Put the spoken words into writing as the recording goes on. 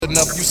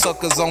Enough you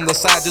suckers on the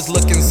side just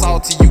looking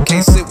salty, you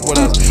can't sit with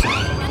us.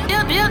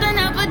 Building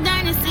up a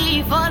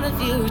dynasty for the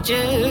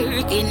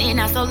future. Getting in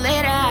out so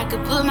later I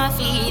could put my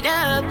feet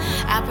up.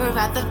 I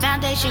provide the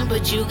foundation,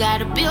 but you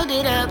gotta build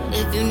it up.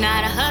 If you're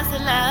not a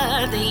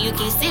hustler, then you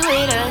can't sit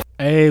with us.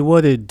 Hey,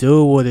 what it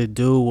do, what it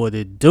do, what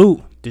it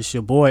do? This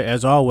your boy,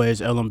 as always,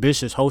 El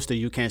Ambitious, host of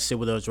You Can't Sit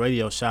With Us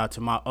Radio. Shout out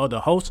to my other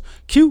host,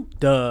 Q,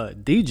 the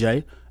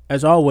DJ.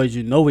 As always,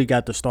 you know we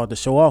got to start the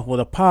show off with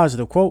a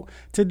positive quote.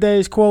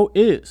 Today's quote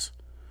is,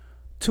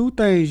 2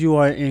 things you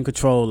are in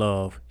control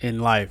of in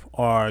life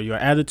are your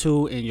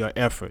attitude and your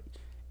effort.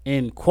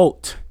 End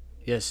quote.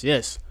 Yes,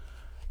 yes.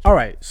 All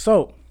right,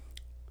 so,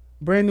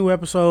 brand new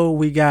episode.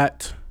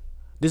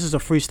 This is a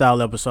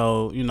freestyle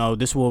episode. You know,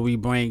 this is where we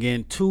bring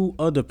in 2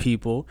 other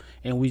people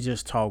and we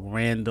just talk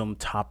random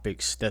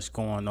topics that's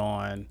going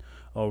on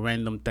or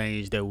random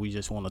things that we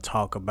just want to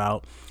talk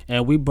about.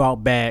 And we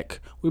brought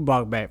back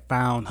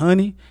Found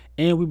Honey,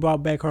 and we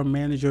brought back her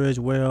manager as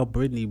well,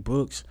 Brittany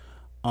Brooks.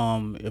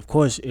 Of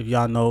course, if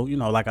y'all know,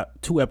 like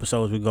 2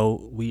 episodes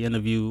ago, we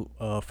interviewed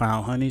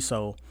Found Honey.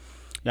 So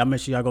y'all make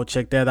sure y'all go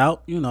check that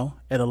out,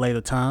 at a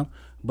later time.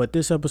 But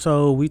this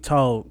episode, we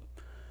talk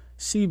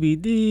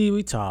CBD,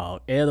 we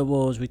talk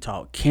edibles, we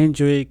talk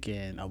Kendrick,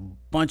 and a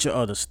bunch of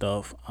other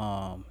stuff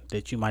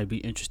that you might be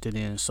interested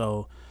in.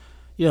 So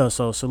yeah,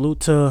 so salute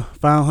to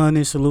Found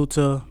Honey, salute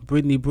to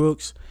Brittany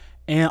Brooks,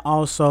 and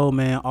also,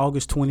 man,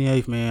 August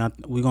 28th, man,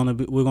 we're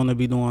gonna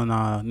be doing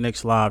our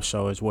next live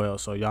show as well.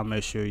 So y'all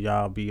make sure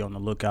y'all be on the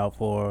lookout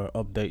for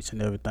updates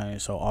and everything.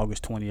 So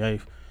August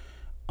 28th,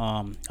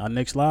 our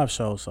next live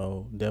show.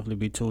 So definitely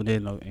be tuned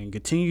in and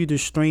continue to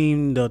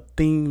stream the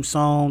theme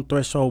song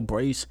Threshold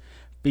Brace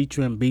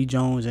featuring B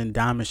Jones and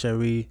Diamond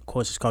Cherie. Of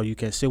course, it's called You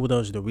Can't Sit With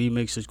Us. The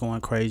remix is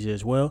going crazy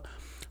as well.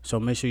 So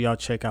make sure y'all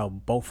check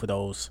out both of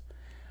those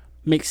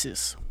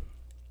mixes.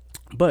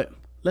 But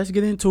let's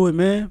get into it,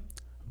 man.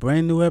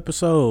 Brand new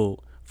episode,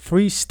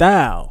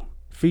 Freestyle,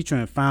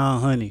 featuring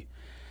Found Honey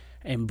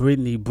and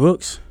Brittany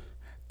Brooks.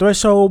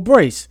 Threshold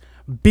Brace,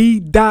 B.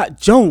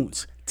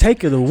 Jones.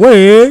 Take it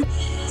away.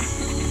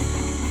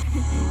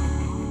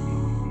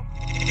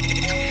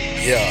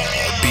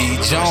 Yeah, B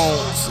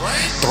Jones,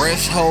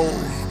 Threshold,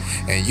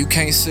 and you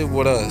can't sit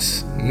with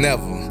us,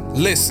 never.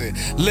 Listen,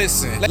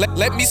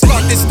 let me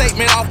start this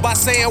statement off by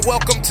saying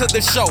welcome to the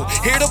show.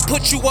 Here to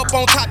put you up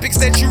on topics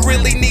that you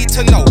really need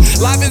to know.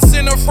 Live and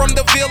center from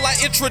the Ville, I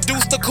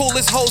introduce the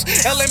coolest host.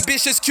 El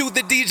Ambitious Q,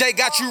 the DJ,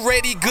 got you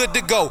ready, good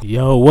to go.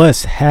 Yo,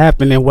 what's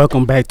happening?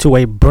 Welcome back to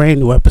a brand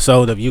new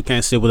episode of You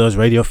Can't Sit With Us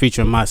Radio,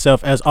 featuring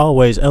myself, as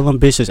always, El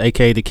Ambitious,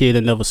 aka the kid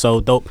that never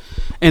sold dope,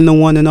 and the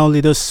one and only,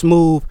 the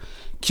smooth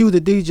Q, the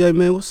DJ,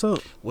 man. What's up?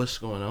 What's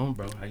going on,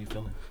 bro? How you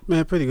feeling?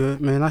 Man, pretty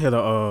good, man. I hit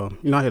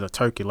a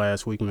turkey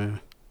last week,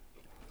 man.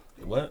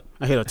 What?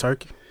 I hit a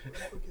turkey.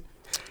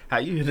 How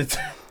you hit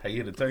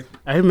a turkey?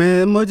 Hey,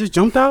 man, that mud just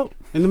jumped out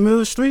in the middle of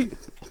the street.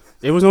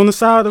 It was on the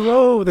side of the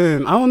road,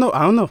 and I don't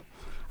know.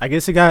 I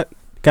guess it got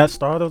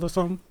startled or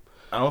something.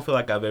 I don't feel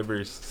like I've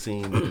ever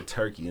seen a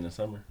turkey in the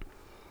summer.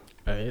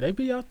 Hey, they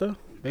be out there.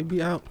 They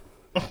be out.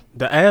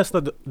 The ass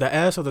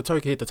of the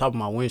turkey hit the top of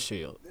my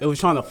windshield. It was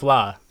trying to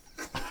fly.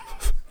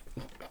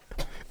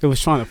 It was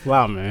trying to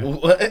fly, man.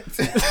 What?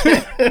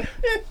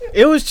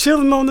 It was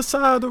chilling on the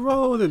side of the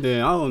road, and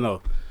then I don't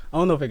know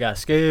if it got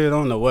scared. I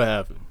don't know what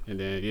happened, and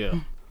then yeah,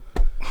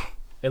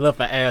 it left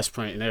an ass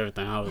print and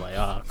everything. I was like,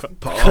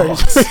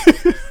 crazy.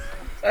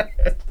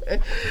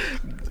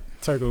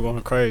 Turkey was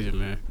going crazy,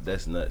 man.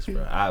 That's nuts,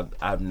 bro.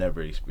 I've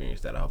never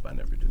experienced that. I hope I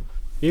never do.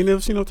 You ain't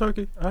never seen no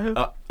turkey? I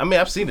have. I mean,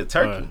 I've seen a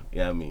turkey.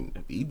 Yeah, I mean,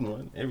 I've eaten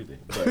one, everything,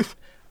 but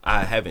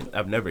I haven't.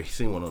 I've never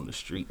seen one on the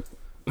street.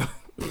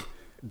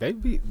 They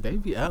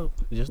be out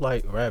just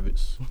like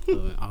rabbits.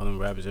 All them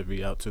rabbits that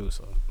be out too.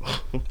 So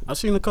I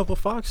seen a couple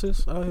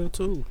foxes out here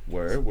too.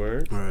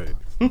 Word. Right.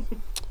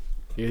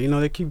 Yeah,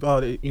 they keep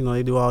all the,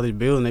 they do all this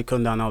building. They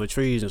cut down all the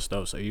trees and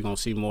stuff. So you're gonna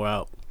see more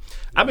out.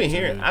 I've been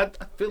hearing. I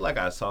feel like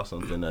I saw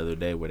something the other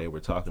day where they were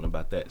talking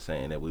about that,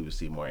 saying that we would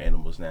see more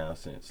animals now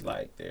since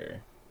like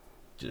they're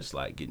just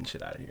like getting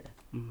shit out of here.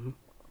 Mm-hmm.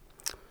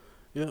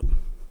 Yep.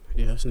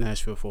 Yeah, that's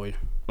Nashville for you.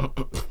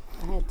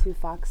 I had 2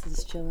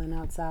 foxes chilling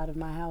outside of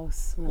my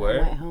house when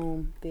I went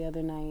home the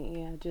other night.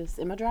 Yeah, just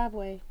in my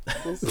driveway,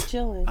 just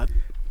chilling.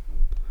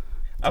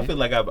 I feel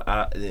like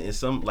in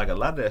some, like a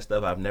lot of that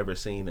stuff I've never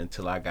seen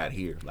until I got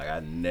here. Like I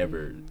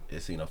never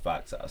had seen a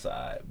fox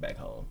outside back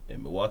home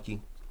in Milwaukee.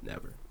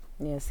 Never.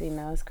 Yeah, see,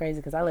 now it's crazy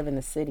because I live in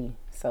the city,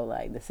 so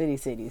like the city,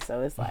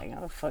 so it's like,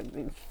 oh fuck,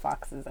 these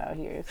foxes out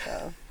here.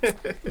 So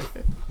It'd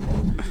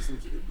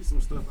be some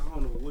stuff. I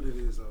don't know what it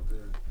is out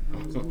there. I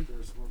was out there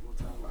one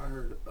time. I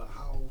heard a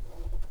howl.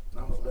 And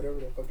I was whatever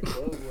that fucking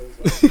bug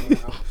was.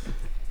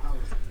 I was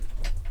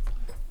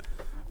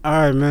all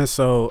right, man.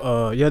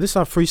 So, yeah, this is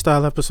our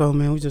freestyle episode,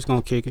 man. We just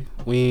gonna kick it.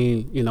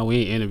 We ain't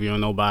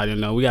interviewing nobody.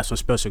 We got some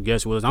special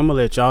guests with us. I'm gonna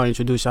let y'all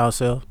introduce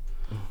yourself.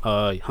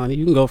 Honey,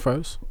 you can go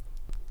first.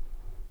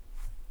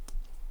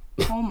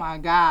 Oh my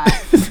God.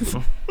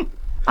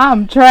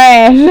 I'm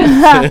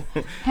trash.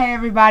 Hey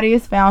everybody,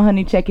 it's Found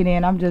Honey checking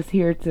in. I'm just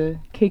here to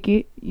kick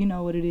it. You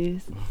know what it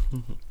is.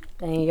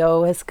 And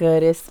yo, it's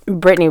good. It's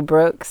Brittany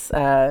Brooks,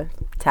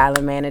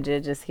 talent manager,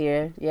 just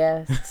here.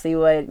 Yeah, see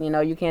what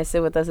You Can't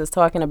Sit With Us is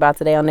talking about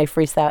today on their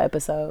freestyle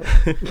episode.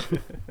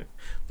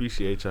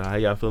 Appreciate y'all. How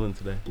y'all feeling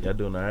today? Y'all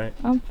doing all right?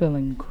 I'm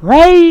feeling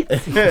great.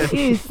 It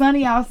is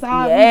sunny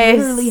outside. Yes.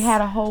 We literally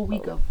had a whole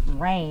week of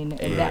rain,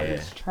 and that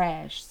was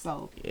trash.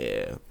 So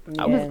Yeah.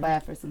 I'm just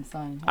glad for some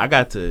sun. I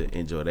got to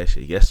enjoy that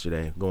shit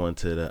yesterday. Going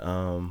to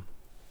the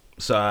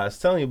So I was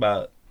telling you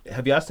about.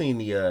 Have y'all seen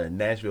the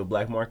Nashville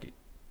Black Market?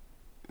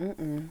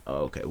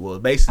 Oh, okay. Well,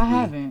 basically, I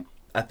haven't.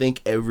 I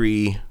think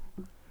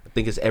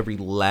it's every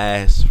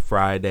last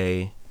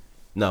Friday,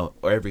 or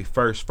every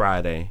first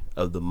Friday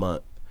of the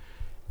month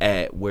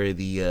at where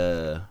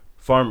the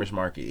farmers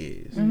market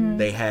is. Mm-hmm.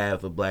 They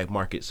have a black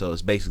market, so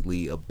it's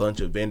basically a bunch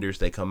of vendors.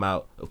 They come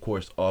out, of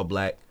course, all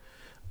black.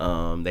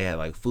 They have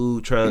like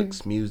food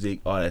trucks,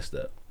 music, all that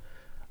stuff.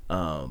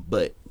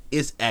 But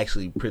it's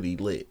actually pretty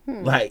lit.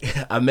 Like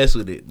I mess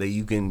with it. That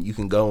you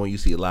can go and you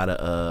see a lot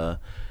of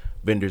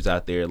vendors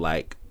out there,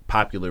 like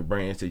popular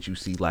brands that you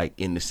see like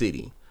in the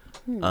city.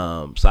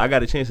 So I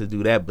got a chance to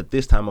do that, but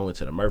this time I went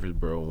to the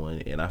Murfreesboro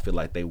one, and I feel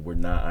like they were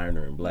not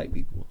honoring black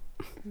people.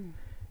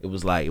 It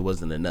was like it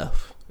wasn't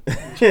enough.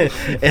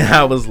 And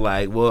I was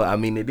like, well, I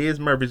mean, it is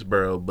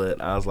Murfreesboro,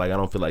 but I was like, I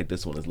don't feel like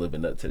this one is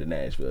living up to the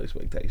Nashville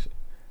expectation.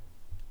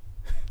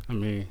 I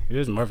mean, it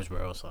is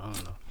Murfreesboro, so I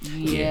don't know.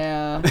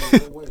 Yeah.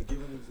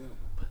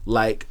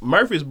 Like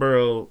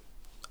Murfreesboro,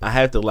 I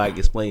have to like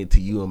explain it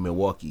to you in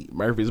Milwaukee.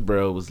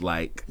 Murfreesboro was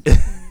like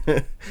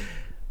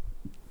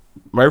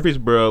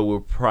Murfreesboro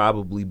will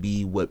probably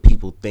be what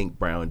people think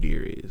Brown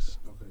Deer is.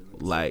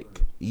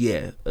 Like,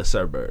 yeah, a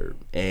suburb.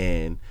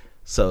 And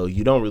so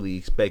you don't really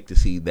expect to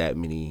see that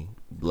many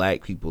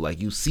black people.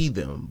 Like, you see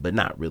them, but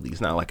not really.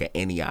 It's not like an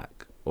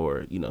Antioch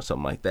or,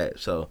 something like that.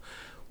 So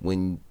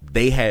when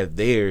they have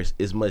theirs,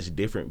 it's much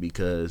different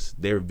because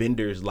their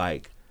vendors,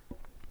 like,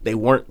 they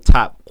weren't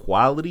top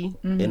quality.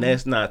 And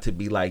that's not to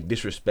be, like,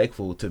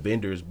 disrespectful to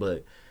vendors,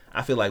 but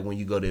I feel like when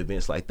you go to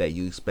events like that,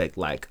 you expect,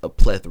 like, a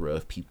plethora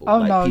of people. Oh,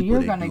 like, no, people you're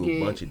that going to do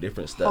get a bunch of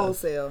different stuff.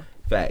 wholesale.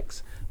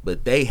 Facts.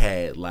 But they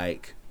had,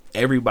 like,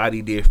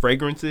 everybody did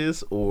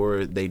fragrances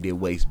or they did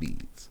waist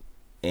beads.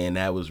 And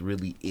that was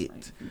really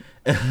it.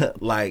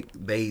 Like,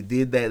 they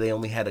did that. They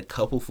only had a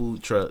couple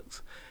food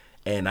trucks.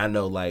 And I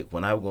know, like,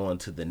 when I'm going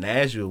to the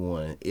Nashville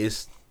one,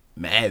 it's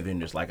mad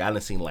vendors. Like, I done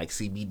seen, like,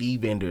 CBD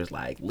vendors,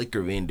 like,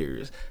 liquor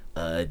vendors,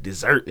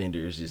 dessert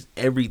vendors, just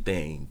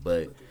everything.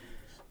 But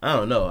I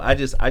don't know. I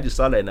just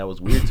saw that and that was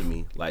weird to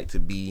me. Like, to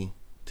be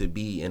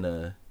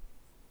in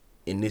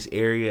this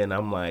area, and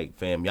I'm like,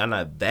 fam, y'all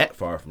not that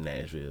far from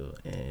Nashville,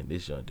 and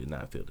this joint did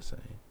not feel the same.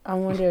 I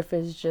wonder if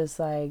it's just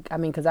like, I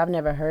mean, because I've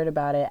never heard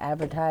about it,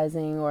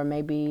 advertising, or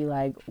maybe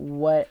like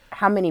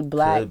how many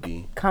black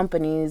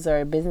companies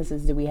or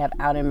businesses do we have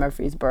out in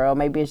Murfreesboro?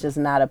 Maybe it's just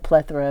not a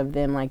plethora of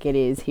them like it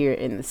is here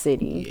in the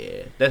city.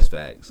 Yeah, that's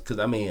facts. Because,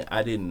 I mean,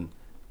 I didn't,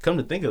 come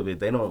to think of it,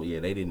 they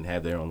didn't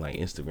have their own, like,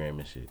 Instagram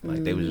and shit.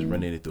 Like, they was just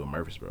running it through a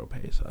Murfreesboro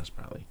page, so that's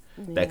probably,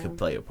 that could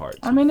play a part, too.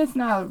 I mean, it's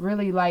not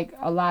really, like,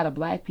 a lot of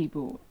black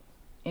people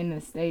in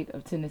the state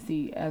of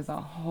Tennessee as a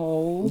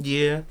whole.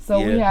 Yeah. So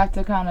we have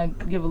to kind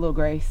of give a little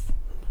grace.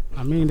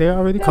 I mean, they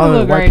already call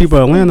it white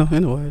people Atlanta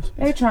anyways.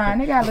 They trying.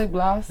 They got lip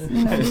gloss. You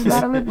know, there's a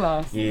lot of lip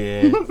gloss.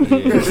 Yeah.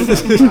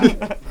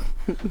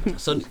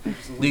 So,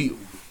 do you...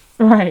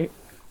 Right.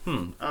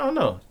 I don't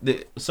know.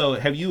 So,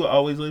 have you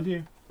always lived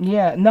here?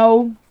 Yeah.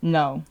 No.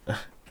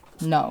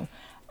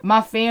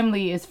 My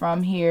family is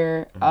from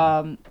here,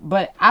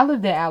 but I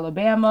lived in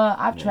Alabama.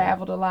 I've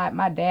traveled a lot.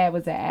 My dad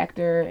was an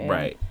actor. And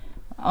right.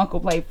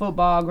 Uncle played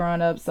football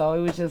growing up, so it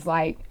was just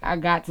like I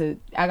got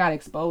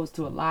exposed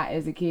to a lot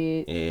as a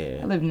kid.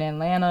 Yeah. I lived in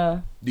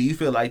Atlanta. Do you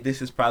feel like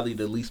this is probably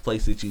the least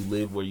place that you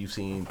live where you've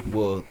seen,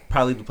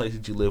 probably the place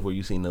that you live where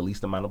you've seen the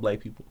least amount of black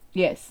people?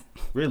 Yes.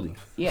 Really?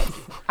 Yes.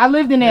 I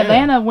lived in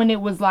Atlanta when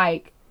it was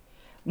like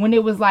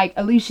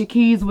Alicia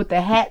Keys with the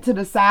hat to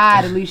the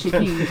side, Alicia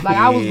Keys. Like,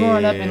 I was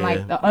growing up in,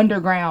 like, the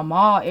underground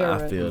mall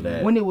era. I feel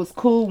that. When it was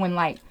cool, when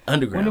it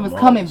was malls,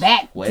 coming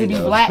back to be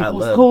black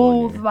was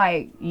cool.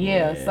 Like,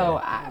 yeah.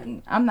 So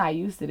I'm not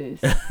used to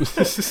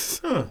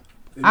this.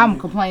 I'm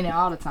complaining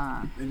all the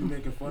time. They be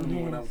making fun of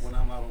me when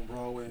I'm out on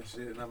Broadway and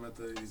shit, and I'm at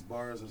these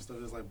bars and stuff.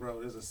 It's like,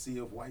 bro, there's a sea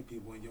of white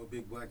people in your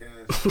big black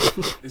ass.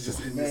 It's just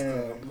in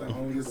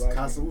this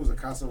Casa, what was it,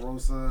 Casa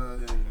Rosa?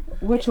 And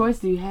what choice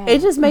do you have?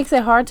 It just makes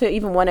it hard to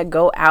even want to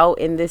go out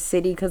in this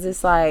city because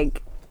it's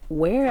like,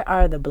 where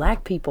are the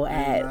black people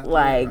at?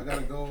 I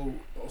gotta go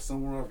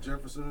somewhere off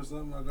Jefferson or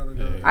something.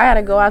 I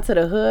gotta go out to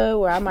the hood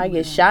where I might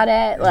get shot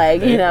at,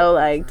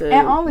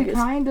 and only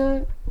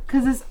kinda.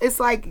 Because it's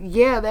like,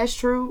 yeah, that's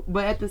true.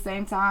 But at the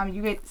same time,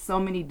 you get so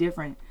many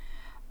different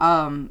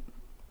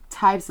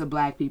types of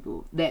black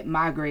people that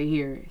migrate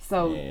here.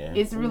 So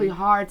it's really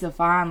hard to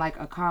find, like,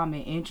 a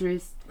common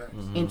interest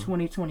in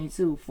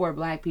 2022 for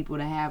black people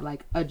to have,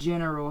 like, a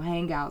general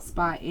hangout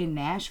spot in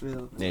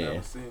Nashville.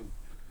 Yeah.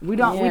 We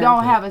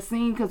don't have a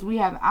scene because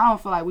I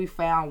don't feel like we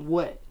found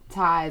what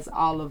ties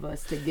all of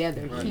us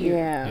together here.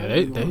 Yeah.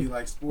 They gonna be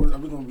like sports. Are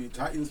we gonna be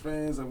Titans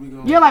fans? Are we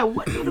gonna? You're like,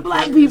 what do the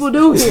black people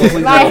do here?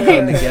 We Like,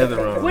 come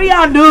together on. what do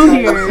y'all do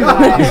here?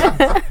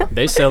 Like,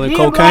 They selling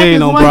being black cocaine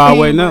is on one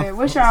Broadway thing, now. but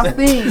what's y'all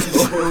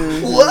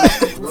thing?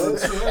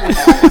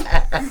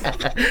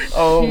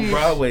 Oh,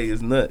 Broadway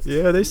is nuts.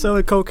 Yeah, they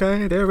selling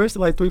cocaine. They arrested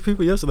like 3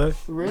 people yesterday.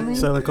 Really?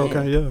 Selling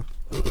cocaine, yeah.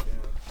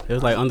 It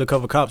was like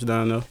undercover cops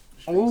down there.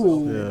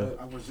 Ooh. Yeah.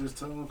 I was just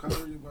telling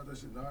Kyrie about that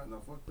shit. No,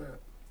 fuck that.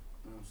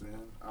 You know what I'm saying?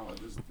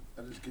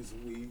 I just get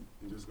some weed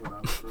and just go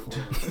down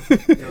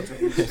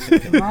the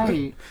street.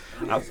 Right.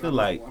 I feel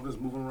like I'm just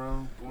moving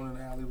around, going in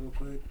the alley real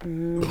quick,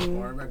 Mm-hmm.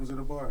 going back into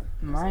the bar.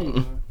 Right.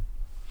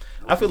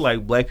 I feel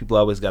like black people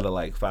always gotta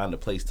like find a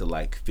place to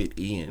like fit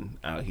in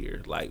out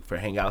here. Like for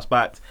hangout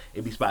spots,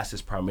 it be spots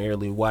that's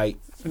primarily white,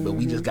 but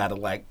we just gotta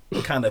like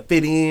kind of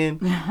fit in.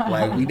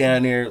 Like we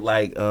down there,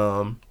 like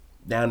down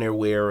there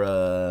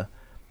where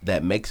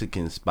that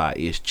Mexican spot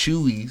is,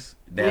 Chewy's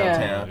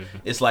downtown. Yeah.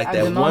 It's like At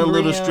that the one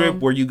little Lumbrium. strip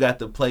where you got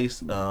the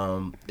place.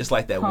 It's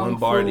like that Kung one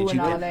bar Fu that you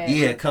and all that.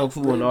 yeah, kung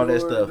fu and all that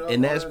stuff,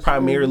 and that's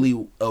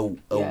primarily a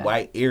Yeah.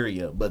 white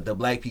area. But the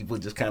black people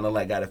just kind of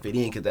like gotta fit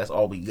in because that's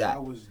all we I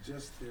got. was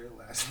just there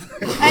last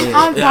night. And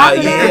on top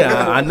of that,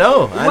 Yeah, I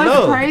know.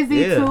 what's crazy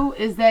Yeah. too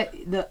is that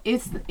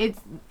it's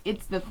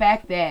the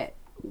fact that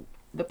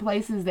the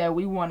places that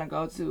we want to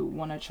go to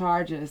want to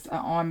charge us an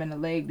arm and a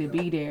leg to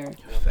be there,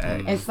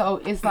 Fact. and so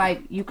it's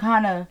like you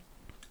kind of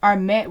are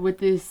met with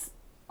this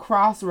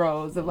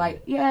crossroads of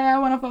like, yeah, I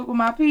want to fuck with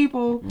my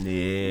people,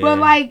 Yeah. but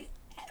like,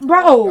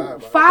 bro,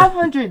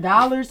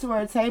 $500 for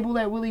a table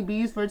at Willie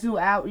B's for 2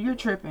 hours, you're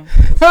tripping.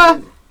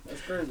 That's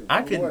crazy.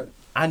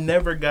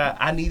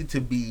 I needed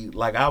to be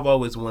like, I've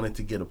always wanted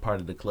to get a part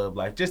of the club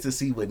life just to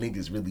see what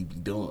niggas really be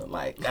doing.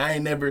 Like I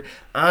ain't never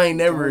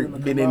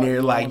been in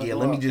there like, yeah,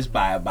 let me just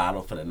buy a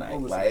bottle for the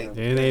night. Like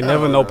There ain't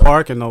never no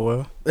parking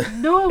nowhere.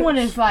 Do it when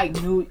it's like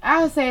new.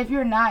 I would say if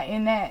you're not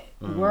in that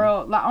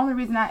world, like only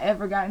reason I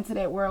ever got into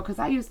that world because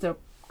I used to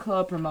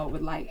club promote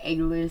with like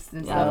A-list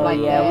and stuff like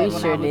that. yeah, we when I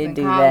sure was did in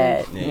do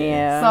college. that.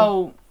 Yeah.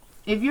 So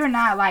if you're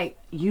not like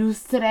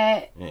used to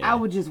that, Yeah. I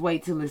would just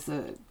wait till it's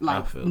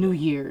like feel New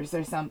Year's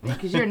or something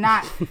because you're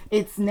not.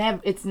 It's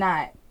not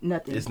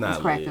nothing. it's not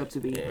cracked lit. up to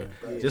be.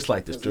 Yeah. Just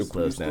like the strip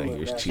clubs down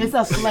here is cheap. It's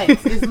a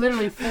flex. It's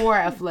literally for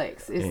a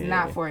flex. It's Yeah.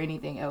 not for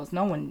anything else.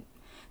 No one's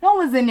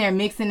in there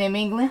mixing and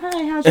mingling.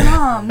 Hi, how's your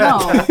mom? No.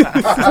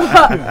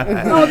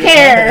 Don't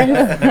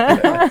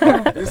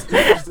care. It's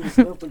interesting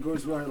stuff that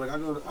goes right. Like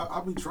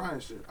I'll be trying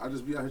shit. I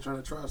just be out here trying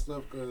to try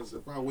stuff because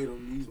if I wait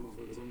on these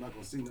motherfuckers, I'm not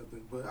gonna see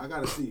nothing. But I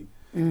gotta see.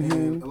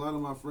 And a lot of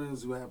my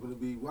friends who happen to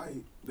be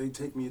white, they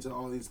take me to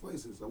all these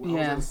places. I was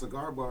at a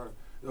cigar bar,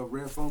 a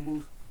Red Phone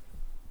booth.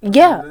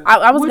 Yeah,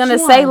 I was Which gonna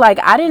one? say like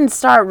I didn't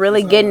start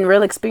really getting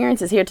real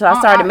experiences here till I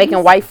started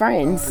making white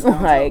friends.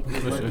 Like,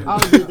 I'll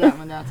do that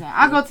one downtown.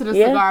 I go to the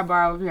Yeah. cigar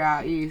bar over here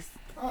out east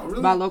Oh,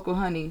 really? by Local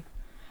Honey.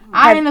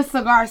 I ain't a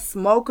cigar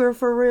smoker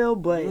for real,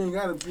 but You ain't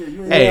gotta.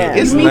 You ain't Hey, Yeah.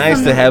 it's You meet nice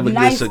some to have a good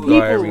nice cigar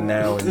people. every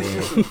now and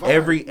then.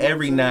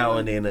 every now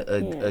and then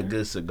a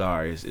good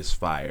cigar is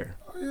fire.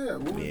 yeah,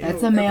 well,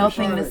 that's a male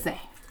thing to say.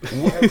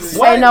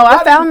 Hey, no,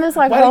 I found this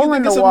like why do you hole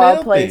in think it's the a wall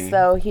male place thing?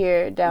 though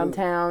here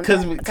downtown.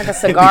 'Cause It's like a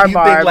cigar you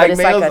bar, think, but like,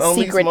 it's like males a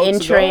only secret smoke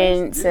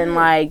entrance cigars? and Yeah,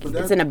 like but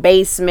it's in a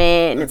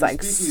basement and it's that's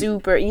like a speakeasy.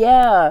 super,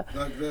 yeah.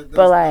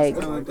 But, like,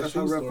 that's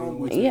how Red Phone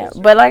booth Yeah, is.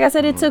 but like I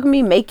said, it took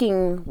me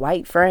making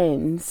white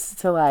friends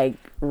to like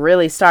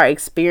really start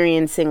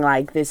experiencing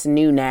like this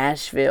new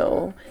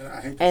Nashville. And I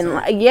hate to And say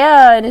like,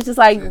 yeah, and it's just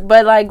like,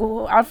 but like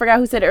I forgot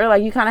who said it earlier.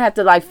 Like you kind of have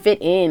to like fit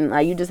in.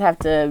 Like you just have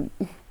to.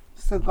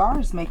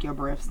 Cigars make your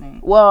breath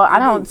stink. Well, I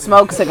don't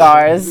smoke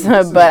cigars,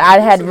 but I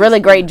had really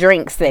great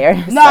drinks there.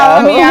 No, so.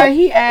 I mean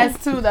he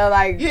asked too though.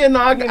 Like Yeah,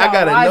 no, I know,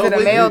 gotta why is know. it a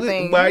what- male what-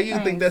 thing? Why you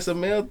Thanks. think that's a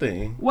male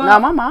thing? well, No,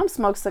 my mom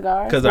smokes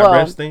cigars. Because well, our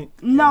breath stink?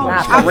 no,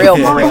 not I- for real,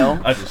 for real.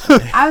 I just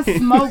I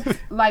smoked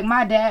like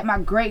my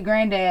great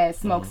granddad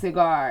smoked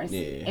cigars,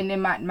 Yeah. and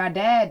then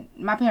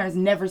my parents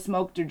never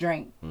smoked or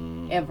drank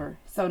ever.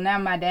 So now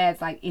my dad's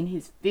like in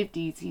his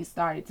 50s. He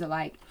started to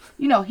like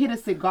hit a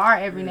cigar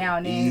every now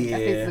and then. Yeah.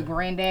 Like it's a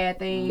granddad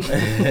thing.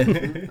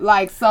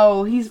 Like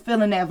so he's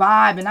feeling that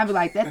vibe, and I be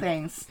like that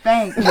thing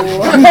stank. Boy. I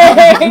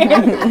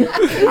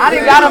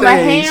done got him a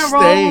Thing hand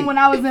roll stank. when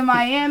I was in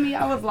Miami.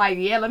 I was like,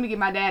 yeah, let me get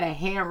my dad a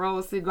hand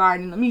roll cigar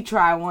and let me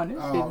try one. This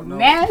Oh, shit no.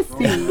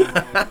 nasty.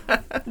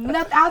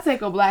 Nothing. I'll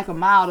take a black and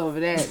mild over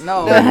that.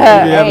 No.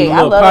 Hey, a I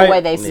little love pipe? the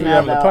way they Yeah,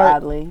 smell the though. pipe.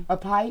 Oddly, A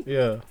pipe?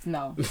 Yeah.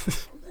 No.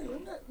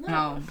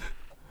 No.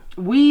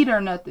 Weed or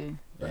nothing.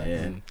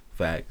 Man,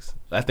 facts.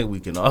 I think we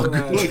can all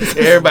agree.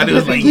 Everybody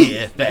was like,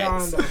 yeah,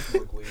 facts.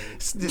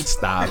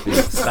 Stop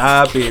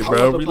it,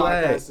 bro.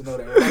 Relax.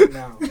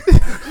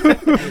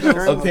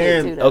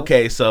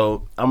 Okay,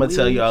 so I'm gonna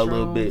tell y'all a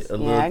little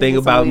yeah, thing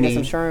about me.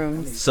 Some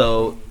shrooms.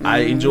 So I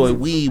enjoy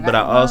weed, but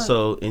I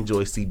also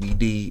enjoy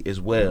CBD as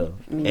well.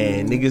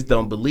 And niggas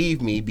don't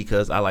believe me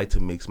because I like to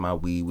mix my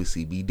weed with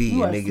CBD.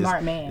 You and a niggas,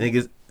 smart man.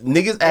 niggas,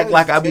 niggas act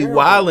like I be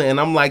wildin', and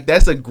I'm like,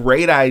 that's a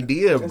great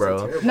idea,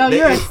 bro. No,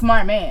 you're a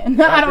smart man.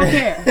 I don't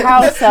care.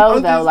 How so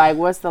though? Like,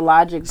 what's the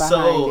logic behind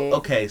it?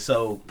 Okay,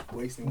 so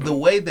the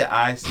way that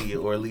I see it,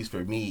 or at least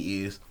for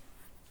me, is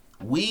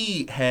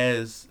weed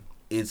has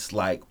its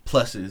like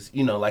pluses,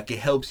 you know, like it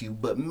helps you,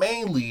 but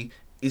mainly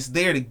it's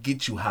there to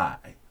get you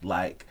high.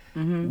 Like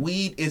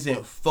weed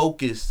isn't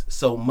focused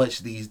so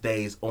much these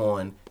days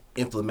on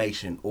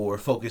inflammation or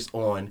focused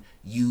on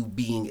you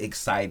being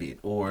excited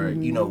or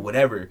you know,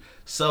 whatever.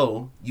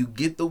 So you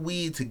get the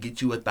weed to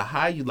get you at the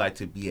high you like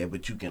to be at,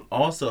 but you can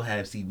also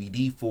have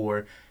CBD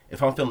for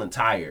if I'm feeling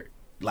tired.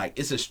 Like,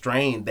 it's a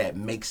strain that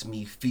makes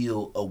me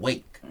feel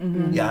awake. You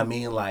know what I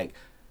mean? Like,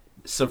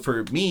 so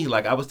for me,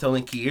 like I was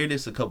telling Kier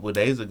this a couple of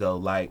days ago,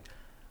 like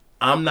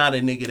I'm not a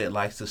nigga that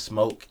likes to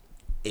smoke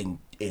and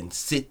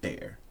sit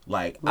there.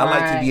 Like, I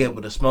like to be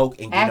able to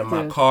smoke and get in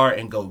my car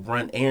and go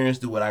run errands,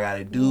 do what I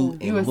gotta do,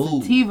 and you a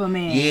move. sativa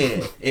man.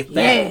 Yeah, in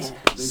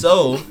fact.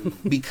 So,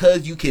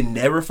 because you can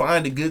never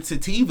find a good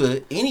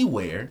sativa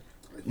anywhere,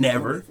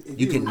 never.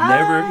 You can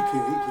never.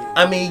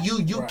 I mean,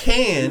 you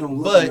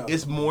can, but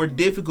it's more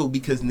difficult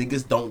because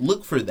niggas don't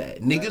look for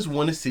that. Niggas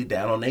want to sit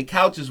down on their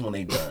couches when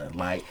they done.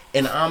 Like,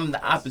 and I'm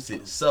the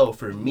opposite. So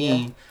for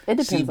me,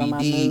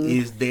 CBD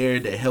is there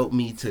to help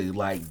me to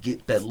like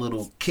get that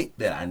little kick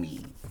that I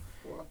need.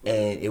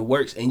 And it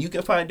works, and you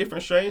can find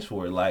different strains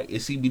for it. Like,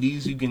 it's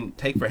CBDs you can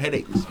take for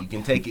headaches. You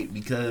can take it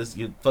because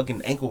your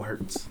fucking ankle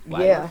hurts.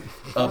 Like,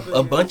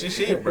 a bunch of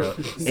shit, bro.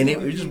 And it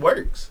just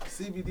works.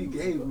 CBD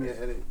gave me a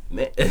headache.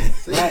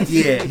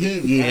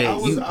 I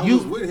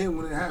was with him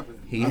when it happened.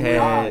 He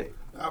had,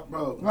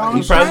 bro. He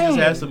probably just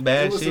had some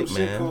bad shit, man.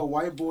 Shit called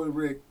White Boy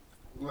Rick.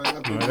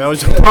 Like, that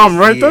was your problem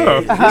right there.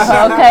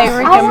 Okay,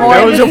 Rick and Morty.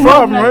 That was your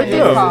problem right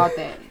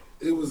there.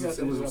 It was CBD.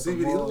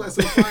 It was like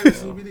some fire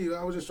CBD.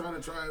 I was just trying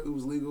to try it. It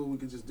was legal. We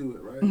could just do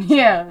it, right?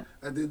 Yeah.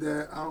 I did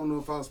that. I don't know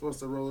if I was supposed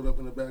to roll it up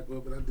in the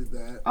backwood, but I did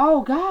that.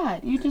 Oh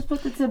God! You just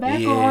put the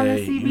tobacco on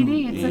the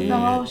CBD and took the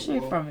whole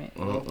shit from it.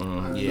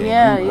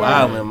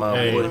 Wildin',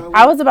 my boy.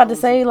 I was about to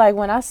say, like,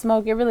 when I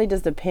smoke, it really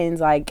just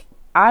depends. Like,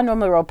 I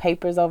normally roll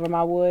papers over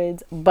my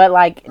woods, but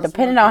like,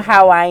 depending on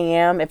how I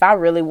am, if I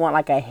really want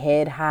like a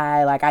head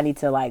high, like I need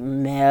to like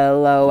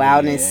mellow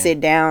out and sit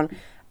down,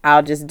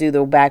 I'll just do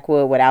the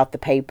backwood without the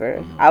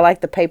paper. I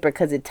like the paper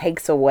because it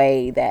takes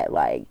away that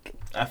like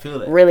I feel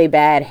that really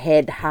bad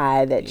head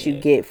high that you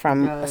get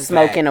from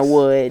smoking a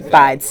wood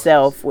by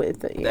itself.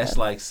 With it, that's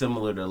like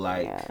similar to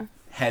like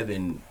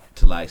having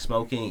to like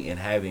smoking and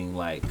having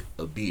like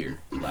a beer.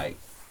 Like,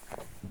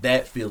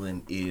 that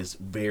feeling is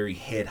very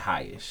head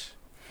high-ish.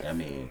 I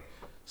mean,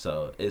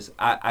 so it's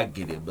I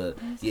get it, but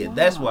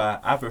that's why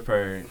I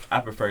prefer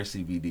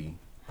CBD.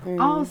 I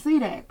don't see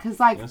that because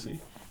like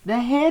the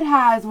head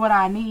high is what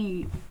I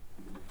need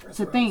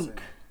to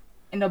think,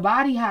 and the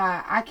body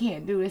high I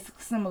can't do. It's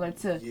similar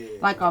to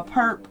like a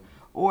perp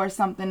or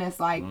something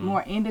that's like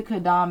more indica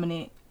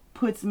dominant.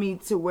 Puts me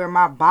to where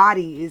my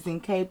body is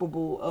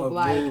incapable of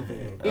like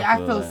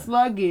I feel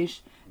sluggish,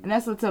 and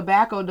that's what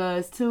tobacco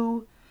does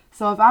too.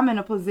 So if I'm in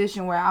a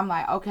position where I'm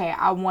like, okay,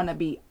 I want to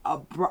be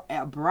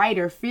a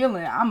brighter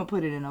feeling, I'm going to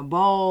put it in a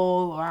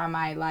bowl, or I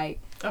might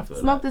like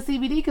smoke the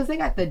CBD because they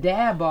got the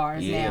dab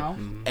bars now.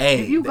 Hey,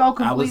 if you go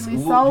completely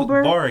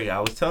sober. Bari, I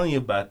was telling you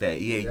about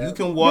that. Yeah, you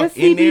can walk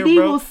in there,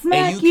 bro,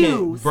 and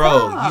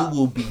you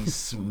will be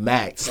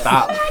smacked.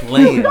 Stop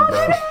playing,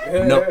 bro.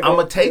 No, I'm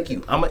going to take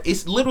you.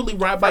 It's literally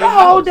right by your house.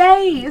 The whole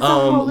day.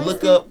 It's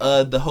look up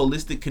the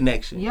Holistic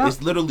Connection. Yep.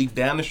 It's literally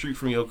down the street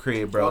from your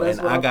crib, bro,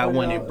 and I got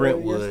one in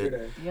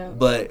Brentwood.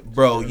 But,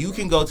 bro, you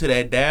can go to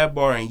that dab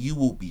bar and you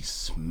will be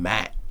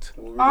smacked.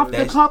 Off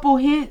the couple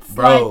hits,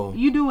 bro. Like,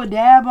 you do a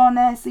dab on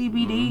that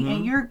CBD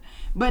and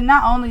but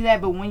not only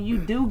that, but when you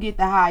do get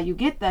the high, you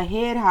get the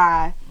head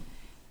high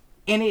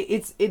and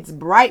it's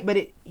bright,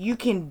 but you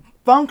can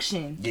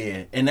function.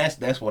 Yeah, and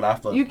that's what I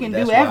fuck with. You can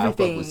do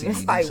everything.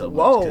 It's like, so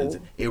whoa.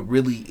 It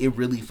really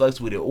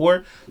fucks with it.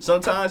 Or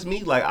sometimes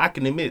like I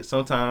can admit,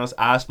 sometimes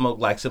I smoke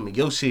like some of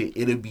your shit,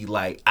 it'll be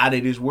like out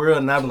of this world,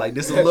 and I'll be like,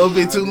 this is a little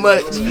bit too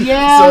much.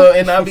 Yeah. So,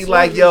 and I'll be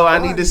like, yo, I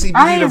need the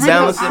CBD to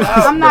balance it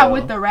out. I'm not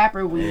with the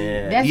rapper weed.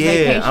 That's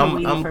vacation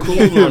weed. I'm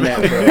cool on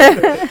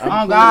that, bro.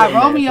 Oh God,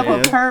 roll me up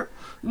a perp.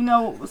 You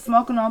know,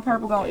 smoking on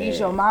purple gonna eat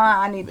your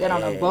mind. I need that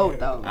on a boat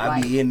though.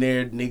 I be in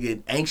there,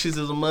 nigga, anxious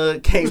as a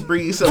mug, can't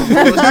breathe, some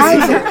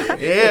bullshit.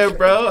 Yeah,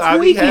 bro. I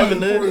be having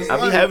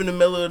to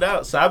mellow it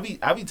out. So I be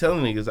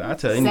telling niggas, I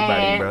tell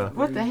anybody, bro.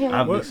 What the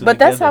hell? But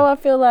that's how I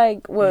feel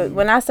like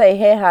when I say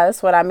head high,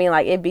 that's what I mean.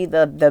 Like, it be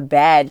the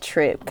bad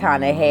trip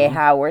kind of head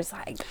high where it's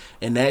like,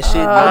 and that shit,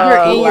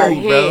 you're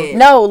in your head.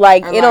 No,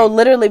 like it'll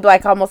literally be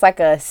like almost like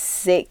a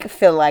sick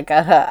feel, like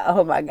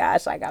oh my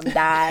gosh, like I'm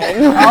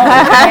dying.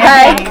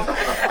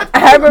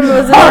 I remember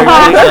it was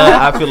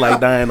I feel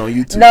like dying on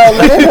YouTube. No,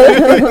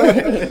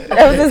 literally.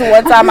 There was this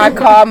one time I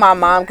called my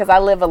mom because I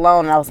live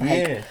alone, and I was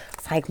like,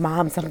 like,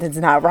 Mom, something's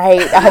not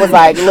right. I was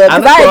like, look,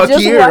 I'm I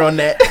just on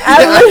that.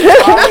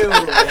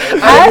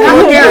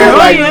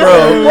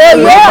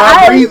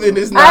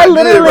 I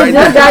literally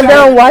just got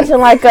done watching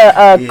like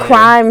a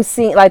crime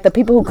scene, like the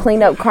people who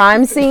clean up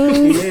crime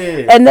scenes.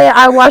 And then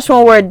I watched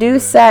one where a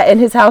dude sat in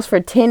his house for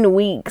 10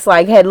 weeks,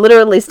 like had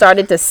literally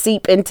started to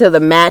seep into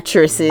the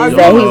mattresses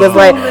that he was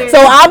like. So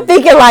I'm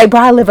thinking like, bro,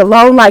 I live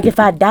alone. Like if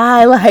I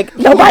die, like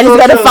nobody's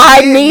gonna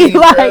find me.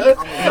 Like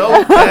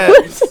no,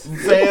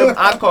 fam,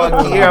 I called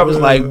Kier. I was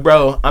like,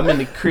 bro, I'm in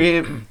the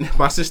crib.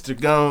 My sister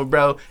gone,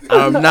 bro.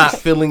 I'm not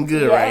feeling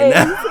good right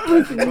now.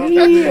 I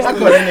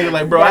called that nigga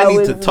like, bro, I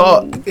need to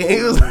talk. And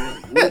he was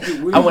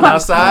I went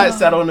outside,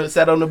 sat on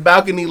the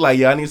balcony, like,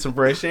 yo, I need some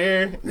fresh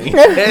air. That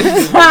shit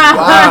was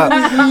wild.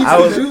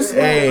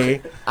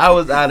 I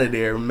was out of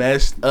there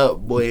messed up,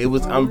 boy. It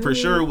was. I'm for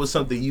sure it was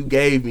something you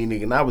gave me,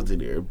 nigga, and I was in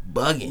there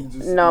bugging.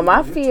 No,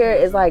 my fear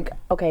is like,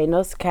 okay,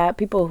 no cap,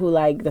 people who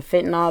like the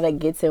fentanyl that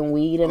gets in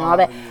weed and all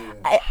that.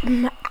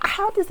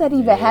 How does that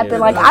even happen?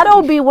 Like, I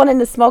don't be wanting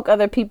to smoke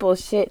other people's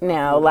shit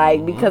now,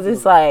 like, because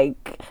it's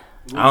like.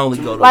 I only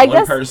go to like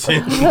one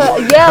person.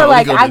 Yeah,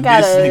 like I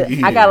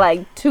got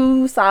like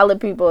 2 solid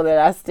people that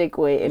I stick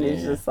with, and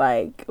it's just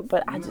like,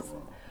 but I just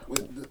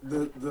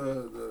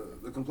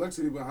the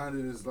complexity behind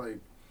it is like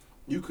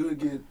you could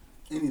get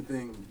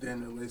anything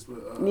then laced with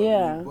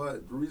yeah.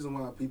 But the reason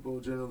why people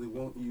generally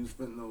won't use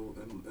fentanyl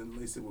and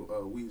lace it with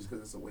weed is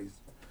because it's a waste.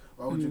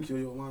 Why would you kill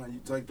your line?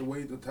 You like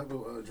the type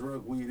of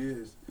drug weed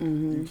is.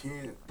 You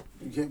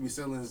can't be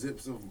selling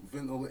zips of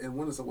fentanyl, and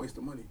one, it's a waste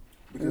of money.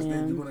 Because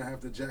then you're gonna have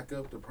to jack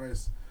up the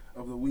price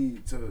of the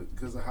weed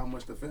because of how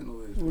much the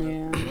fentanyl is.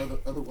 Yeah.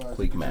 Otherwise,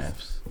 quick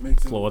maths.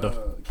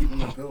 Florida. Keep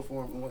them in pill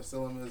form and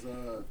sell them as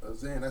a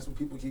Zan. That's what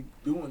people keep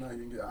doing out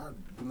here. I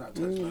do not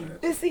touch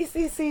that.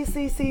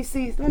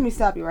 See. Let me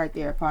stop you right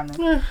there,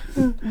 partner.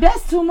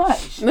 That's too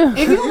much.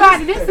 If you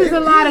got this is a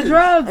lot of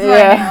drugs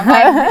right now.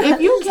 Like, if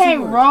you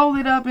can't roll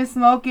it up and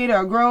smoke it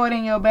or grow it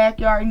in your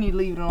backyard, you need to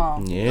leave it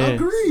alone. Yeah.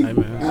 Agreed.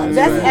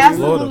 That's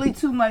absolutely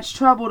too much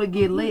trouble to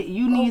get lit.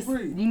 You need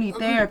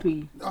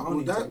therapy.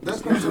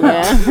 That's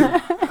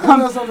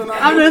I'm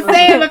just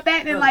saying the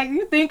fact that like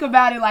you think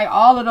about it, like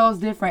all of those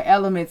different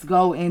elements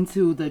go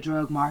into the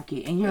drug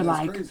market, and you're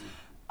like, crazy.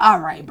 All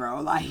right,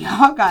 bro, like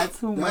y'all got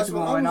too much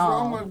going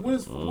on. I'm like, what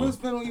is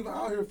fentanyl even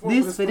out here for?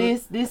 This for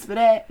this for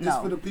that. This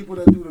for the people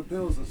that do the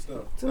pills and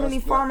stuff. Too many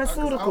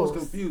pharmaceuticals. I was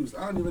confused.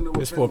 I don't even know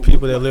what. It's for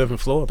people that live in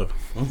Florida.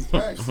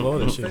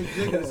 Florida shit.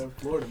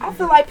 I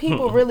feel like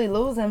people really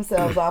lose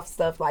themselves off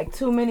stuff like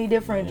too many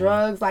different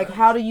drugs. Like,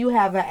 how do you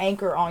have an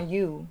anchor on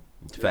you?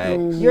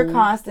 Facts. You're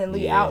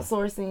constantly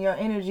outsourcing your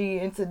energy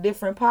into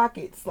different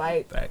pockets.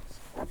 Like, facts.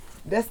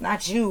 That's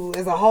not you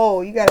as a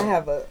whole. You gotta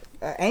have a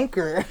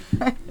anchor.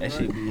 That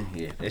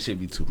should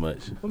be too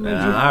much.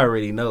 I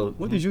already know.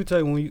 What did you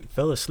take when you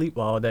fell asleep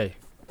all day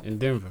in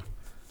Denver?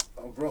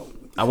 Oh, bro.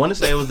 I want to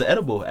say it was the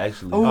edible,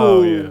 actually.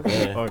 Oh, yeah.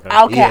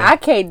 Okay, yeah. I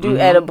can't do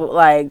edible,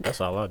 like. That's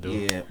all I do.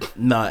 Yeah.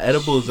 Nah,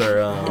 edibles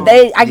are,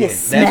 I get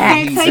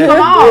smacked. Take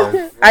them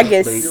off. I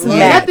get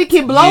smacked. Nothing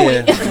can blow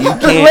it. You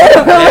can't.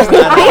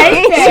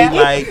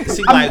 I hate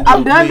that.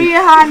 I'm done being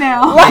high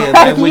now. Yeah,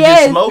 like when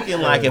you're smoking,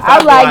 like if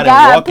I go out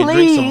and walk and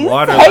drink some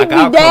water, like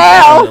I'll come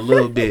down a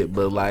little bit,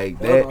 but like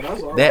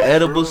that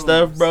edible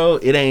stuff, bro,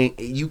 it ain't.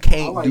 You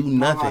can't do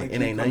nothing.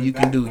 It ain't nothing you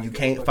can do. You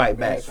can't fight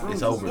back.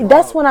 It's over.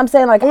 That's what I'm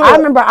saying. Like I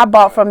remember I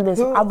bought from this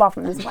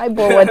white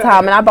boy one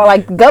time, and I bought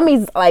like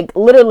gummies like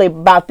literally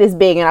about this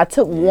big, and I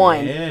took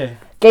one. Yeah.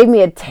 Gave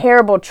me a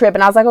terrible trip,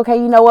 and I was like, okay,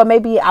 you know what?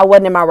 Maybe I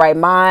wasn't in my right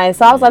mind,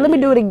 so I was like, let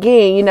me do it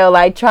again. You know,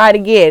 like try it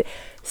again.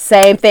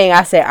 Same thing.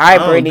 I said, all right,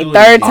 Brittany,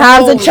 third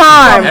time's a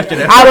charm.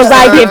 I was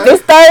like, if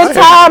this third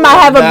time I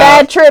have a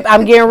bad trip,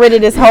 I'm getting rid of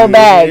this whole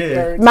bag.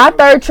 Yeah. My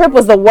third trip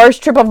was the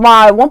worst trip of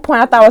mine. At one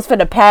point, I thought I was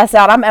finna pass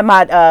out. I'm at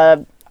my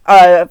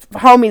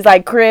homie's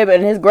like crib,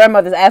 and his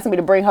grandmother's asking me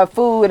to bring her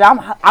food, and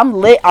I'm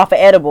lit off of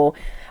edible.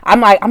 I'm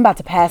like, I'm about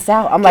to pass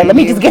out. I'm like, let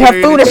me just get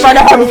her food in front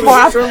of her before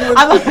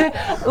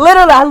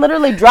I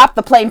literally dropped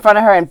the plate in front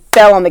of her and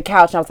fell on the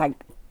couch. And I was like,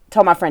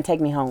 told my friend,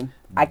 take me home.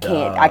 I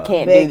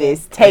can't do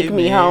this. Take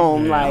me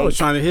home. Like, I was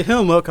trying to hit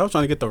him up. I was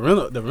trying to get the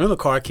rental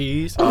car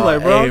keys. I was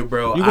like,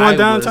 bro, you going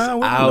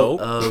downtown? Out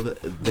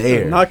of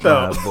there, knocked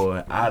out,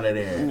 boy, out of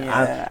there.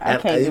 Yeah, I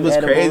can't. It was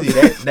crazy.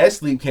 That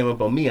sleep came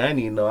up on me. I didn't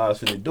even know I was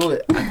finna do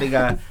it.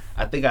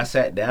 I think I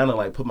sat down and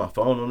like put my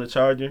phone on the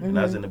charger, and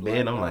I was in the bed.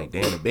 And I'm like,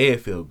 damn, the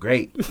bed feel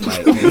great.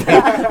 Like,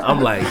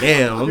 I'm like,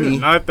 damn,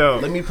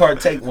 let me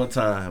partake one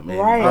time. Man.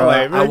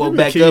 Right. I woke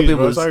back up. It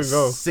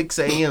was 6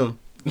 a.m.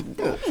 I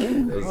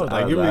was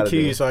like, give me the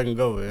keys so I can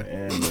go,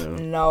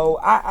 man. No,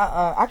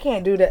 I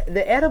can't do that.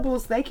 The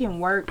edibles, they can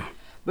work,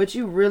 but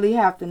you really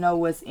have to know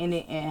what's in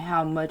it and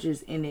how much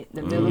is in it.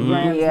 The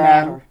milligrams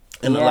matter.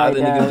 And a lot of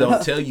niggas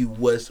don't tell you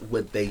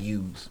what they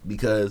use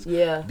because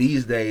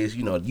these days,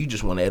 you know, you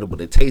just want an edible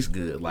that tastes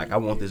good. Like I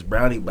want this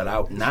brownie,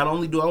 but not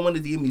only do I want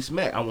it to give me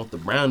smack, I want the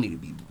brownie to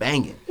be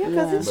banging. Yeah,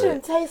 because it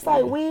shouldn't taste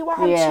like weed. Why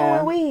I'm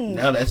chewing weed?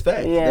 No, that's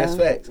facts. That's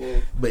facts.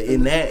 But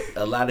in that,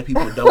 a lot of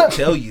people don't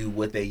tell you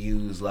what they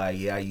use. Like,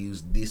 I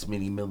use this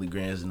many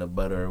milligrams in the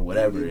butter or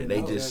whatever.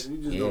 They just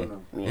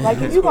like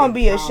if you're gonna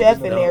be a chef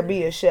in there,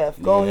 be a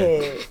chef. Go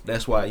ahead.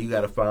 That's why you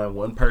got to find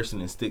one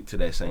person and stick to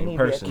that same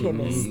person.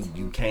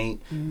 You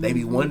can't. They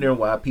be wondering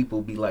why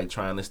people be like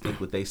trying to stick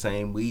with their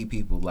same weed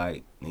people.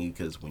 Like,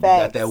 because when you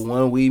got that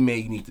one weed man,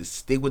 you need to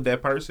stick with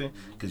that person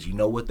because you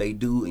know what they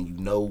do and you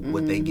know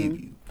what they give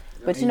you.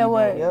 But you know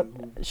what?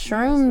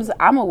 Shrooms,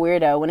 I'm a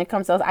weirdo. When it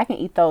comes to those, I can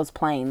eat those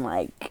plain.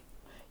 Like,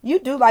 you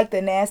do like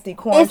the nasty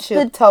corn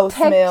chip toast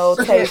smell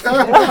taste.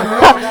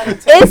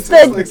 It's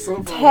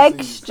the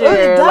texture.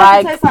 It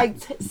does taste like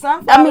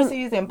sunflower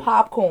seeds and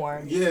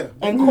popcorn. Yeah.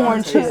 And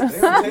corn chips.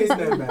 They don't taste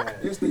that bad.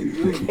 Yes, they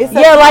do. It's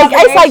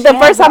like the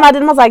first time I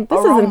did them, I was like,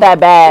 this isn't that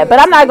bad. But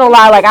I'm not gonna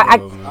lie, like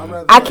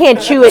I can't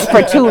chew it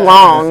for too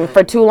long.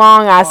 For too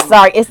long,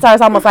 it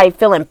starts almost like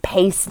feeling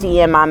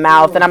pasty in my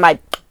mouth, and I'm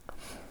like.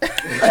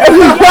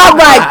 I'm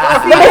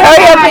like, let me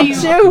hurry up and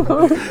chew.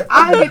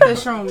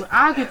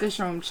 I get the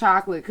shroom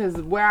chocolate because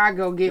where I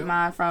go get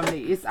mine from,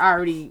 it's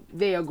already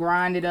they'll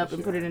grind it up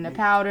and put it in the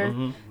powder,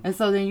 and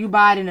so then you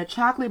buy it in a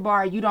chocolate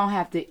bar. You don't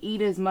have to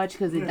eat as much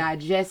because it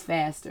digests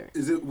faster.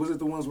 Was it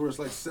the ones where it's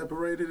like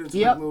separated? Into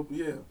yep.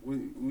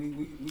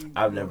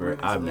 I've never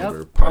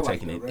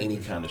partaken in any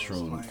kind of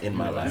shroom in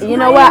my life. You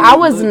know what? I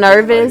was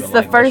nervous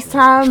the first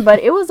time, but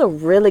it was a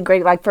really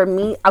great. Like for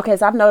me, okay,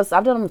 so I've noticed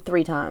I've done them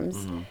 3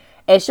 times.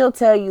 And she'll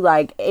tell you,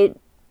 like,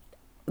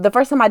 the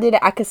first time I did it,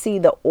 I could see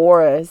the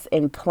auras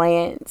in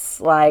plants.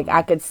 Like,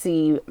 I could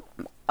see,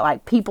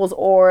 like, people's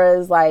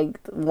auras. Like,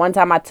 one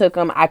time I took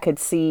them, I could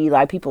see,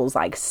 like, people's,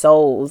 like,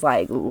 souls,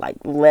 like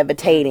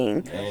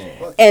levitating.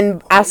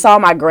 And I saw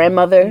my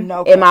grandmother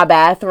in my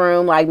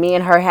bathroom. Like, me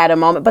and her had a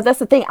moment. But that's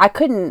the thing. I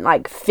couldn't,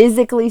 like,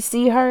 physically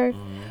see her.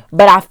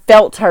 But I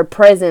felt her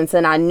presence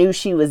and I knew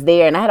she was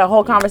there. And I had a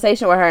whole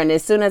conversation with her. And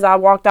as soon as I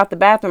walked out the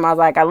bathroom, I was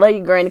like, I love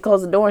you, Granny.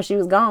 Closed the door and she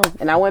was gone.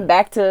 And I went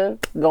back to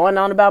going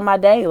on about my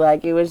day.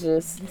 Like, it was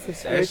just.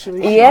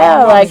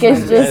 Yeah, like,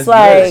 it's just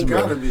like. It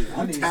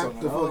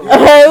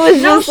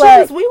was just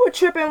like. We were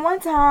tripping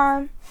one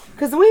time.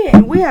 Because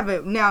we have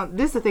it. Now,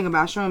 this is the thing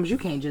about shrooms. You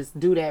can't just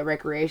do that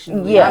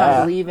recreationally. I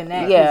don't believe in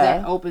that. Because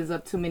that opens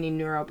up too many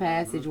neural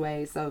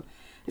passageways. So.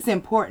 It's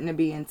important to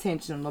be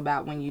intentional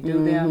about when you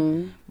do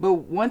them. But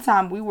one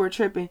time we were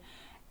tripping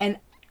and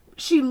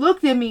she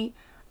looked at me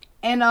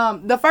and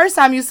the first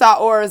time you saw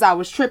auras, I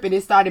was tripping.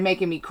 It started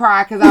making me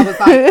cry because I was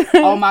like,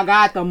 oh my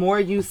God, the more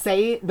you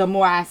say it, the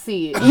more I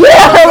see it.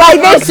 Yeah, like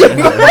this. Shut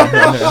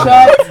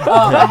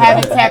up. I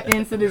haven't tapped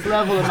into this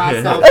level of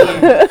myself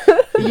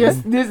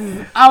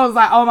yet. I was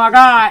like, oh my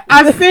God,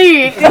 I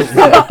see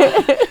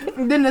it.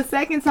 Then the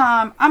second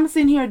time, I'm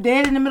sitting here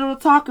dead in the middle of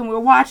talking. We're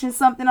watching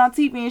something on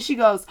TV, and she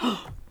goes,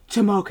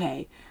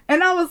 Chamoke.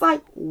 And I was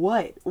like,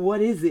 what?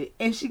 What is it?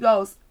 And she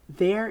goes,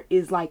 there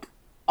is like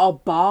a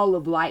ball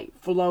of light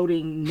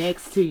floating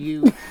next to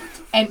you.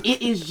 And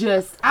it is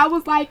just, I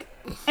was like,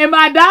 am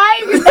I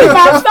dying? Is it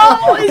my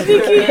soul?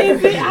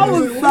 Is it? I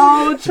was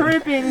so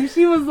tripping. And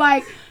she was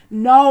like,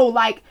 no,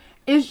 like,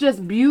 it's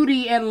just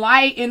beauty and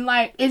light and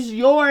like, it's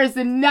yours.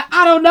 And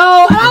I don't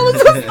know. And I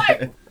was just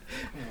like,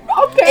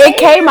 okay. It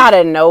came out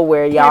of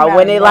nowhere, y'all.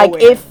 When it like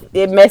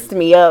it messed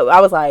me up.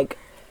 I was like,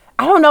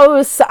 I don't know. It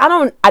was I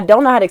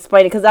don't know how to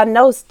explain it because I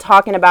know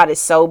talking about it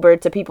sober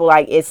to people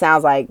like it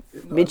sounds like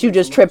bitch you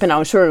just tripping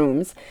on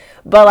shrooms,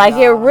 but like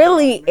it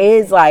really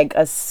is like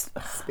a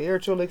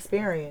spiritual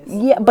experience.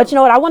 Yeah, but you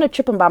know what? I want to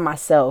trip them by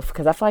myself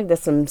because I feel like there's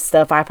some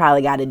stuff I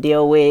probably got to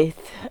deal with,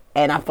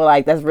 and I feel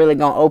like that's really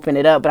gonna open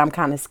it up. But I'm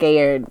kind of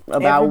scared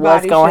about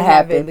what's gonna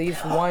happen. Have at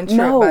least one trip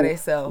by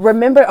themselves.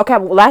 Remember? Okay,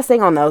 last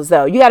thing on those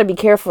though, you got to be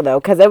careful though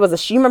because there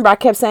was you remember I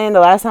kept saying the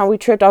last time we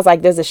tripped, I was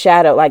like, there's a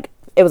shadow like.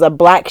 It was a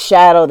black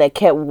shadow that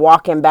kept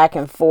walking back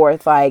and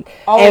forth, like,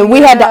 and we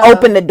had to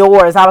open the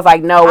doors. I was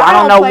like, no, I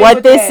don't know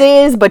what this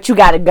is, but you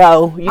got to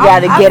go. You got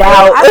to get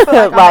out. I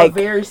feel like I'm a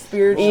very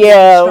spiritual.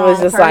 Yeah, it was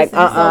just person.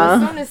 Like, So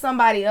as soon as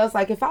somebody else,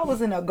 like, if I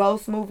was in a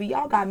ghost movie,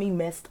 y'all got me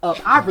messed up.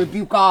 I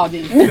rebuke all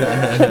this.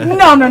 No,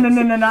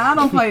 I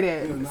don't play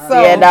that.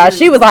 So, yeah, no,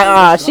 she was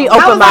like, she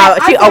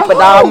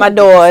opened all my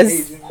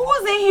doors.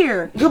 Who's in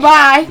here?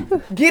 Goodbye.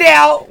 Get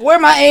out. Where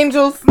my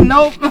angels?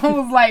 Nope. I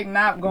was like,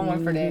 not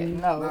going for that.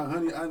 No. Nah,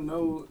 honey, I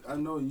know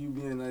you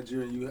being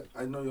Nigerian,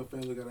 I know your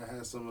family gotta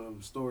have some of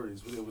them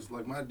stories. But it was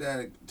like my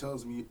dad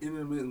tells me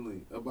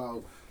intermittently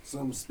about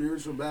some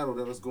spiritual battle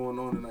that is going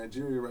on in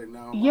Nigeria right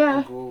now.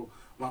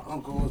 My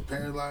uncle is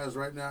paralyzed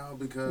right now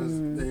because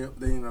they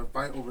in a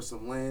fight over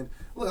some land.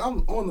 Look, I'm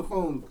on the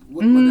phone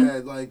with my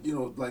dad, like, you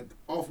know, like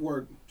off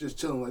work, just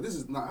chilling. Like, this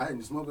is not, I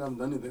hadn't smoked, I haven't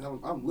done anything.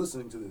 I'm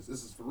listening to this.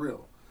 This is for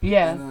real.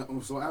 Yeah.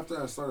 And so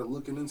after I started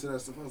looking into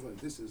that stuff, I was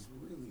like, this is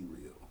really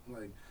real.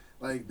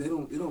 Like it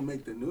don't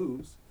make the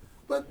news,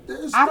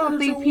 I don't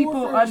think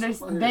people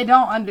understand. They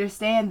don't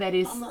understand that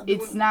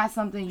it's not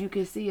something you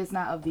can see. It's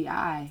not of the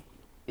eye.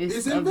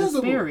 It's of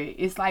invisible. The spirit.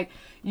 It's like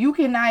you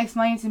cannot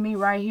explain to me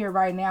right here,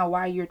 right now,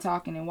 why you're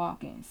talking and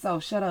walking. So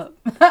shut up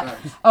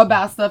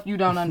about stuff you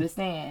don't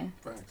understand.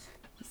 Thanks.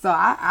 So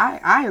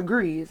I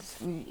agree.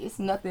 It's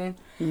nothing.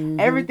 Mm-hmm.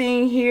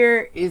 Everything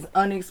here is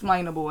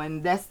unexplainable,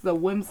 and that's the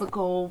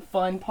whimsical,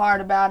 fun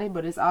part about it.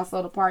 But it's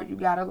also the part you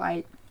gotta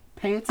like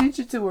pay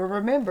attention to or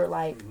remember.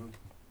 Like,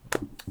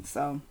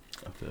 so.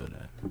 I feel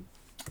that.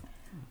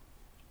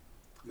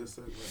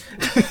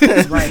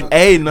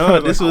 Hey, no,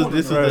 this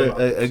was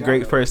a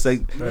great first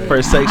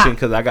section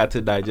because I got to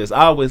digest.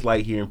 I always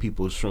like hearing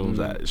people's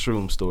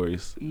shroom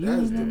stories.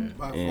 That's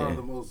by far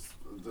the most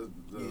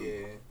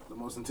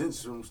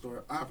intense shroom story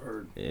I've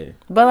heard. Yeah.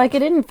 But like it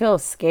didn't feel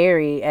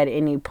scary at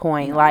any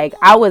point. Like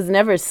I was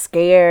never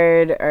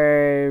scared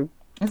or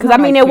because I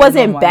mean it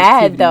wasn't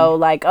bad though.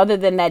 Like other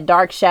than that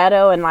dark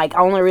shadow and like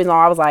only reason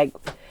why I was like.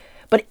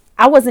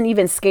 I wasn't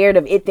even scared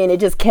of it then.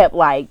 It just kept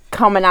like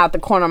coming out the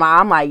corner of my eye.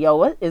 I'm like, yo,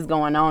 what is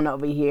going on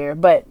over here?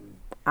 But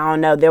I don't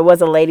know. There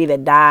was a lady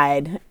that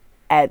died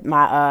at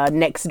my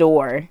next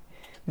door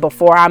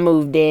before I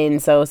moved in.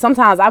 So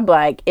sometimes I'm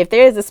like, if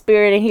there's a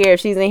spirit in here, if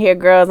she's in here,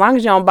 girl, as long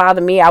as you don't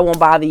bother me, I won't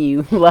bother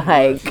you.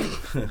 Like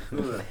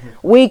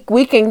we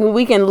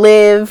can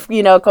live,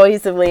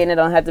 cohesively and it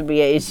don't have to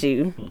be an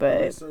issue. But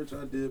the research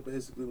I did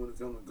basically when it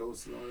comes to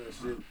ghosts and all that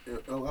shit,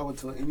 I would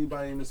tell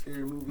anybody in a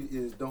scary movie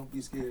is don't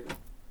be scared.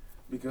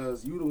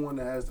 Because you the one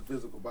that has the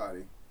physical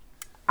body.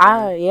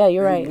 Yeah,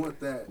 you're right. They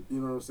want that, you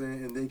know what I'm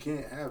saying? And they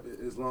can't have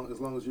it as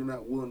long as you're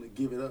not willing to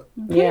give it up.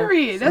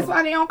 Period. That's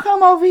why they don't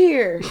come over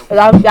here.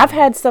 I've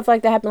had stuff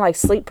like that happen, like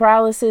sleep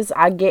paralysis.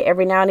 I get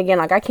every now and again.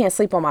 Like I can't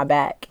sleep on my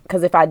back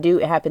because if I do,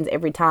 it happens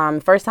every time.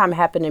 First time it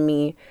happened to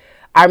me,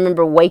 I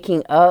remember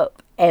waking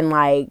up and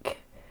like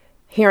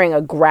hearing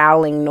a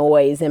growling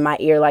noise in my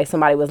ear, like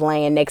somebody was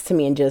laying next to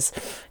me and just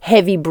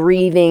heavy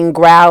breathing,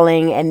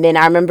 growling. And then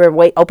I remember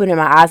opening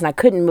my eyes and I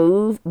couldn't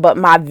move, but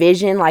my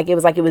vision, like it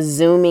was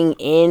zooming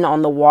in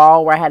on the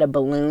wall where I had a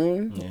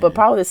balloon. Yeah. But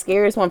probably the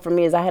scariest one for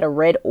me is I had a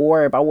red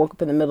orb. I woke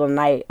up in the middle of the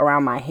night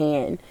around my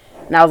hand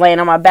and I was laying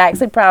on my back,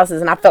 sleep paralysis,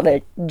 and I felt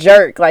a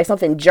jerk, like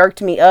something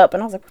jerked me up.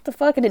 And I was like, what the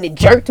fuck? And then it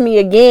jerked me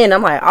again.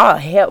 I'm like, oh,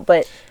 hell.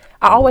 But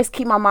I always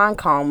keep my mind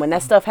calm. When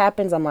that stuff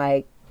happens, I'm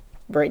like,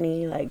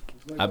 Brittany, like,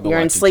 you're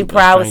in sleep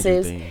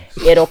paralysis.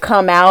 It'll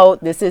come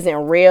out. This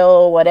isn't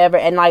real, whatever.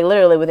 And like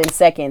literally within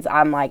seconds,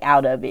 I'm like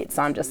out of it.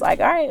 So I'm just like,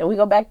 all right, and we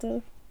go back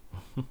to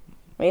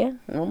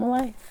normal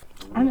life.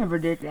 I never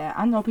did that.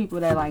 I know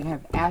people that like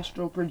have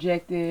astral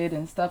projected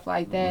and stuff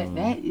like that.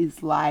 That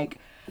is like,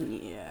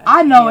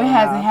 I know it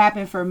hasn't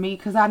happened for me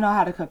because I know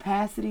how the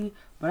capacity,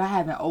 but I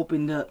haven't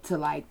opened up to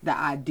like the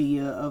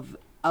idea of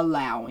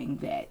allowing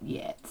that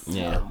yet. So.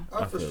 Yeah,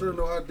 I for sure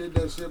know I did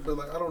that shit, but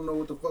like I don't know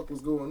what the fuck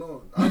was going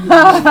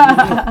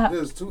on.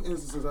 There's two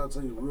instances I'll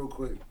tell you real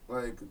quick.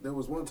 Like there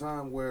was one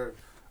time where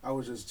I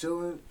was just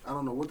chilling. I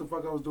don't know what the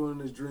fuck I was doing in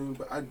this dream,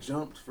 but I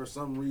jumped for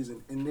some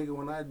reason. And nigga,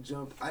 when I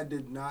jumped, I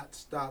did not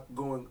stop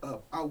going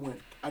up.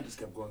 I just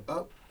kept going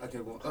up. I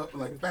kept going up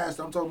like fast.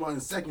 I'm talking about in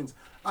seconds.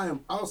 I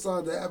am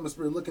outside the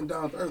atmosphere looking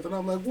down at the earth, and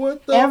I'm like,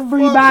 what the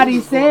Everybody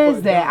fuck?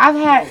 says that.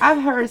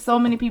 I've heard so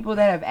many people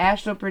that have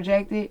astral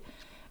projected.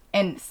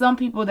 And some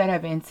people that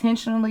have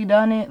intentionally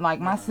done it, like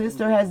my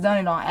sister has done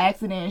it on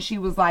accident, and she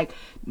was like,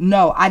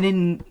 no, I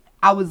didn't.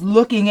 I was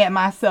looking at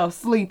myself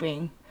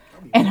sleeping,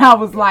 and I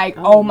was like,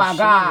 oh my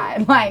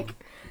God. Like,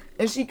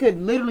 and she could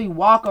literally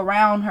walk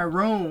around her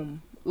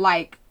room,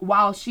 like,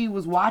 while she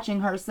was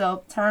watching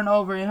herself turn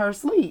over in her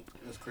sleep.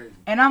 That's crazy.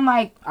 And I'm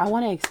like, I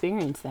want to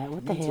experience that.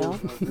 What the hell?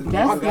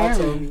 That's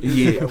scary.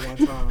 Yeah. One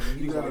time,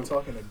 he was like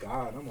talking to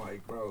God. I'm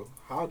like, bro,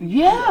 how do you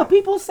do that?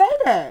 People say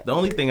that. The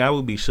only thing I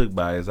would be shook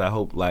by is I'd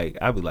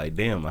be like,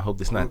 damn, I hope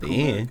this not the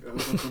end.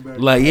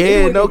 Like,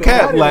 yeah, no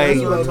cap. Like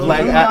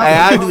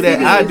I do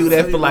that. I do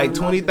that for like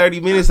 20, 30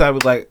 minutes. I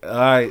was like, all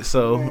right,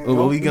 so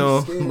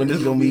when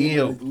this gonna be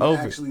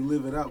over? Actually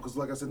live it out because,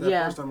 like I said,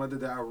 that first time I did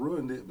that, I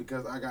ruined it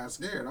because I got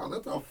scared. I was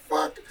like, what the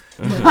fuck?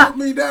 Put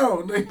me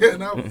down, nigga,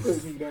 and I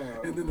put me down.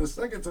 And then the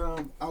second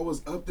time, I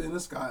was up in the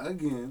sky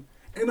again,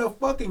 and a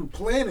fucking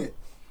planet.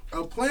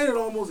 A planet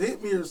almost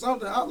hit me or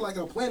something.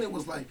 A planet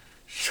was like,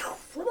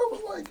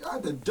 I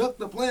had to duck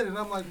the planet. And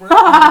I'm like, bro.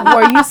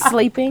 Were you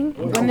sleeping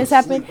when this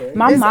happened?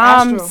 My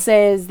mom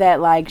says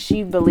that, like,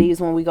 she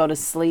believes when we go to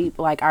sleep,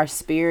 like, our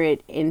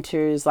spirit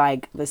enters,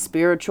 like, the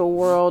spiritual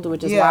world,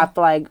 which is why I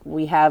feel like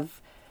we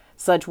have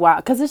such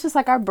wild. Because it's just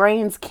like our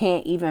brains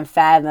can't even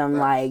fathom,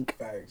 like,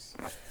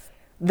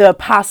 the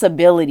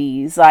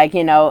possibilities, like,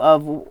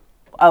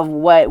 of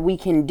what we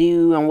can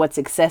do and what's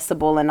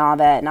accessible and all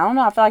that. And I don't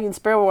know, I feel like in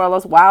spirit world,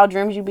 those wild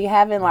dreams you be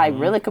having, like,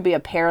 really could be a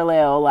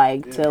parallel,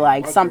 like, to,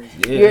 like, some,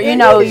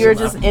 you're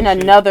just in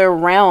another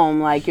realm.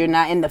 Like, you're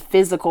not in the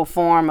physical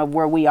form of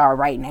where we are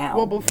right now.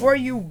 Well, before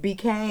you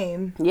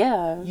became,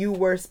 you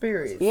were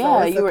spirit.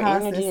 Yeah, so you were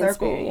energy and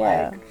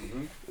spirit,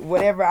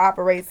 whatever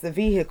operates the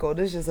vehicle.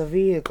 This is just a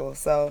vehicle.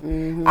 So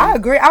I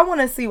agree. I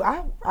want to see.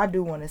 I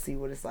do want to see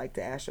what it's like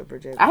to astral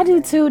project. I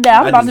do too.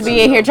 Now I'm about to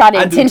be in here trying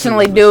to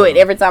intentionally do it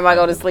every time I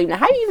go to sleep. Now,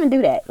 how do you even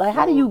do that? Like,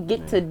 how do you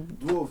get to?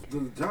 Well,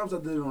 the times I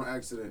did it on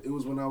accident, it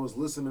was when I was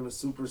listening to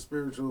super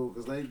spiritual,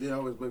 because they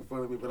always make fun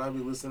of me, but I'd be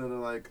listening to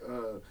like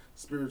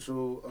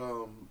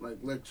spiritual like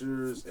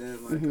lectures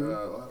and like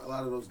a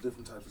lot of those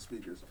different types of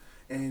speakers.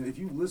 And if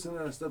you listen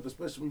to that stuff,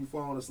 especially when you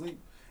falling asleep,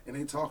 and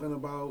they talking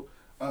about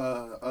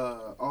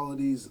all of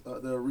these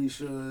the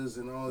Orishas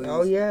and all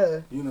these,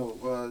 you know,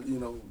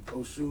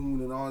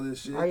 Oshun and all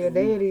this shit. All your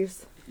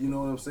deities. You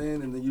know what I'm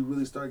saying? And then you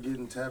really start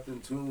getting tapped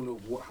in tune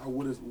of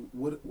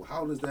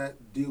how does that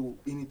deal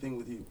anything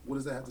with you? What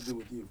does that have to do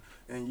with you?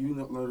 And you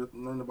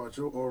learn about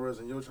your auras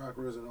and your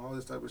chakras and all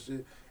this type of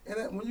shit. And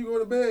that, when you go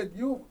to bed,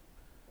 you'll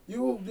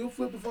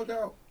flip the fuck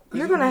out.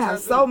 You're going to have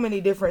so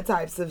many different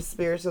types of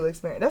spiritual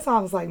experience. That's why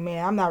I was like,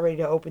 man, I'm not ready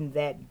to open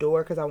that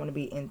door because I want to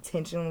be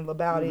intentional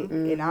about it.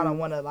 And I don't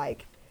want to,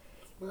 like,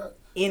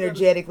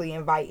 energetically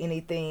invite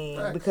anything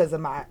because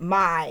of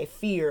my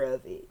fear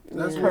of it.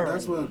 That's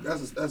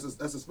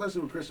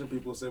especially what Christian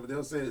people say, but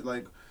they'll say it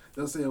like,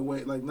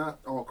 like not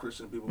all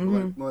Christian people,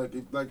 but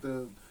like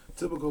the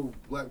typical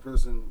black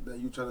person that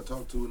you try to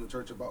talk to in the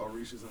church about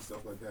Orishas and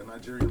stuff like that,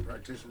 Nigerian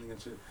practitioning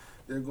and shit.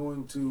 They're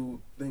going to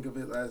think of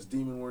it as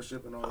demon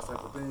worship and all this type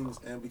of things,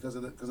 and because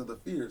of the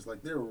fears,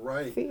 like they're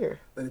right. Fear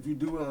that if you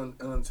do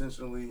it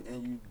unintentionally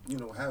and you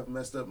know have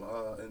messed up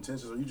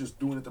intentions, or you just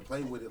doing it to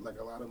play with it, like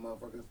a lot of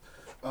motherfuckers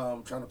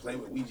trying to play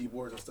with Ouija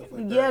boards and stuff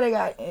like that. Yeah, they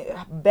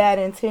got bad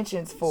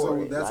intentions for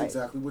it. So that's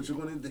exactly what you're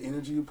gonna. The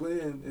energy you put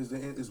in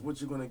is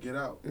what you're gonna get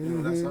out. You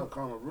know, that's how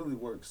karma really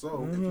works.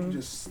 So if you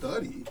just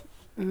study,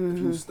 if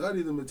you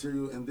study the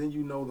material and then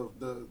you know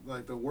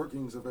the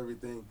workings of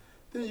everything.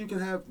 Then you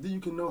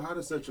can know how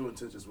to set your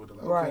intentions with it.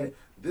 Like, okay,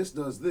 this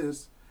does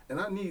this,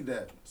 and I need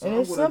that. So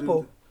and it's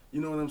simple.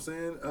 You know what I'm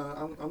saying?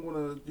 I'm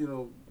gonna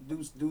do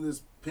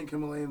this pink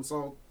Himalayan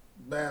salt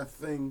bath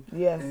thing.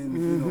 Yeah.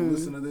 And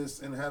listen to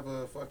this and have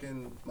a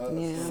fucking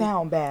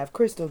sound bath,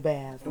 crystal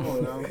bath. Come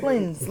on now.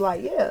 Cleanse for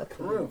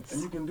real.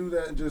 And you can do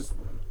that and just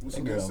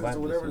listen to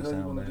whatever the hell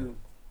you want to do.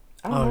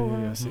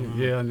 I see.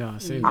 Yeah, I know. I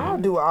see. I'll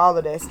do all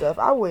of that stuff.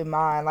 I wouldn't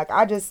mind. Like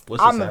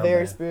I'm a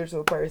very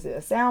spiritual person.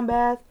 A sound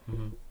bath.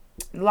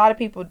 A lot of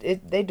people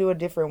they do it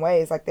different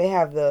ways. Like they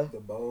have the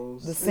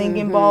bowls, the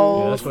singing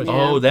bowls.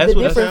 Yeah, that's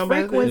what different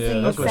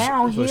frequencies.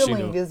 Sound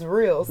healing is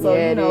real. So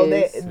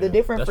the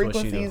different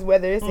frequencies,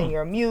 whether it's in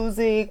your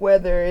music,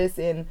 whether it's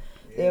in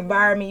the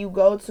environment you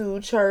go to,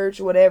 church,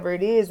 whatever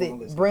it is,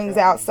 it brings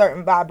out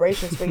certain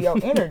vibrations for your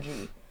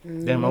energy.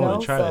 Damn, I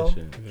want to try that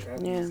shit.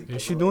 Yeah.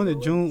 Is she doing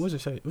it June? What's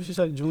it say? What she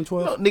say? June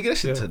 12th? No, nigga, that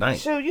shit tonight.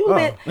 Shoot, you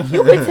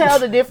can tell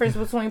the difference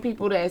between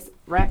people that's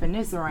rapping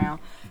this around.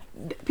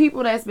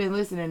 People that's been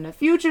listening to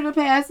Future the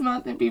past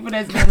month and people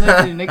that's been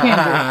listening to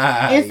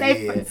Kendrick. It's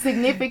a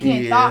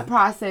significant thought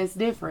process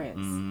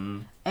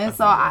difference. And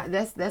so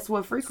that's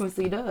what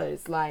frequency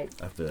does. Like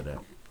I feel that.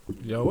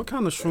 Yo, what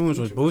kind of shrooms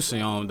was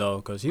Boosie on though?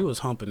 Because he was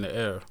humping the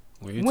air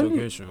when he took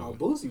his shrooms. Oh,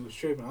 Boosie was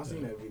tripping. I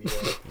seen that video.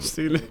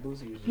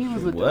 He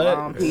was with the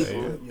wrong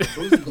people. Yeah,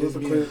 Boosie just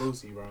being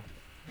Boosie, bro.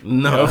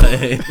 No.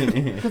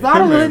 Because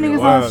all the hood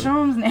niggas on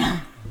shrooms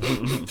now. I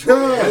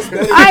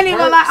ain't even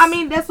gonna lie. I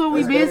mean, that's what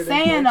we've been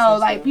saying though.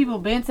 Like people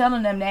been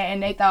telling them that,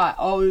 and they thought,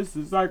 "Oh, this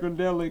is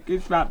psychedelic.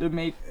 It's about to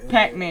make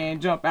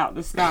Pac-Man jump out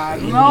the sky."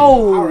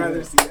 No, I'd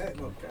rather see that.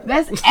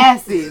 That's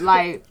acid.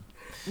 Like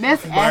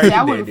that's acid.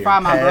 I wouldn't fry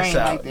my brain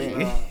like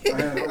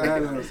that. I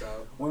had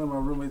one of my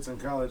roommates in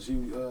college.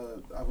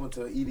 I went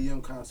to an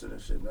EDM concert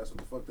and shit. And that's what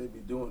the fuck they be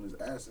doing is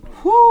acid.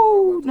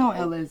 Whoo, no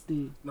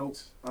LSD. Nope,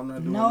 I'm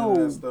not doing none of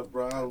that stuff,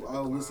 bro.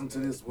 I'll listen to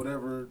this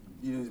whatever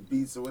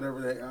beats or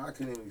whatever. I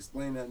can't even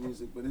explain that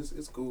music, but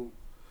it's cool.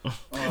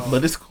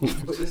 But it's cool.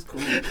 But it's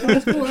cool.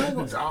 It's cool. I ain't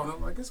gonna drown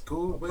them. Like it's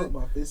cool, but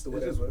it's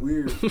just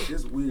weird.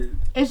 It's weird.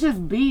 It's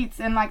just beats,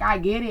 and like I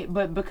get it,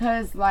 but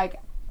because like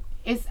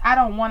I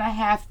don't want to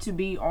have to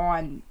be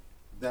on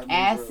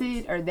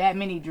acid or that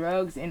many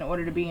drugs in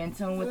order to be in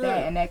tune with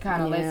that, and that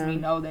kind of lets me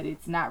know that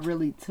it's not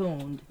really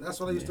tuned. That's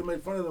what I used to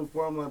make fun of them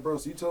for. I'm like, bro,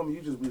 so you told me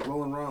you just be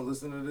rolling around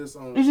listening to this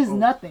on it's just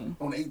nothing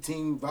on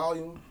 18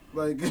 volume,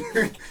 like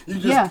you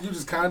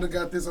just kind of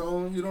got this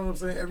on. You know what I'm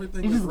saying?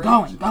 Everything is just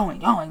going. All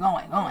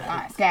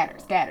right, scatter.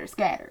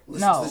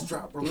 Listen to this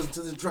drop, bro. Listen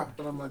to this drop.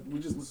 And I'm like, we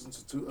just listened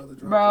to 2 other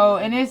drops, bro.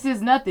 And it's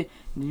just nothing.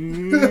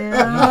 You're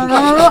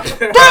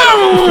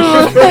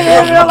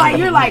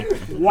like,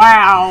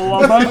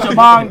 wow, a bunch of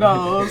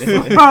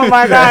bongos. Oh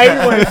my god,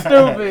 you went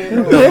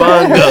stupid. The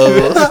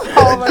bongos.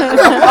 Oh my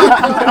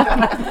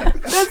god.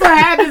 That's what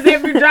happens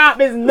every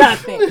drop is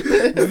nothing. You're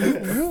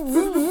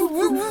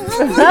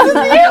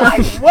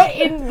like, what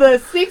in the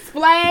Six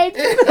Flags?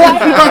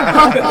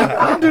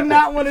 I do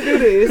not want to do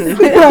this.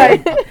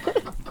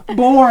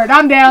 bored.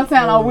 I'm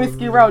downtown on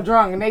Whiskey Road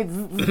drunk, and they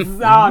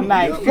all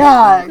night.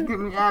 God, get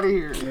me out of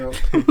here.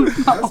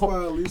 That's why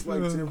I at least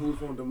like Tim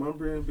Wolf on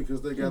Demumbrian,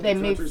 because they got the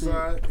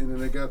countryside, and then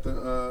they got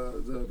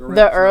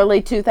the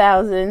early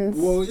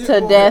 2000s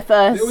to death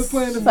us. They was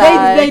playing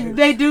the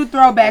they do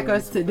throw back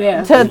us to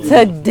death.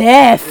 To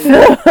death.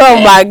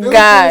 Oh my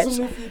gosh.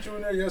 Some new feature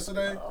in there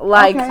yesterday.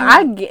 Like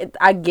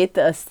I get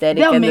the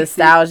aesthetic and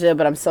nostalgia,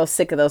 but I'm so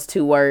sick of those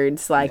two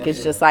words. Like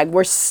it's just like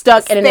we're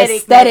stuck in an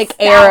aesthetic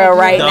era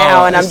right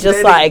now, and I'm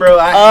just like, bro,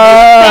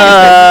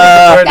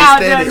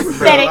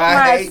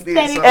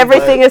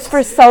 everything is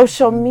for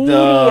social media.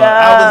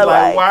 I was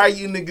like, why are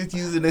you niggas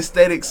using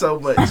aesthetic so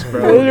much,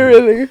 bro?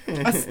 Literally.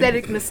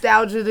 Aesthetic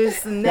nostalgia,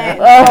 this and that.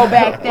 Go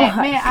back that.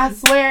 Man, I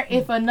swear,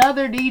 if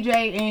another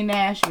DJ in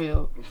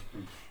Nashville,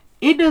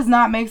 it does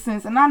not make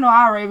sense, and I know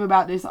I rave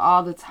about this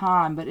all the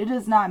time, but it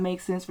does not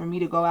make sense for me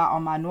to go out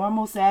on my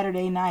normal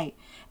Saturday night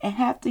and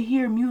have to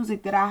hear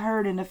music that I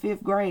heard in the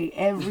 5th grade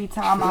every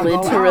time I go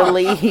out.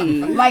 Literally.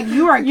 Like,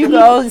 you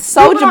go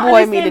Soulja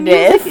Boy me to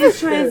death. Music is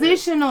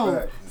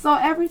transitional. So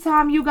every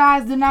time you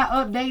guys do not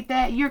update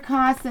that, you're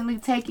constantly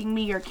taking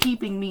me or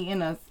keeping me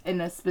in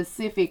a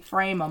specific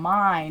frame of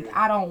mind.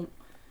 I don't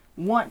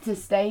want to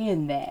stay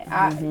in that.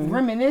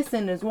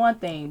 Reminiscing is one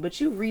thing,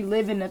 but you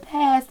reliving the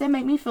past, that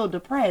make me feel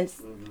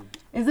depressed.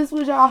 Is this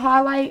what y'all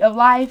highlight of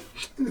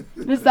life?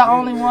 This the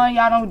only one?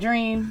 Y'all don't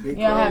dream? You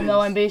don't have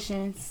no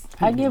ambitions?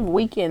 I give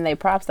Weeknd they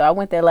props though. I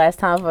went there last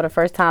time for the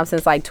first time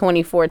since like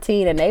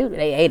 2014, and they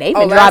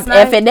even dropped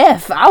F and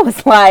F. I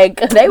was like,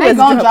 they was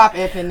gonna drop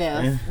F and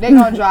F. They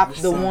gonna drop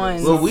the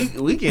one. Well,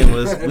 Weeknd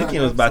was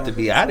about to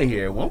be out of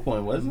here at one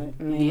point, wasn't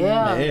it?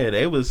 Yeah.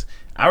 They was.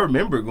 I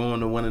remember going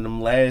to one of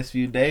them last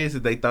few days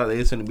that they thought they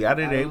was going to be out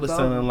of there. It was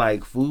selling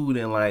like food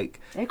and like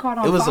they caught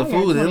on it was fire a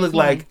food. It looked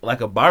like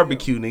a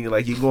barbecue, nigga.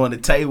 Like you go on the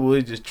table,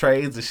 it just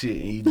trays of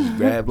shit, and you just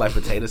grab like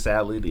potato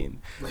salad.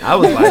 And I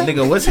was like,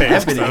 nigga, what's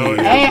happening here?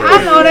 Hey,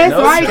 I know that's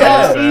right.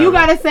 Though. You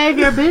gotta save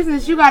your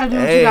business. You gotta do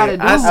what you gotta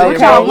do. I said,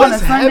 bro,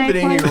 what's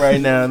happening here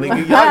right now, nigga?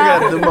 Y'all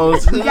got the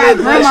most hood. You got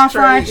grandma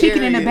fried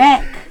chicken in the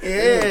back.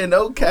 Yeah,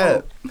 no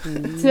cap.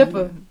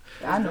 Tipper.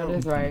 I know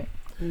that's right.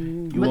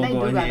 You want to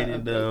go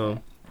ahead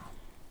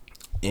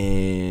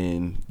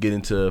and get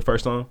into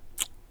first song?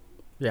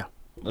 Yeah.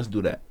 Let's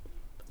do that.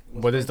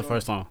 What is the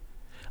first song?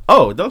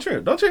 Oh, don't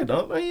trip. Don't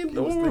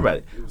worry about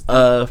it.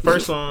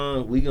 First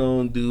song we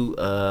gonna do.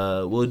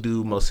 We'll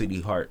do Mo City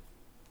Heart.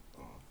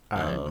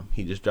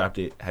 He just dropped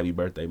it. Happy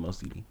birthday, Mo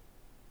City.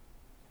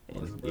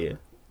 And yeah,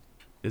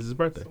 it's his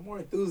birthday. Some more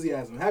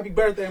enthusiasm. Happy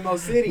birthday, Mo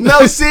City.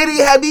 Mo City,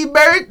 happy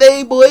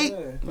birthday, boy.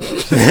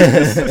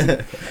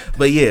 Yeah.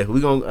 But yeah, we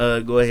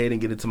gonna go ahead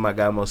and get into my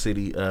guy Mo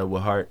City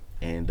with Heart,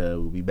 and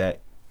we'll be back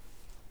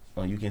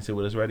on You Can Sit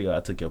With Us Radio. I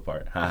took your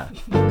part. Ha.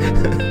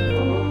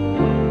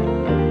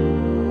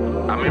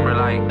 I remember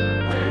like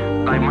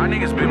my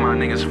niggas been my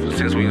niggas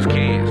since we was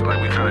kids.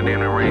 Like we kind of damn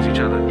near raised each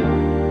other.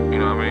 You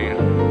know what I mean?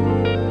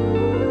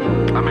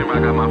 I remember I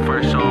got my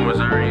first show in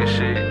Missouri and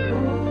shit.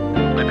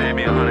 They paid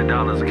me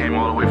 $100. I came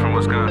all the way from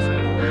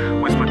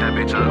Wisconsin. We split that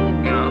bitch up,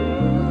 you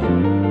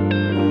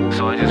know?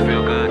 So I just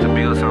feel good to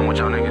build something with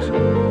y'all niggas.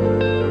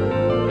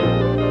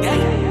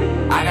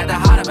 Yeah. I got the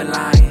heart of a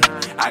lion.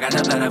 I got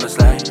the blood of a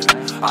slave.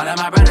 All of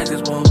my brothers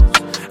is wolves.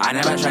 I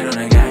never trade on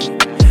the game.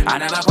 I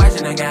never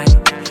question the game.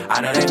 I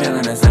know they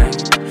feeling the same.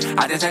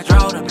 I just had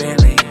drove to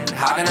Bentley,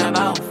 hogging them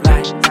both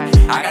like.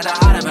 I got the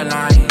heart of a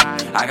lion,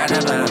 I got the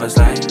blood of a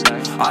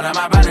slave. All of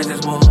my brothers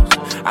is wolves,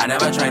 I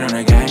never trade on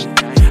the game.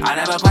 I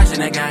never question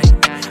the game,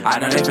 I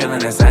know they feeling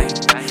the same.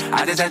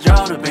 I just had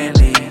drove to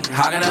Bentley,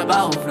 hogging them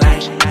both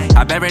like.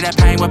 I bury that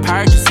pain with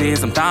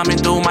purchases. I'm thumbing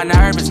through my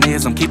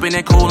nervousness. I'm keeping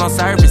it cool on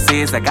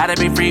surfaces. I gotta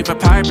be free for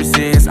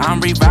purposes. I'm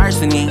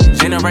reversing it,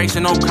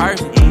 generational curse.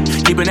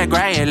 Keeping it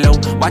gray and low,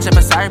 watching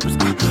for serpents.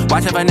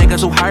 Watching for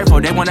niggas who hurtful,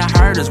 they wanna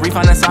hurt us.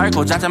 Refund the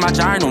circle, jotting my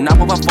journal, not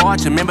with a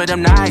fortune. Remember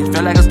them nights,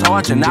 feel like it's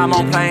torture. Now I'm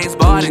on planes,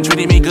 boarding,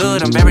 treating me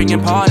good, I'm very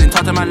important.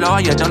 Talk to my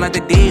lawyer, don't like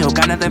the deal,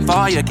 got nothing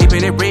for you.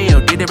 Keeping it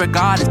real, did it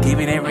regardless,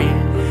 keeping it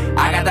real.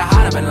 I got the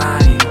heart of a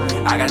lion,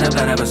 I got the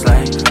blood of a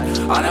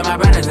slave. All of my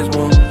brothers is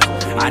wolves,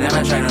 I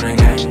never trade on the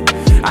game.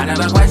 I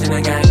never question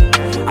the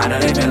game, I know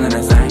they feeling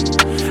the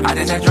same. I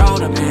just had drove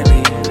to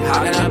Bentley,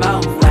 hogging them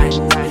both like.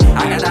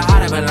 I got the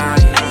heart of a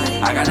lion,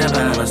 I got the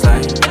blood of a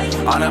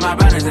slave. All of my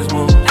brothers is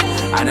wolves,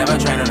 I never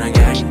trade on the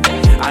game.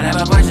 I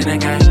never question the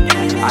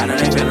game, I know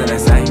they feeling the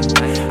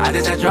same. I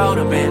just had drove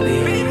to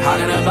Bentley,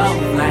 hogging them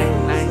both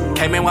like.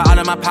 Came in with all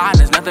of my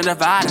partners, nothing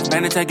divided us,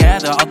 banded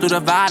together, all through the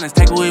violence.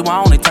 Take what we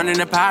want, they turn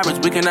into pirates,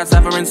 we cannot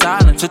suffer in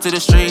silence. Took to the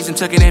streets and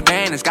took an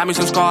advantage, got me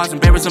some scars and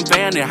buried some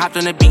family. Hopped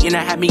on the beat and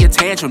I had me a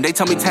tantrum. They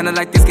tell me tenor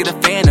like this, get a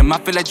phantom. I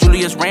feel like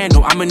Julius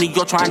Randle, I'm in New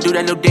York trying to do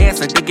that little dance.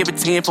 Like they give it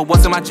 10 for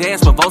what's in my jazz,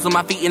 but Vo's on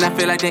my feet and I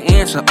feel like the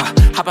answer.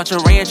 How about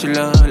your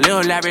ranchula,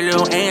 Lil Larry,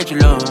 Lil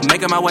Angela.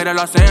 Making my way to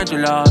Los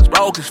Angeles,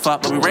 broke as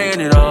fuck, but we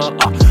ran it up.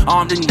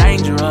 Armed and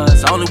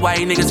dangerous, only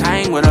way niggas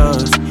hang with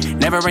us.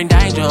 Never in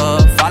danger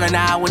of falling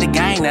out with a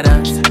gang at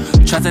us.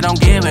 Trust I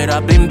don't give it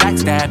up, been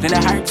backstabbed and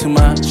it hurt too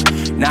much.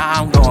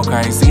 Now I'm going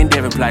crazy in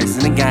different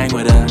places in the gang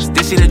with us.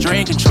 This shit a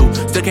dream come true,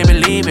 still can't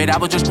believe it. I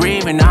was just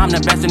grieving, now I'm the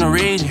best in the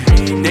region.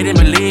 They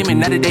didn't believe me,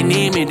 now that they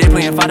need me, they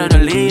playing father the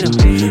leader.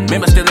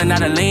 Remember still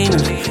not a leaner,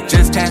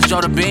 just task Joe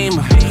the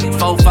Beamer.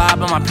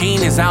 4-5 on my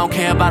penis, I don't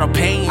care about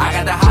opinion. I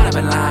got the heart of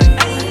a lion,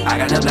 I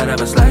got the blood of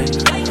a slave.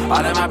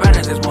 All of my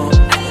brothers is wolves,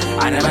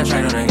 I never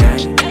trade on the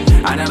game.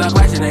 I never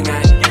question the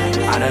game,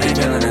 I know they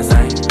feeling the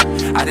same.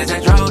 I just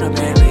drove the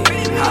Bentley,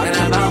 hopping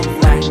about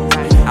flames.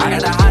 I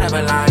got the heart of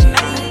a lion,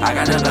 I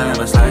got the blood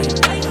of a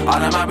slave.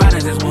 All of my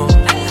brothers is wolves,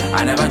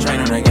 I never trade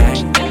on the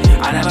game.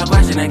 I never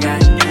question the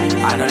game,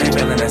 I know they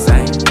feeling the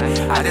same.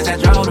 I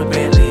just drove the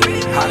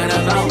Bentley, hopping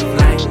about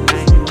flames.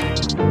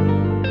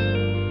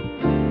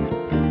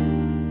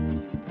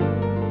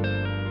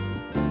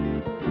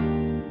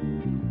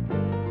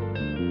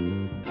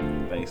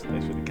 Thanks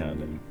for the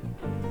countdown.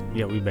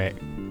 Yeah, we back.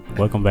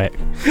 Welcome back.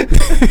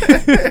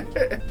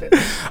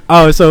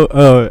 Oh, so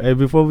hey,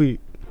 before we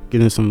get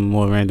into some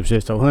more random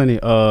shit, so honey,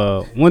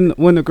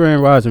 when the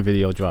Grand Rising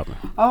video dropping?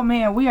 Oh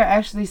man, we are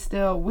actually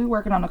we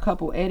working on a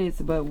couple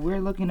edits, but we're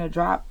looking to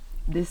drop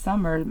this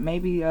summer,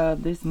 maybe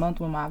this month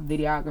when my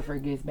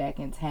videographer gets back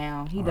in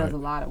town. He does a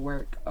lot of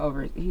work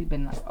he's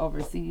been like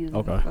overseas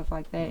and stuff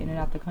like that, in and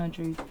out the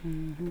country.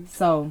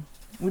 So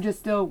we're just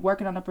still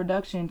working on the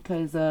production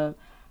because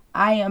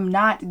I am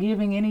not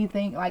giving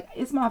anything, like,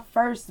 it's my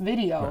first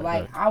video.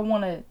 I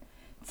want to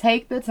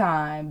take the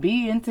time,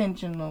 be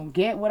intentional,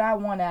 get what I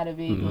want out of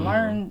it,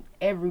 learn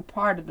every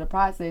part of the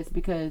process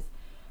because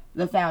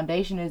the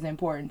foundation is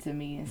important to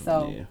me. And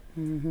so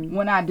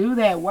when I do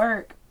that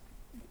work,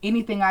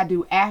 anything I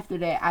do after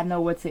that, I know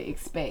what to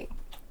expect.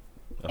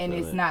 And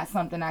it's not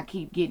something I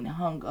keep getting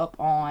hung up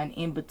on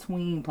in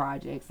between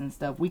projects and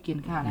stuff. We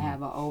can kind of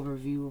have an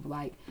overview of,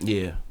 like,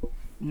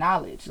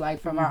 knowledge, like,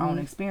 from our own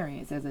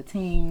experience as a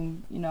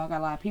team. You know, I got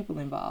a lot of people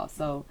involved.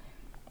 So,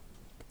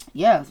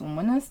 yeah, so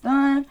when it's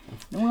done,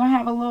 then we're going to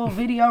have a little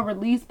video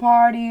release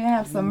party and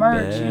have some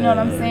merch. You know what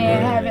I'm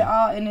saying? Have it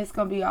all, and it's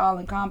going to be all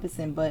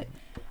encompassing. But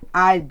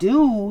I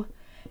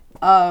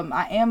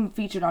am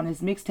featured on this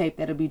mixtape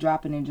that'll be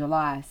dropping in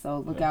July. So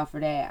look out for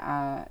that.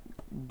 I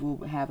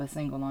will have a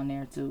single on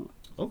there, too.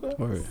 Okay.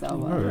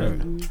 So,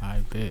 I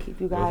bet. keep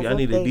you guys Well, if y'all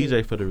need a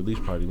DJ for the release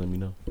party, let me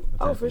know.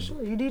 Oh, for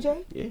sure. You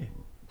DJ? Yeah.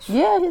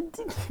 Yeah.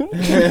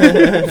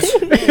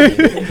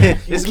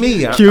 It's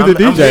me. Cue the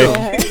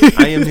DJ.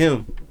 I am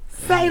him.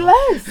 Say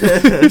less.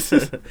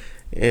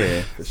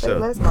 Yeah, for Say sure.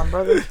 less, my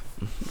brother.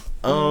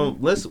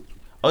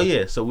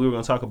 So we were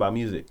gonna talk about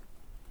music.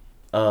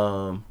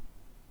 I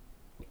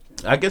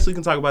guess we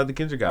can talk about the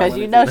Kendrick guy. Because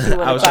you know she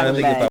would I was trying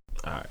to think back.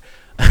 Alright.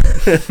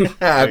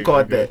 I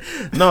caught that.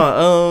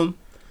 No,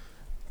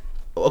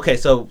 okay,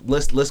 so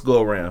let's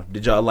go around.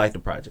 Did y'all like the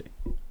project?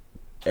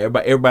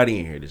 Everybody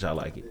in here, did y'all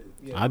like it?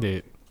 I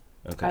did.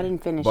 Okay. I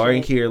didn't finish Barry it.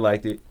 and Kier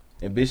liked it.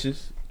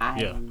 Ambitious?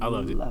 I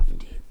loved it.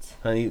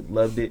 Honey,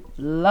 loved it.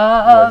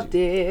 Loved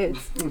it.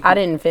 I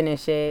didn't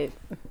finish it.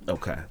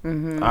 Okay.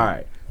 All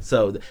right.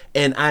 So,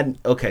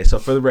 so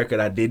for the record,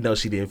 I did know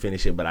she didn't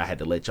finish it, but I had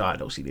to let y'all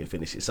know she didn't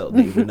finish it so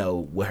they even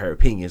know what her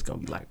opinion is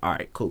going to be like. All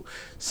right, cool.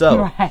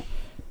 So,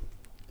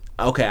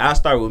 okay, I'll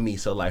start with me.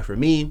 So, like, for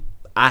me,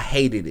 I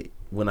hated it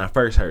when I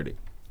first heard it.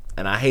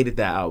 And I hated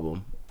that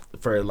album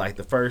for, like,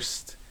 the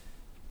first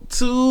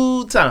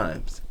 2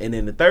 times. And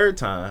then the third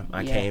time,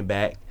 I came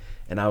back,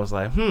 and I was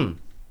like,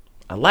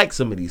 I like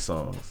some of these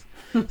songs.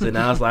 So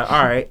now I was like,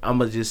 all right, I'm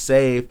going to just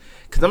save.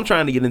 Because I'm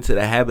trying to get into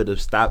the habit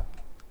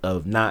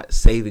of not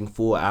saving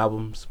full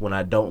albums when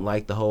I don't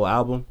like the whole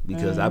album.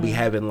 Because I be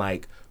having,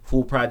 like,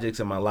 full projects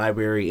in my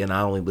library, and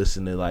I only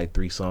listen to, like,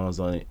 3 songs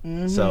on it.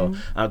 So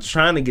I'm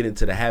trying to get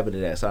into the habit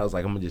of that. So I was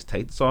like, I'm going to just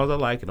take the songs I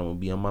like, and I'm going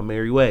to be on my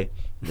merry way.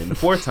 And then the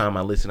 4th time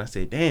I listened, I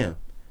said, damn.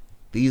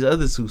 These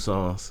other 2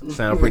 songs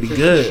sound pretty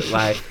good.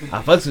 Like,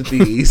 I fucks with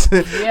these.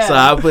 So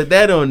I put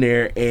that on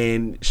there,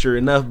 and sure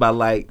enough, by,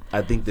 like,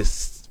 I think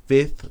this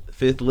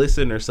fifth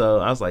listen or so,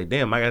 I was like,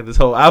 damn, I got this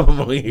whole album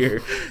on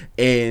here.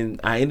 And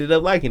I ended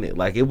up liking it.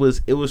 Like, it was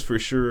for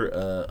sure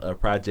a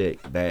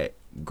project that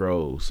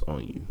grows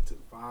on you.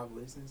 5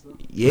 listens though?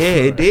 Yeah,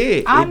 it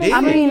did.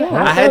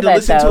 I had to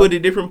listen to it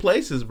in different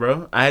places,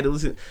 bro. I had to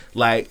listen,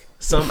 like,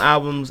 some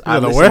albums I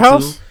listened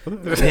warehouse?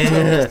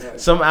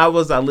 Some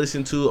albums I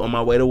listen to on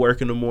my way to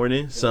work in the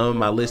morning.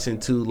 Some I listen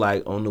to,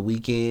 like, on the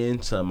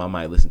weekend. Some I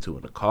might listen to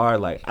in the car.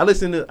 Like, I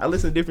listen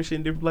to different shit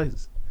in different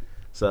places.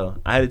 So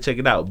I had to check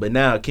it out. But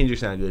now Kendrick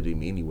sound good to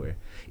me anywhere.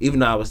 Even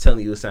though I was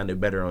telling you it sounded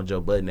better on Joe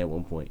Budden at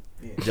one point.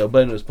 Yeah. Joe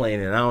Budden was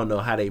playing it, and I don't know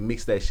how they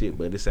mix that shit,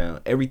 but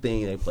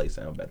everything they play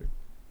sound better.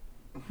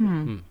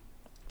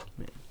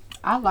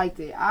 I liked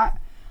it.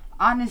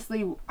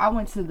 Honestly, I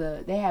went to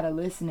they had a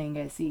listening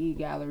at CE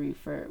Gallery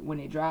for when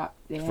it dropped.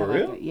 They had for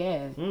real?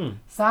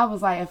 So I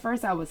was like, at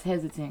first I was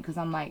hesitant because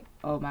I'm like,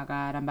 oh my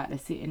God, I'm about to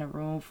sit in a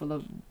room full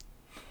of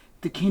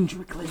the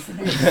Kendrick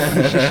listeners.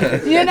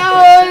 You know,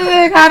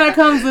 it kind of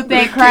comes with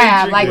that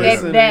crap, like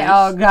that.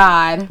 Oh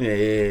God,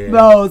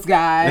 those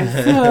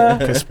guys.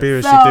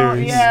 Conspiracy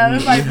theories. Yeah,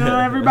 it's like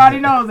everybody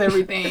knows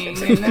everything. And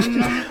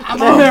then I'm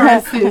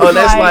interested. Oh,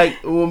 that's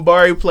like when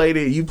Barry played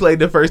it. You played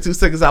the first 2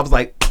 seconds. I was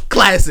like,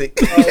 classic.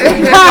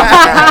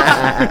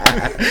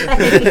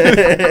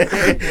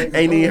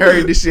 Ain't even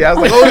heard this shit. I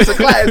was like, oh, it's a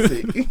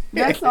classic.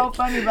 That's so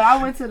funny. But I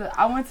went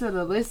to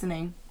the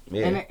listening.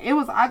 Yeah. And it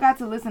was, I got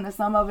to listen to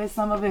some of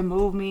it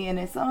moved me, and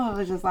then some of it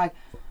was just like,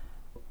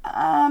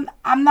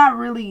 I'm not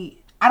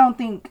really, I don't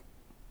think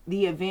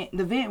the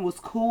event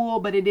was cool,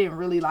 but it didn't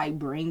really like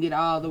bring it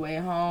all the way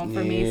home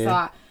for me. So,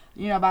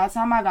 by the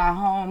time I got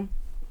home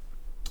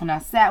and I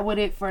sat with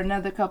it for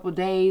another couple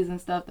days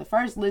and stuff, the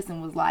first listen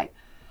was like,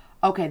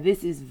 okay,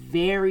 this is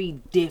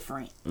very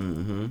different.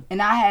 Mm-hmm. And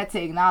I had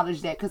to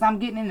acknowledge that because I'm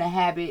getting in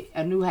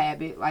a new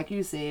habit, like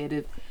you said,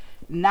 of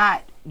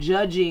not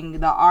judging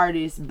the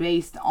artist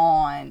based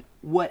on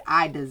what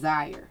I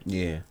desire.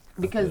 Yeah.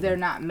 Because they're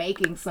not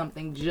making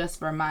something just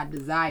for my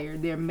desire.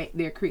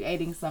 They're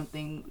creating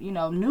something,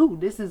 new.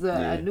 This is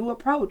a new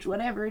approach.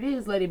 Whatever it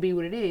is, let it be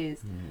what it is.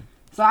 Mm.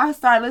 So I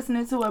started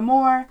listening to it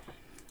more.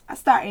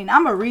 And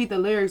I'm going to read the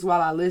lyrics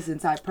while I listen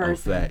type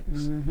person.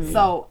 Mm-hmm.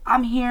 So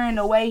I'm hearing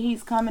the way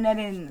he's coming at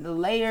it and the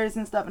layers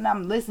and stuff, and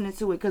I'm listening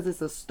to it because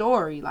it's a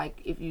story.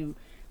 Like, if you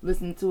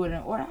listen to it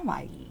in order, I'm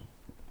like,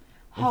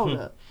 hold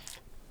up.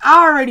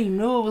 I already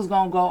knew it was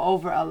going to go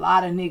over a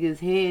lot of niggas'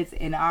 heads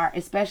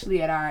especially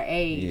at our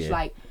age. Yeah.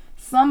 Like,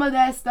 some of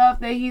that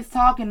stuff that he's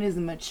talking is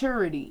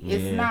maturity. Yeah.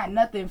 It's not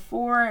nothing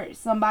for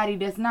somebody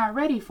that's not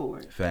ready for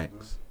it.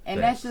 Facts.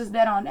 And that's just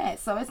that on that.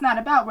 So it's not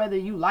about whether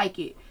you like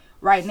it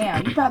right now.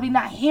 You're probably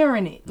not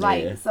hearing it.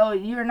 So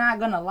you're not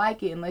going to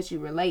like it unless you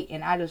relate.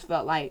 And I just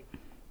felt like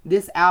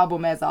this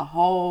album as a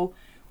whole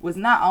was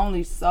not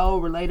only so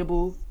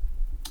relatable,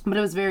 but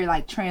it was very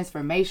like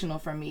transformational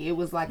for me. It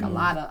was like a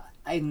lot of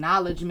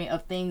acknowledgement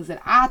of things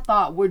that I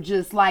thought were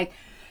just like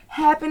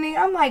happening.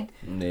 I'm like,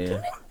 do men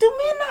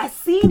not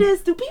see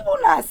this? Do people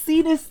not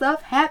see this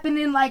stuff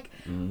happening? Like,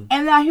 and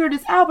I hear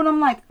this album, I'm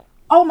like,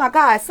 oh my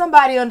God,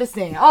 somebody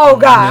understand. Oh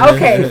God,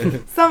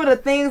 okay. Some of the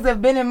things that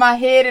have been in my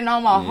head and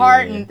on my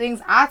heart and things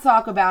I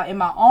talk about in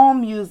my own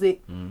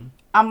music,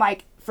 I'm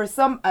like, for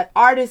an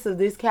artist of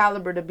this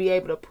caliber to be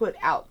able to put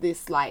out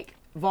this like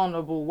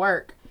vulnerable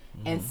work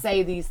and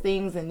say these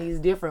things in these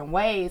different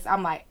ways,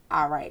 I'm like,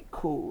 all right,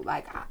 cool.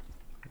 Like,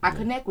 I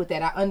connect with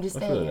that. I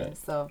understand.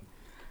 So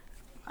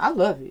I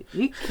love it.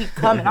 He keep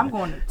coming. I'm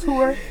going to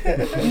tour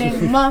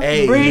next month.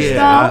 Hey,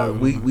 Bridgestone.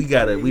 We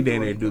gotta go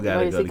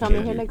to Is he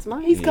coming here next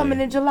month? He's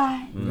coming in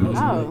July. Mm-hmm.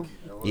 Oh.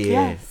 Yeah,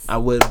 yes. I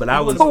would, but I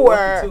was.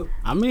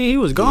 I mean, he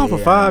was gone for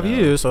 5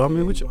 years, so I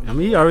mean,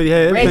 he already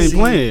had everything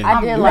planned.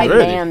 I didn't like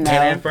Damn though.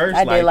 And at first,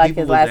 I did like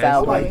his last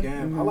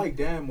album. I like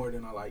Damn more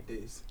than I like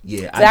this.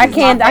 Yeah, so I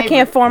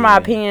can't form my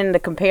opinion to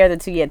compare the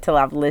two yet till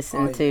I've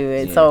listened to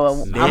it. Yeah.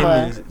 So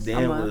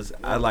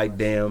I like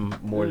Damn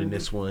more than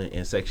this one,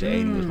 and Section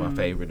 80 was my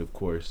favorite, of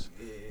course.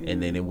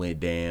 And then it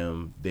went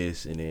Damn,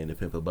 this, and then The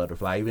Pimp a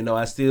Butterfly. Even though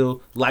I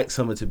still like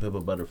some of To Pimp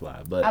a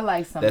Butterfly, but I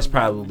like some that's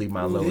probably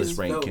my lowest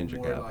ranked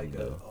Kendrick album, like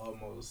though.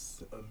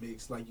 Almost a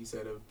mix, like you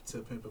said, of To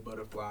Pimp a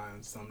Butterfly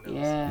and something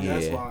else. Yeah.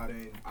 That's why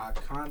I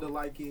kind of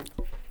like it,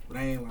 but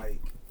I ain't like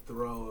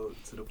throw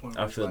to the point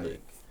where I feel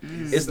it.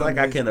 It's like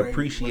I can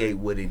appreciate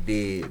what it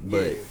did,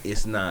 but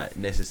it's not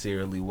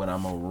necessarily what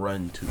I'm gonna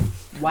run to.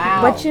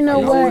 Wow. But you know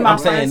what? I'm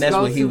saying that's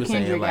what he was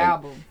saying. Like,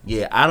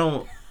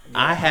 album.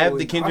 I have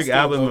the Kendrick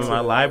album in my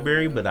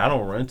library, but I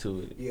don't run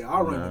to it. Yeah,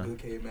 I'll run to Good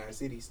Kid, Mad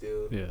City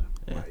still. Yeah.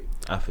 Like,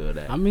 I feel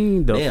that. I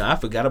mean, damn, I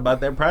forgot about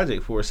that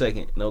project for a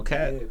second. No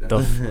cap.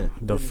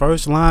 The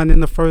first line in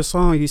the first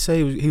song, he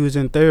said he was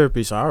in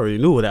therapy, so I already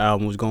knew where the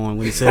album was going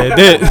when he said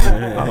that.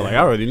 I was like, I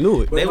already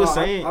knew it. They were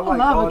saying, I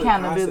love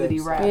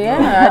accountability rap.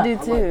 Yeah, I do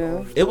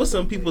too. It was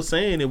some people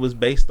saying it was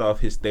based off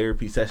his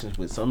therapy sessions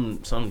with some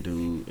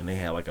dude, and they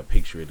had like a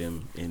picture of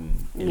them in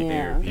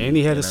therapy. And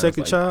he had a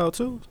second child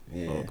too.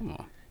 Yeah. Oh, come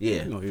on.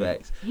 Yeah,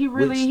 facts. He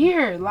really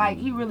here, like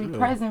he really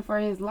present for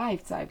his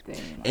life type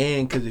thing.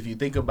 And because if you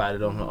think about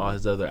it, on all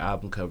his other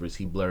album covers,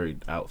 he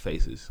blurred out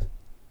faces,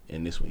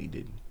 and this one he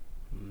didn't.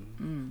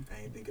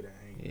 I ain't think of that.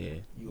 Yeah.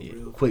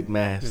 Quick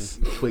math,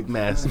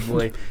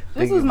 boy.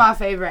 This was my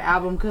favorite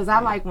album because I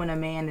like when a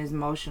man is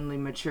emotionally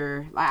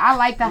mature. Like I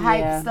like the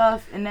hype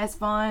stuff and that's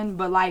fun,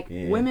 but like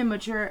women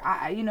mature.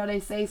 They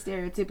say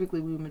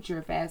stereotypically we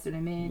mature faster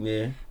than men.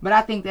 Yeah. But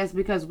I think that's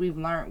because we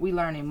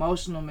learn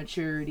emotional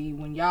maturity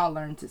when y'all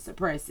learn to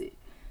suppress it.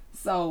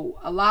 So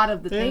a lot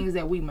of the things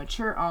that we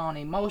mature on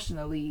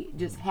emotionally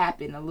just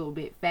happen a little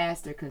bit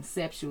faster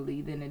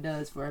conceptually than it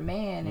does for a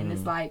man, and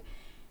it's like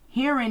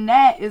hearing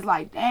that is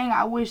like, dang,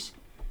 I wish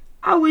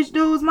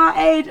dudes my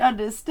age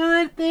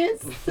understood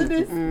this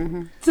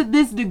to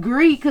this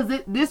degree,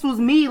 because this was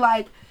me.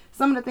 Like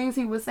some of the things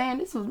he was saying,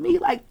 this was me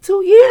like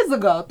 2 years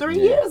ago, 3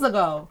 years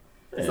ago.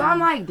 Yeah. So I'm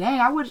like, dang,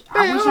 I wish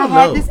I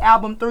had this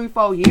album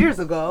 3-4 years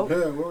ago.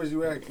 Yeah, where was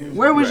you at, Kendrick?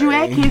 Where was you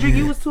at, Kendrick?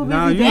 You was too busy.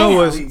 Nah, you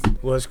know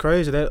what's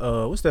crazy? That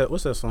what's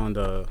that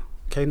song?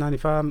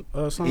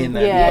 K95 something.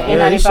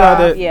 Yeah,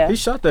 N95. He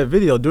shot that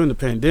video during the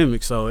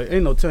pandemic, so it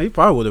ain't no telling. He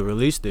probably would have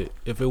released it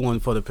if it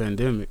wasn't for the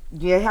pandemic.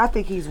 Yeah, I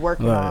think he's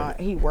working on.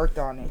 He worked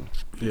on it.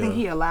 I think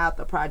he allowed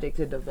the project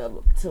to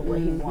develop to what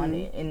he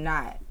wanted, and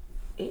not.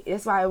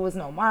 It's why it was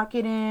no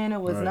marketing.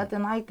 It was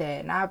nothing like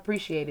that, and I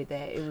appreciated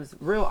that. It was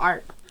real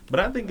art. But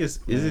I think is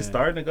it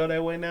starting to go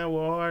that way now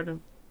with hard?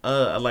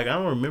 Like I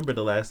don't remember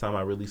the last time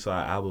I really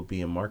saw an album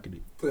being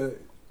marketed.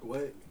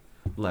 What?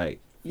 Like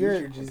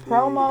your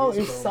promo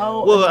is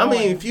so. Well,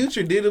 annoying. I mean,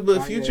 Future did it,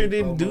 but Future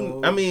didn't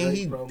do. I mean,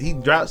 he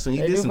dropped some. He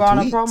did some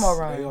tweets. Promo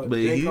run. But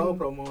he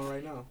promo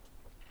right now.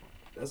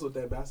 That's what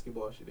that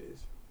basketball shit is.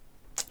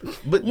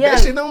 But that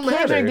shit don't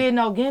matter. Kendrick did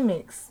no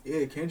gimmicks.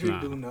 Yeah,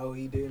 Kendrick do know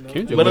he did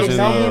no. But I'm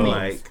saying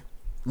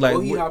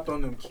like he hopped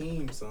on them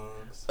Keem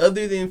songs.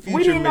 Other than Future,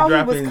 we didn't know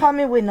he was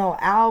coming with no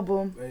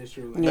album. That's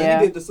true. He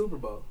did the Super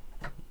Bowl.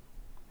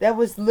 That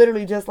was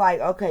literally just like,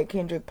 okay,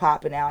 Kendrick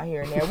popping out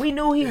here and there. We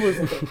knew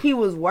he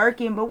was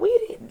working, but we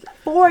didn't.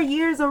 4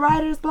 years of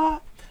writer's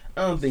block.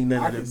 I don't think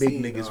none of the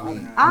big niggas we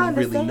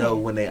really know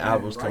when their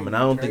albums coming. I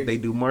don't think they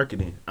do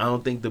marketing. I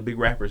don't think the big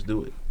rappers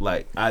do it.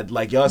 Like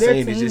y'all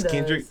saying it's just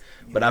Kendrick,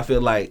 but I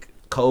feel like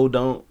Cole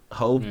don't,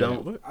 Hove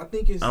don't. I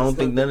don't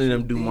think none of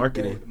them do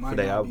marketing for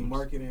their albums.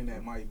 Marketing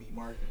that might be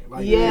marketing.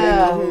 Like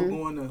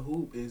going to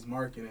hoop is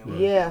marketing.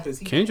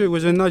 Like, Kendrick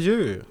was in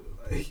Nigeria.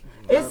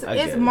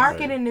 It's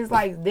marketing is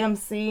like them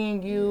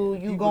seeing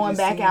you going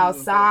back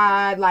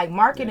outside. Like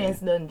marketing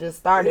doesn't just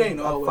start a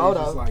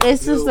photo. Like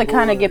it's just to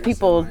kind of get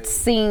people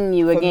seeing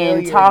you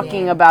again,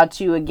 talking about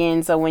you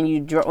again. So when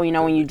you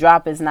when you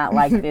drop, it's not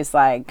like this.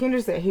 Like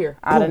Kendrick said, "Here,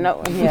 I don't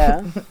know."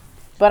 Yeah,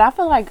 but I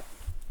feel like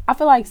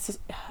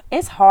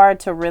it's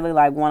hard to really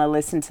like want to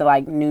listen to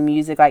like new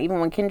music. Like even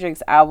when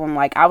Kendrick's album,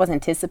 like I was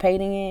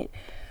anticipating it.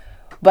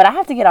 But I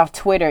have to get off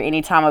Twitter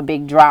anytime a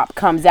big drop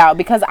comes out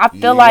because I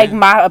feel like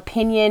my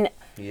opinion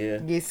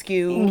gets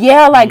skewed.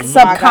 Yeah, like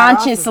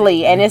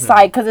subconsciously. And it's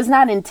like, because it's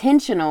not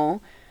intentional,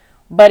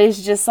 but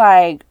it's just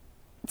like,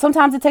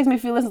 sometimes it takes me a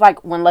few listens.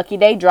 Like when Lucky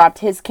Day dropped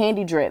his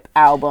Candy Drip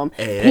album,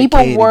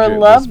 people were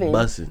loving.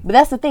 But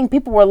that's the thing,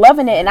 people were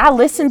loving it, and I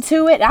listened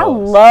to it. I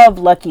love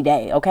Lucky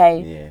Day.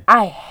 Okay,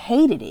 I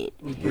hated it.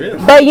 Really?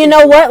 But you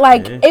know what?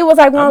 Like it was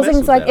like one of those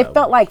things. Like it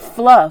felt like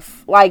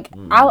fluff. Like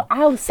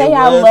I'll say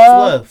I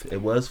love.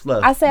 It was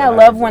fluff. I say I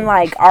love when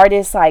like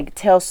artists like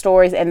tell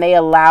stories and they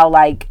allow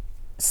like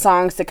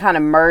songs to kind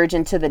of merge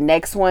into the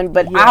next one,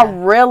 but I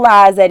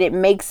realize that it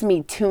makes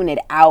me tune it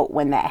out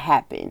when that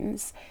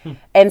happens.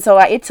 And so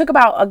it took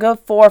about a good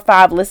 4 or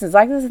 5 listens.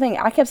 Like this is the thing,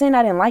 I kept saying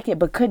I didn't like it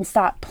but couldn't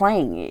stop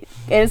playing it.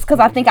 It's because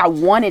I think I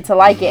wanted to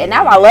like it, and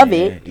now I love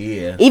it.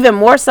 Even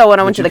more so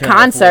when I went to the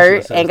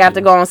concert and got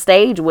to go on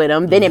stage with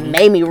him. Then it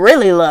made me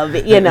really love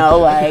it,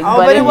 like.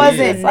 But it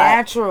wasn't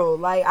natural.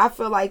 Like I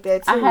feel like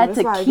that too. I had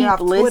to keep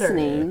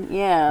listening.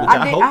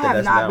 I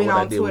have not been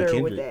on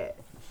Twitter with that.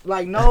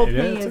 Like no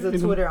opinions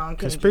of Twitter on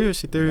Kendrick.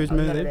 Conspiracy theories,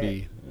 man.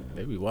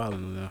 They be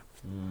wilding on there.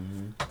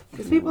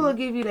 Because people will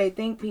give you their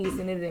think piece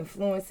and it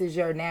influences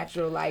your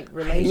natural like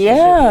relationship.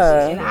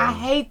 Yeah. And I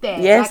hate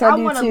that. Yes, like, I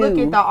want to look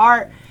at the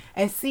art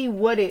and see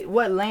what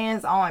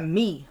lands on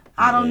me.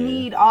 I don't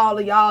need all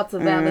of y'all to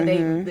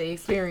validate the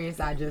experience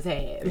I just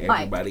had.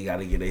 Everybody got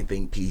to get a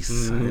think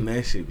piece, and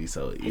that should be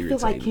so irritating. I feel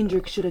like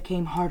Kendrick should have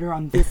came harder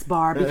on this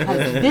bar because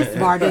this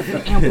bar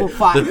doesn't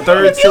amplify. The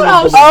third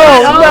syllable.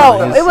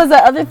 No, it was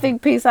the other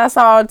think piece I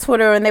saw on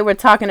Twitter, and they were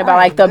talking about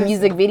like the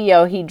music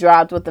video he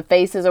dropped with the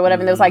faces or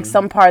whatever. And there was like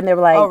some part, and they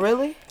were like, "Oh,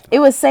 really?" It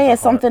was saying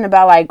something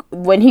about like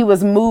when he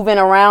was moving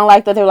around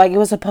like that. They were like, it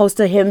was supposed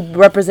to him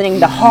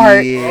representing the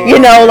heart,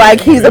 like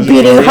he's a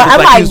beating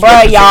heart. I'm like,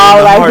 bro,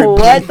 y'all, like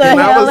what the hell?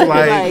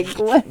 I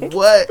was like,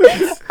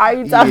 what are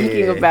you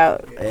talking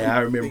about? Yeah, I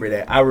remember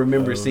that. I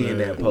remember seeing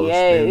that post.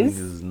 Yes.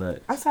 That is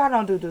nuts. That's why I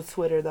don't do the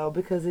Twitter though,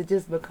 because it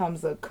just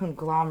becomes a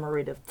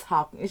conglomerate of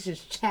talking. It's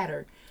just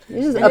chatter.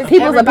 It's just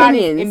people's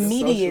opinions.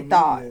 Immediate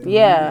thought.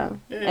 Yeah.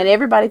 And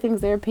everybody thinks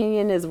their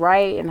opinion is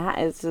right, and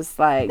it's just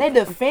like they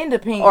defend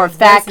opinions or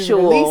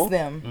factual. Release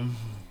them.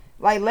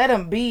 Like let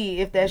them be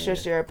if that's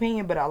just your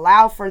opinion, but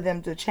allow for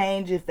them to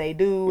change if they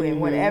do and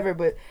whatever.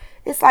 But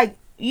it's like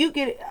you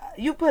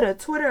put a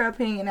Twitter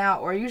opinion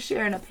out or you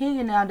share an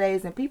opinion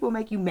nowadays, and people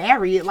make you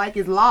marry it like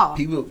it's law.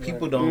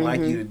 People don't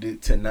like you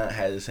to not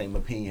have the same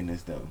opinion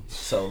as them.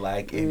 So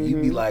like if you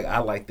be like, I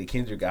like the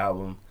Kendrick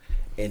album,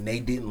 and they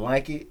didn't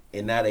like it,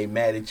 and now they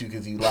mad at you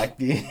because you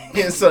liked it,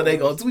 and so they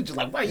gonna tweet you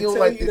like, "Why you don't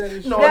like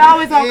this?" No, they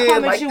always gonna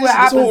come at you with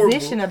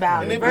opposition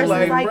about it. And they be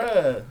like,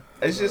 "Bruh,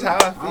 it's just how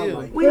I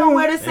feel." We don't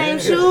wear the same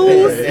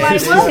shoes.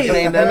 Like what?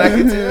 Ain't nothing I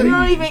can tell you.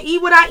 Don't even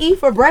eat what I eat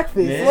for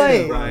breakfast.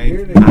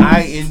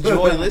 I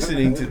enjoy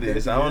listening to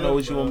this. I don't know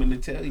what you want me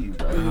to tell you,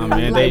 bro.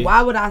 Man,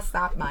 why would I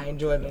stop my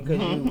enjoyment?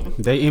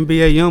 They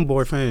NBA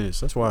YoungBoy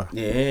fans. That's why.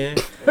 Yeah.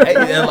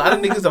 Hey, a lot of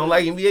niggas don't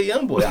like NBA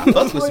YoungBoy. I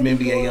fuck with some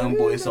NBA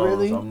YoungBoy songs.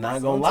 Really? I'm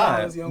not gonna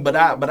lie. But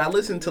I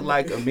listen to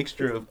like a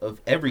mixture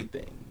of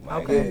everything.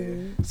 Like,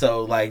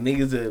 so like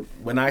niggas,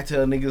 when I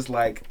tell niggas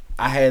like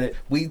I had it,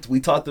 we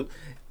talked to.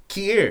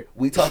 Kier,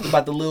 we talked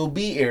about the Lil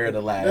B era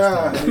the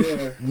last time.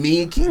 Yeah.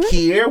 Me and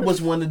Kier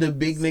was one of the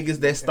big niggas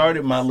that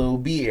started my Lil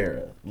B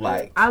era.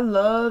 Like, I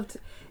loved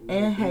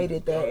and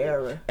hated that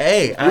era.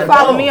 Hey, you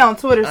follow me on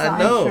Twitter, so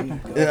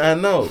I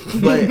know.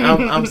 But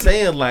I'm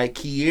saying, like,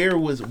 Kier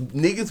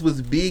niggas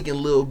was big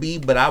in Lil B,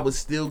 but I was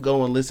still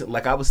going listen.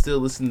 Like, I was still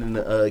listening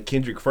to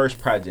Kendrick First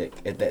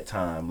Project at that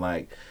time.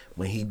 Like,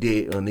 when he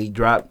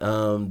dropped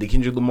the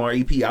Kendrick Lamar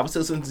EP, I was still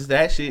listening to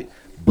that shit.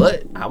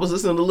 But I was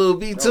listening to Lil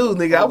B too,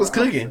 nigga. I was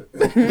cooking.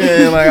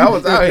 Man, like, I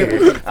was out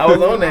here. I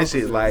was on that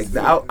shit. Like,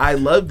 I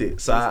loved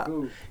it. So I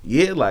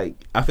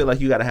feel like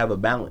you gotta have a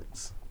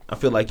balance. I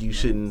feel like you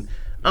shouldn't.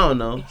 I don't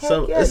know.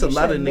 It's a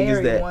lot of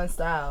niggas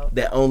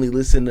that only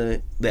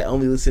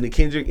listen to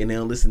Kendrick and they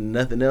don't listen to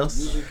nothing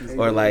else,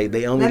 or like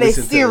they only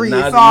listen to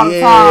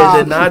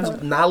the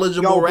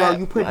knowledgeable rap. Bro,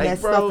 you putting that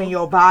stuff in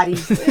your body.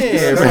 It's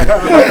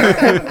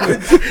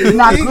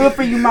not good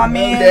for you, my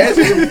man.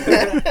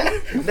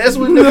 That's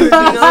what niggas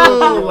be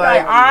on.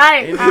 Like, all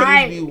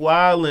right. Be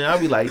wilding. I'll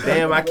be like,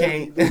 damn, I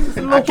can't cook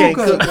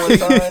one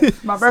time.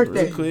 My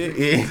birthday.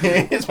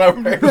 Yeah, it's my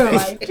birthday.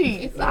 Like,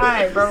 geez, all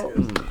right, bro.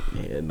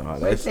 Yeah, no,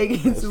 that's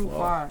taking too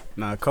far.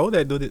 Nah,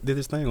 Kodak did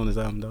his thing on his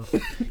album though.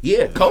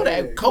 Yeah,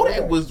 Kodak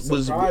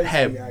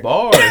had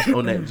bars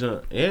on that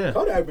jump. Yeah,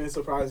 Kodak been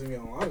surprising me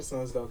on a lot of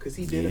songs though, cause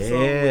he did a song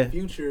with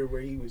Future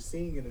where he was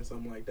singing or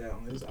something like that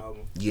on his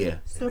album. Yeah,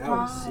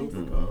 surprised.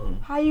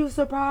 How you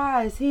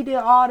surprised? He did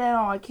all that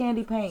on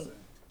Candy Paint.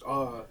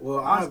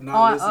 Well, I have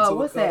not listened to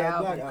what's that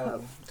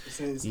album?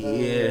 Since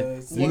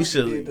you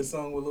should did the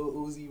song with Lil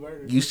Uzi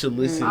Vert. You should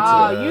listen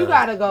to. You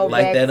gotta go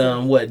like back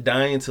that.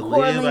 Dying to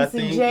Live. I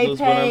think was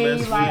what I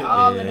messed with. Like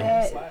all of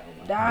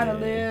that. Dying to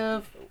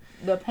Live.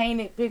 The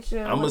painted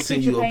picture. I'm gonna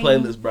send you a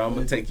playlist, bro. I'm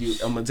gonna take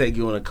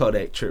you on a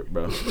Kodak trip,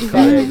 bro.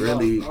 Kodak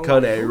really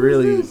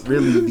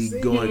be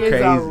going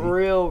crazy.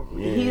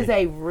 He's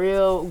a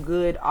real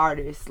good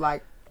artist.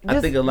 Like, I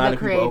think a lot of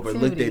people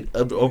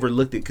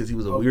overlooked it because he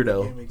was a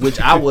weirdo, which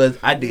I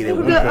did it.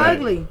 He was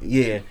ugly.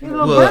 Yeah.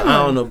 Well,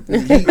 I don't know.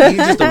 He's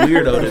just a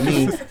weirdo to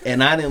me,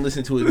 and I didn't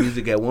listen to his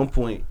music at one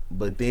point,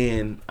 but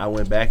then I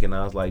went back and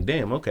I was like,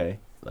 damn, okay,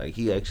 like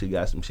he actually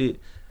got some shit.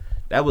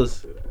 That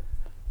was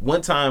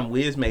one time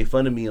Wiz made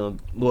fun of me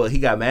he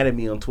got mad at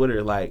me on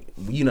Twitter. Like,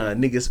 you know,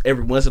 niggas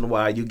every once in a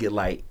while you get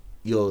like.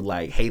 You'll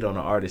like hate on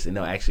an artist and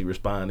they'll actually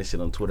respond and shit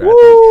on Twitter.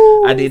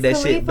 I did that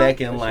shit back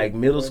in like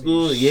middle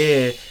school.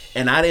 Yeah.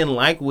 And I didn't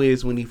like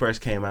Wiz when he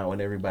first came out when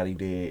everybody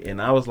did.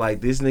 And I was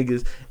like, this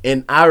nigga's,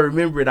 and I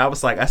remember it. I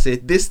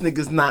said, this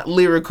nigga's not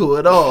lyrical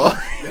at all.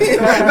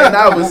 And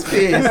I was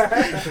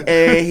pissed.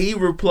 And he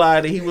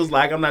replied and he was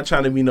like, I'm not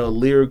trying to be no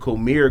lyrical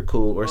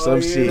miracle or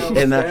some shit.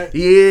 And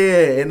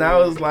and I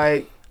was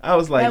like,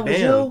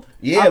 damn.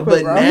 Yeah,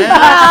 but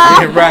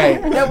now,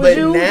 right. But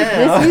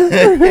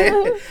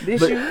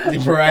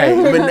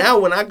now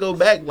when I go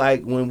back,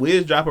 like when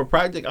Wiz drop a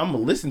project, I'm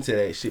gonna listen to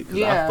that shit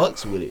because I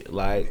fucks with it.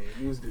 Like,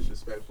 he was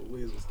disrespectful.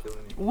 Wiz was killing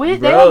it.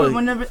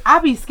 Whenever I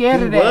be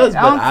scared of that.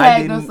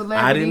 I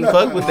didn't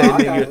fuck with that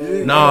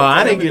nigga. No,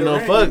 I didn't get no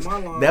fucks. I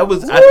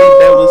think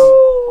that was.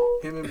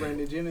 Him and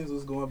Brandon Jennings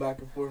was going back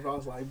and forth. I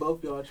was like,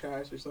 both y'all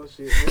trash or some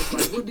shit. And it's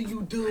like, what do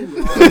you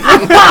do?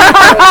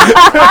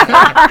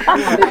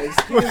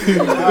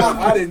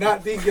 I did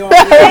not think y'all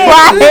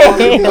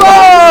did.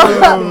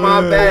 My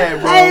bad,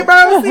 bro. Hey,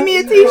 bro, send me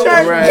a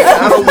t-shirt. Right.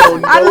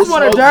 I just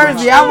want a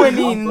jersey. I wouldn't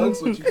even.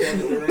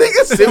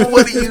 Nigga said,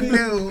 what do you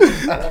do?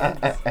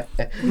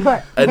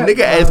 A nigga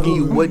asking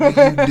you, what do you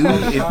do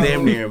is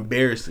damn near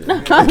embarrassing.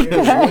 What do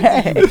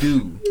you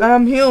do?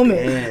 I'm human.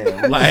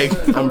 Damn, like,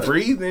 I'm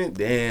breathing.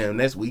 Damn,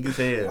 that's weak as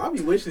hell. I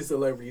be wishing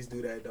celebrities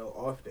do that, though,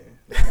 often.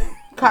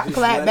 Like,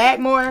 clap back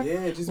more?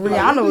 Yeah, just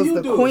Rihanna was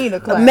the queen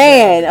of clap.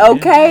 Man,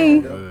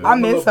 okay. I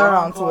miss her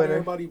on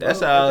Twitter. That's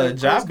how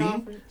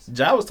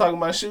Ja was talking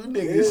about shooting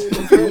niggas.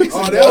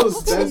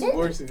 That's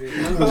worse than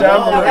it.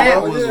 Ja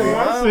Morant was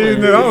wild.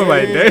 I was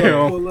like,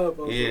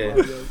 damn. Yeah.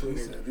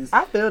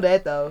 I feel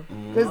that though,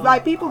 cause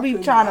like people be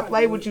trying to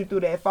play with you through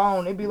that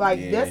phone. It be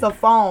like, that's a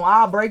phone.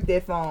 I'll break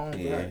that phone.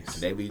 Yeah,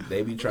 they be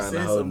trying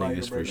to hold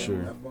niggas for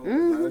sure.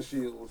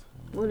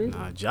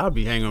 Ja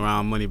be hanging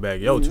around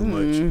Moneybagg Yo too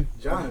much.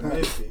 Ja in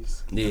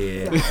Memphis.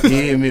 Yeah,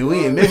 I mean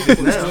we in Memphis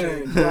now.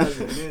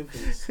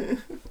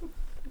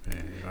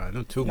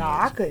 Them too much.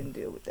 I couldn't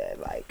deal with that.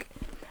 Like,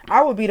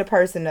 I would be the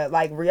person that,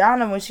 like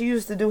Rihanna, when she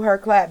used to do her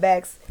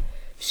clapbacks,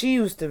 she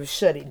used to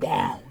shut it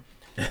down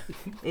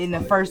in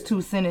the first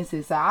two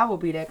sentences. So I would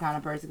be that kind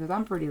of person because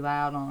I'm pretty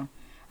loud I'm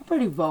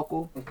pretty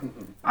vocal.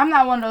 I'm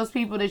not one of those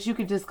people that you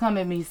could just come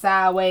at me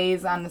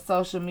sideways on the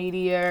social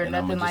media or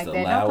nothing like that.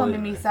 Don't come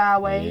at me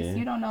sideways. Yeah.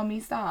 You don't know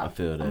me. Stop. I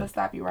feel that. I'm gonna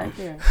stop you right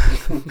there.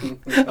 I'm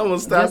gonna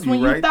stop just you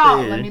when right you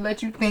thought, there. let me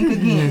let you think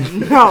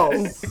again.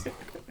 No.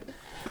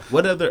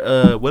 What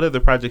other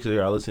projects are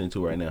y'all listening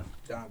to right now?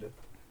 Donda.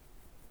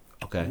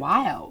 Okay.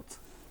 Wild.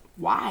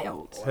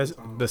 Has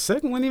the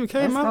second one even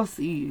came out? Let's go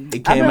see.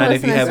 It came out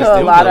if you haven't to a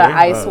still lot player. of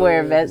I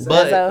Swear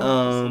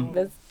Vezzo.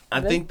 But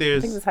I think there's.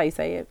 I think that's how you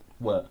say it.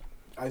 What?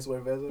 I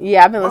Swear Vezo?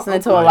 Yeah, I've been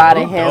listening to a lot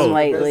of him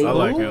lately. I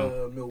like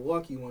him.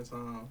 Milwaukee one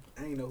time.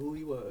 I didn't know who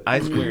he was. I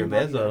Swear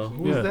Vezo.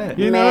 Who's that?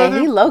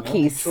 Man, he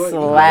low-key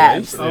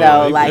slaps,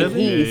 though. Like,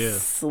 he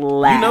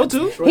slaps. You know,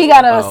 too? He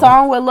got a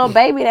song with Lil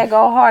Baby that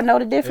go hard. Know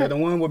the difference? Yeah, the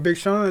one with Big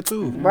Sean,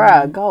 too.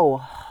 Bruh, go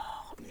hard.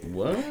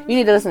 What? You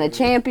need to listen to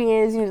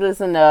Champions. You need to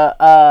listen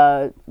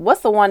to what's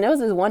the one? There was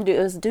this one dude.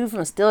 It was a dude from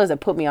Steelers that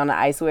put me on the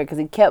I Swear because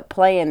he kept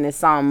playing this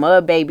song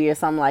Mud Baby or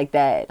something like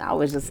that. And I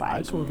was just like,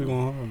 I Swear be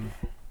going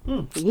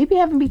hard. He be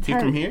having me He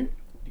turn. from here?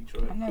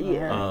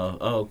 Yeah.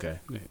 Okay.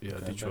 Yeah,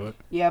 Detroit.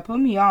 Yeah, put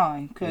me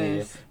on,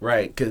 cause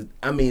Right, because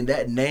I mean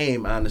that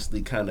name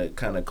honestly kind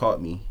of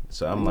caught me.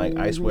 So I'm like,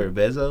 I Swear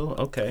Vezo.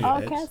 Okay.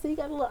 Okay, so you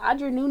got a little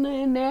Audrey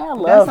Nuna in there. I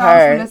love that's what I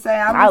her. was gonna say.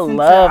 I've been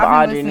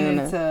listening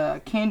Nuna.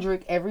 to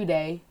Kendrick every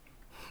day.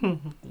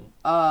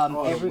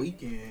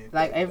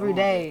 Every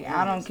day.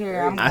 I don't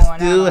care. I'm I going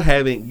still out.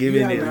 haven't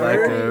given it like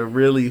a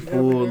really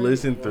full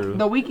listen through.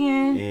 The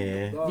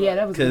Weeknd. Yeah,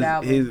 that was a good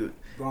album.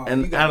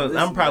 And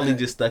I'm probably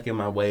just stuck in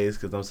my ways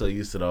because I'm so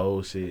used to the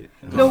old shit.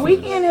 The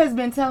Weeknd has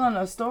been telling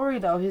a story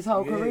though his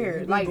whole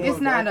career. Like it's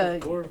not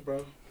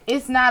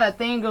a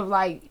thing of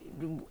like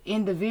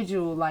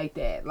individual like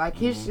that. Like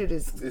his shit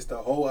is. It's the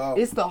whole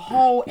album. It's the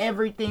whole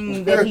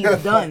everything that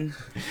he's done,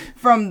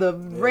 from the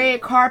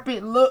red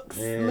carpet looks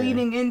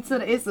leading into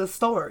the. It's a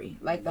story,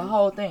 like the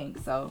whole thing.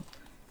 So.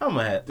 I'm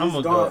gonna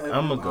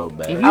go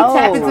back. If you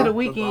tap into the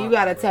Weeknd, you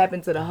gotta tap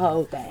into the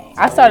whole thing.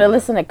 I started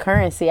listening to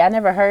Currency. I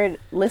never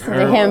listened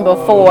to him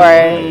before.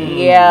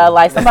 Yeah,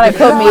 like somebody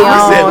put me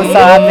on, so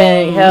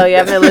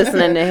I've been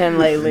listening to him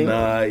lately.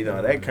 Nah, you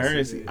know that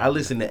Currency. I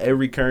listen to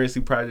every Currency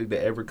project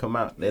that ever come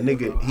out. That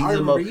nigga,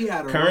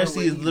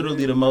 Currency is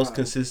literally the most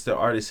consistent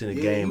artist in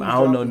the game. I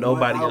don't know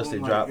nobody else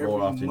that drop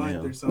more often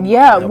than him.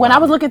 Yeah, when I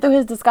was looking through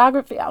his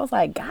discography, I was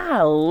like,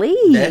 golly.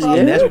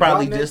 That's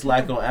probably just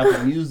like on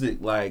Apple Music,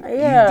 like.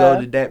 Yeah. You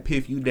go to that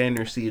Piff, you damn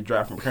near see a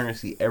drop from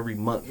Currency every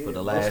month for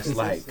the last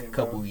like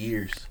couple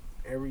years.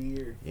 Every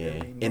year.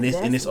 Yeah, and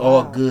it's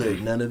all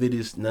good. None of it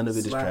is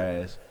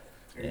trash.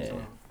 Yeah,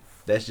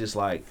 that's just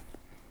like.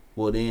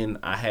 Well, then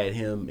I had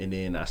him, and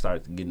then I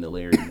started getting to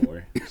Larry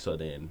more. So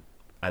then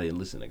I didn't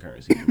listen to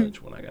Currency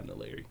much when I got into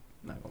Larry.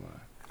 Not gonna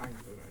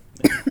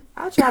lie.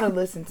 I try to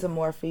listen to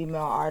more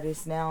female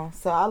artists now.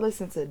 So I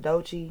listen to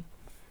Doechii,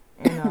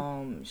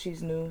 and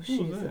she's new.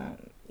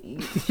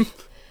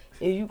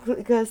 If you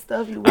click her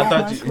stuff, you won't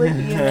unclick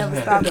it. You never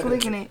stop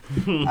clicking it.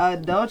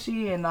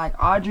 Doechii and like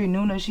Audrey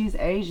Nuna, she's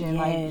Asian.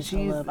 Yes,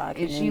 like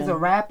she's a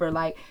rapper.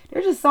 Like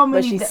there's just so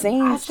many. But she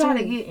sings I try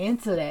too. to get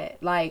into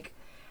that. Like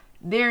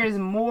there is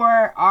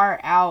more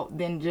art out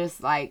than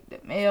just like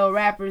the male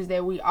rappers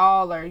that we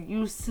all are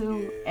used to.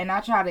 Yeah. And I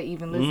try to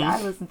even listen.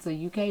 I listen to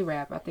UK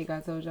rap. I think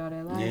I told y'all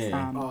that last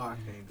time. Oh, I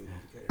can't do it.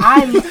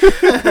 I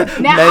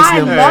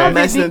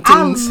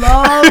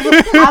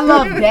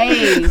love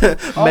Dave.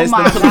 Oh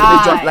my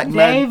God,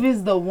 Dave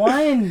is the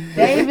one.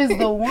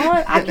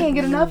 I can't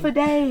get enough of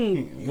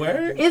Dave.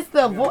 Where? It's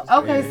the voice.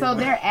 Okay, so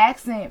their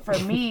accent for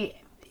me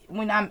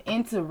when I'm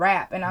into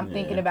rap and I'm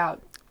thinking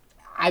about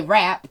I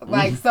rap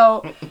like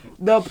so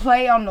the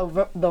play on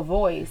the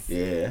voice.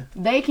 Yeah,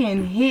 they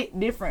can hit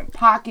different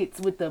pockets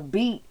with the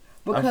beat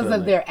because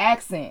of their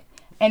accent.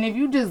 And if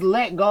you just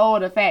let go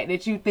of the fact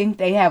that you think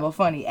they have a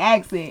funny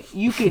accent,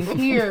 you can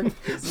hear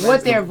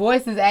what their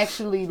voice is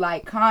actually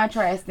like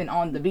contrasting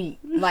on the beat.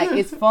 Like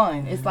it's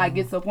fun. It's like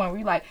it's to the point where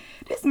you're like,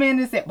 this man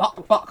just said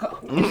baka baka.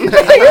 You're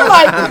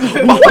like,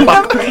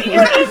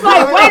 it's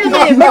like, wait a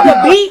minute, with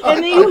the beat,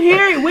 and then you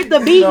hear it with the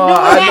beat doing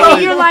that,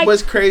 and you're like,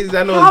 what's crazy?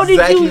 I know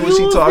exactly what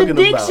she's talking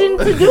about. How did you use the diction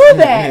to do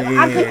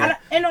that?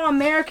 I know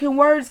American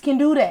words can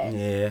do that.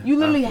 Yeah, you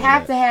literally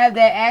have to have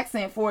that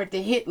accent for it to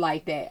hit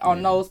like that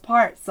on those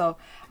parts. So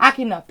I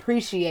can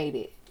appreciate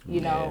it,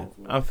 you know.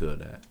 I feel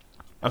that.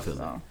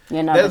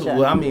 You know, that's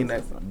well. I mean,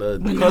 the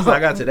closest I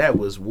got to that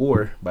was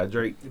 "War" by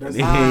Drake.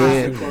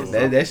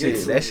 That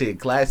shit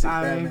classic.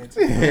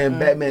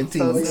 Batman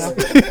teams.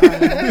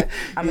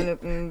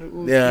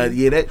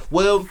 That.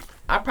 Well,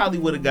 I probably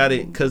would have got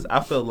it because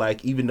I felt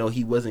like even though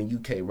he wasn't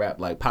UK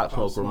rap, like Pop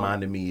Smoke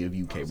reminded me of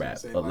UK rap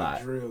a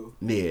lot.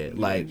 Yeah,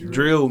 like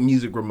drill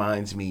music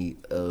reminds me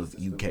of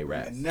UK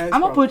rap. I'm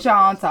gonna put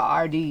y'all on to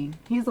RD.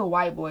 He's a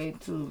white boy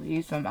too.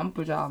 I'm gonna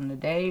put y'all on to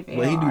Dave.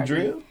 Well, he do RD.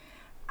 drill.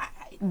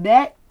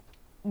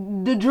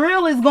 The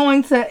drill is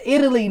going to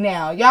Italy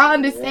now. Y'all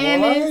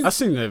understand this? I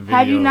seen that video.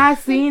 Have you not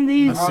seen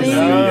these things?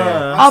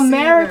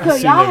 America,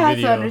 y'all have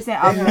to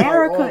understand.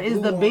 America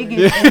is the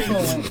biggest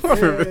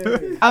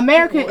influence.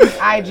 America is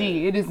IG.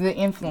 It is the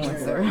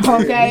influencer.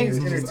 Okay?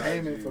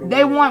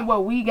 They want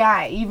what we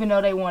got, even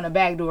though they want to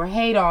backdoor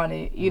hate on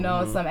it. You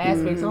know, some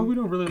aspects. Oh, we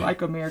don't really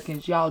like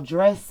Americans. Y'all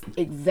dress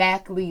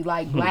exactly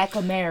like Black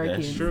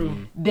Americans. That's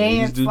true.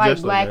 Dance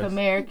like Black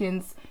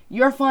Americans.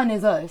 Your fun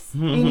is us.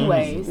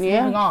 Anyways,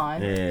 moving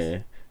on. Yeah,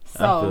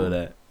 so, I feel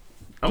that.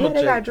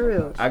 They got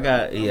drills. I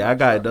got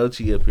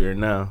Doechii up here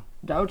now.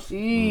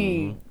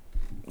 Doechii.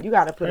 You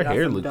gotta put Her it on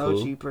hair some look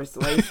Dolce cool.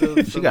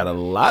 Persuasive. She got a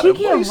lot She of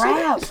can boy,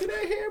 rap. See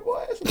that hair,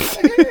 boy? See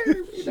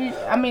that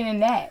hair? I mean, in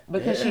that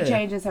because she Yeah.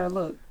 changes her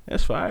look.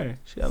 That's fire.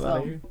 She got a lot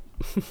of So, hair.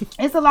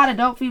 It's a lot of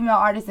dope female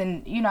artists,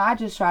 and I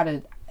just try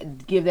to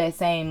give that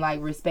same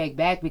like respect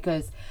back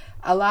because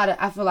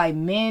I feel like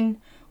men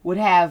would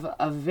have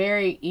a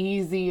very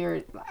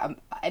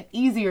an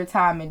easier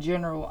time in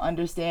general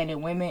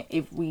understanding women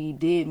if we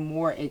did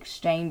more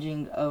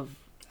exchanging of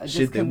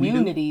just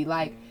community.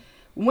 Like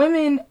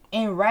women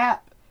in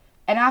rap,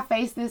 and I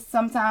face this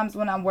sometimes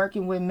when I'm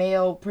working with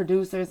male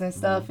producers and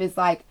stuff. It's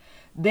like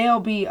they'll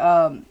be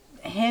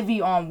heavy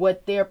on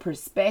what their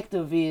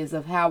perspective is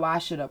of how I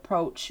should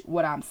approach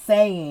what I'm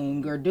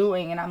saying or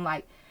doing, and I'm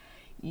like,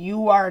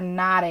 you are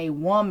not a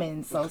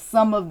woman, so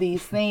some of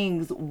these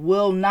things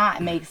will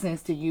not make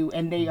sense to you,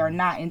 and they are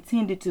not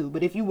intended to.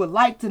 But if you would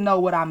like to know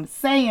what I'm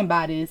saying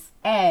by this,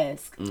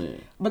 ask.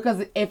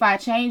 Because if I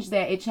change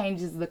that, it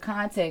changes the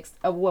context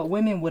of what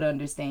women would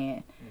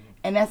understand,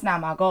 and that's not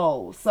my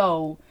goal.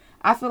 So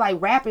I feel like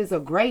rap is a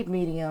great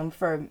medium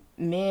for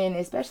men,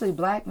 especially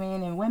black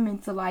men and women,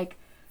 to like,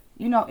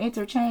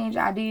 interchange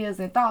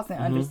ideas and thoughts and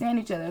understand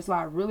each other. So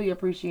I really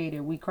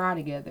appreciated We Cry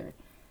Together.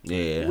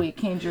 Yeah, with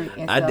Kendrick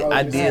and I stuff.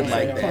 did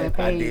like that.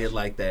 I did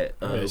like that.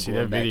 See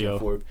that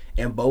video.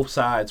 And both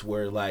sides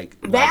were like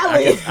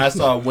valid. I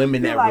saw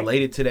women that like,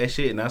 related to that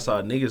shit, and I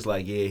saw niggas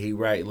like, yeah, he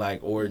right, like,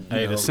 or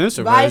the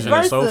censor vice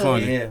version is so versa.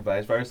 funny. yeah,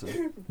 vice versa.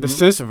 The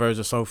censor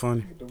version is so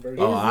funny.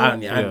 Oh, I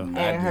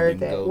ain't heard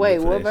that. Wait,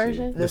 what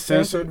version? The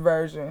censored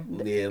version.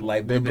 Yeah,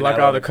 like They block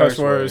all the curse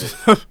words.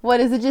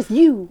 What is it? Just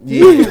you?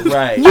 Yeah,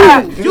 right.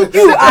 Sound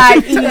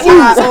like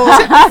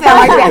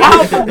the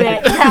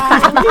alphabet.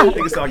 I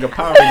think it's like a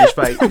Power Rangers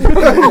fight.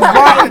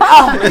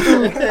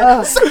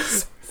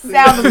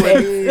 Sound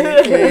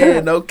effects. Yeah,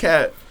 no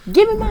cap.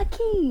 Give me my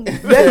keys.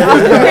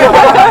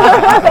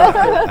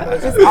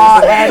 It's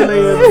all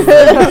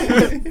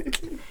ad-lib.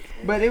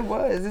 But it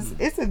was.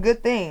 It's a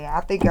good thing.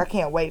 I think I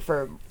can't wait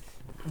for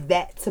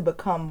that to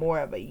become more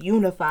of a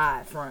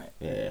unified front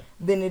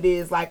than it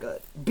is like a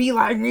be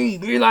like me.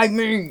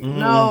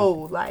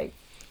 No, like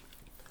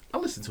I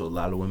listen to a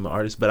lot of women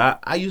artists,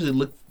 but I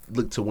usually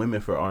look to women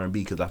for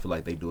R&B because I feel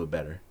like they do it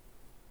better.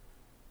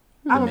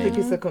 I don't think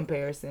it's a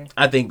comparison.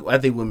 I think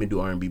women do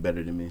R&B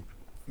better than men.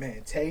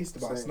 Man, Taste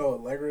by Snow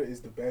Allegra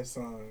is the best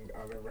song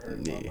I've ever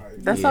heard in my life.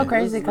 That's so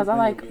crazy because I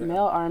like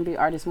male R&B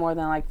artists more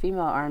than like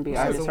female R&B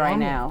artists right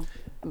now.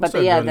 But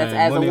that's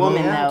as a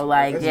woman though.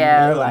 Like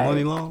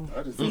Money Long.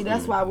 See,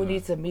 that's why we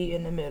need to meet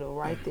in the middle,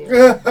 right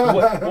there.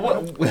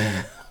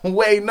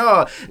 Wait,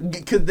 no,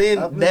 because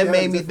then that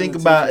made me think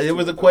about. There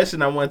was a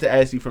question I wanted to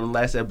ask you from the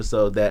last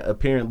episode that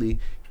apparently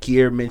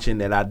Kier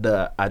mentioned that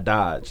I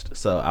dodged,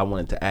 so I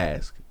wanted to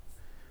ask.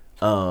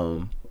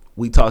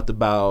 We talked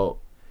about.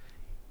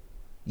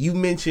 You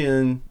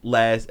mentioned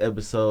last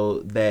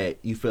episode that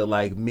you feel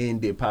like men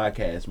did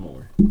podcasts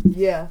more.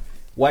 Yeah.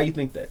 Why you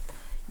think that?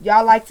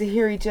 Y'all like to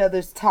hear each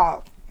other's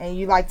talk, and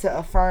you like to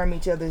affirm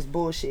each other's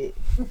bullshit.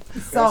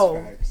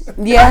 So,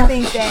 I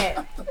think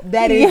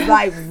that is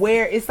like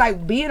where it's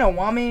like being a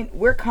woman.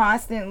 We're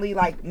constantly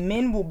like,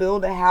 men will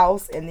build a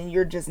house, and then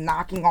you're just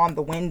knocking on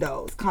the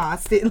windows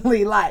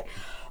constantly. Like,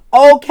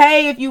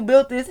 okay, if you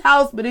built this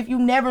house, but if you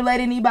never let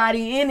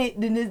anybody in it,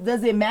 then it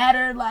doesn't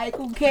matter. Like,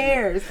 who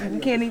cares? We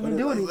can't even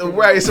do anything.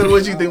 Right. So,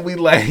 what you think we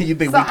like? You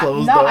think we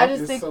closed off? I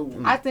just think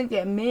I think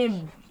that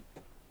men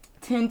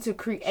tend to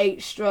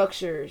create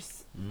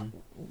structures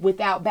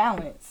without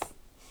balance,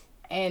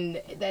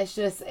 and that's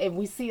just. And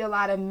we see a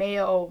lot of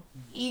male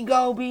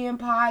ego being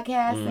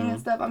podcasting and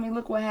stuff. I mean,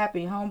 look what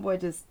happened.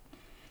 Homeboy just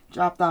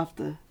dropped off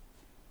the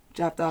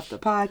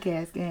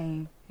podcast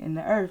game in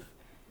the earth.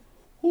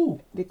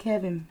 Who? The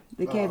Kevin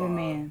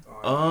man.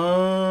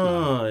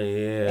 Oh,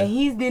 yeah. And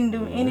he didn't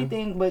do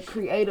anything but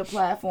create a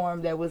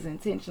platform that was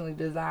intentionally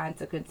designed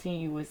to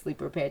continuously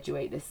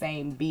perpetuate the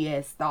same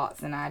BS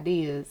thoughts and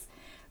ideas.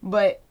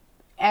 But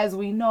as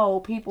we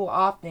know, people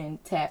often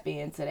tap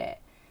into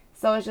that.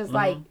 So it's just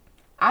like,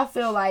 I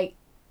feel like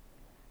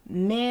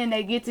men,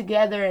 they get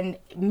together, and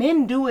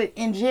men do it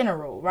in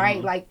general,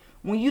 right? Like,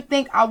 when you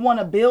think I want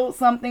to build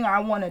something, or I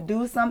want to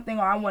do something,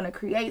 or I want to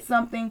create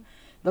something,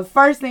 the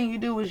first thing you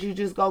do is you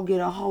just go get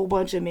a whole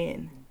bunch of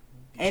men.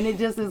 And it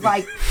just is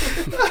like,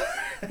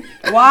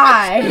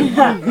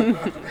 why?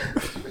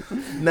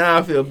 Now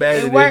I feel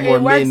bad that there's more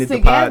men in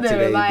the pod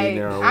today like, than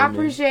there are I women.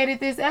 appreciated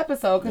this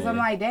episode because I'm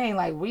like, dang,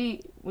 like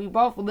we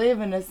both live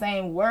in the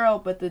same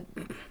world, but the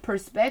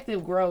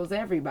perspective grows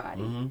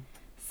everybody.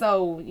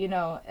 So,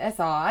 that's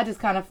all. I just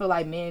kind of feel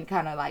like men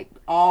kind of like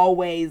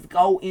always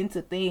go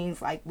into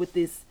things like with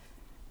this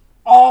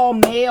all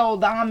male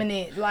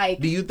dominant, like.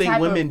 Do you think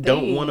women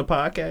don't want a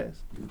podcast?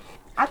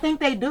 I think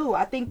they do.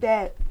 I think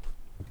that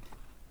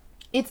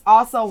it's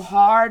also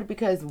hard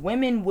because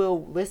women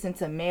will listen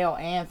to male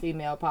and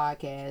female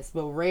podcasts,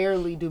 but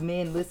rarely do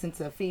men listen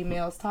to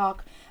females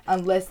talk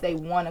unless they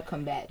want to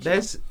combat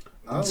you.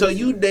 So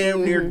you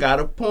damn near got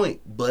a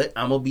point, but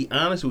I'm gonna be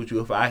honest with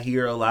you. If I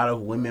hear a lot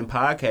of women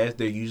podcasts,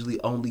 they're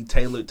usually only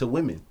tailored to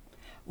women.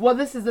 Well,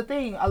 this is the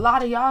thing. A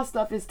lot of y'all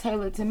stuff is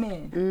tailored to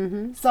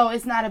men. So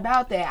it's not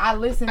about that. I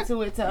listen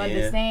to it to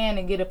understand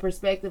and get a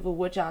perspective of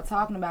what y'all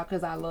talking about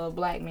because I love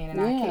black men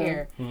and I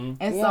care.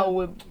 And so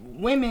with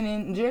women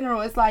in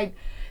general, it's like,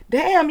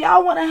 damn,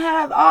 y'all want to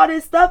have all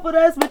this stuff with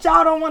us, but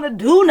y'all don't want to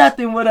do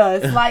nothing with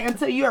us, like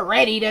until you're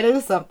ready to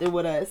do something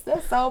with us.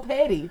 That's so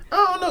petty.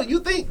 I don't know. You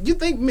think y'all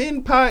think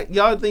men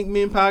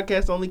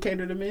podcasts only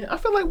cater to men? I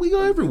feel like we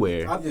go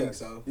everywhere. I think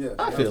so. Yeah,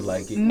 I feel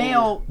like it.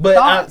 Male, but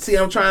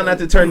I'm trying not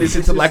to turn this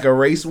into like a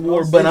race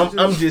war, but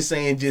I'm just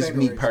saying, just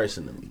me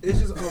personally. It's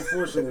just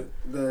unfortunate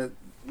that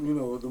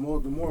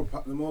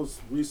the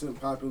most recent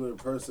popular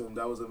person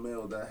that was a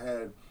male that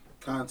had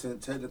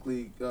content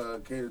technically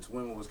catered to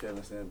women was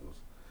Kevin Samuels.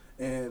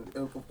 And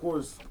of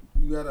course,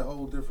 you got a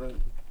whole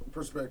different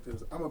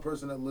perspectives. I'm a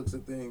person that looks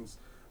at things.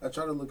 I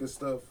try to look at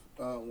stuff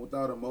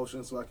without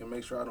emotion, so I can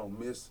make sure I don't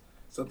miss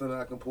something that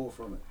I can pull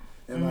from it.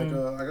 And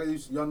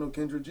y'all know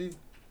Kendra G.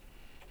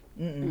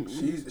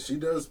 She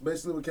does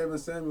basically what Kevin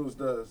Samuels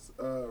does,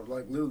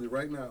 like literally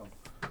right now.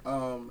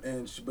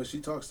 But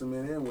she talks to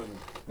men and women.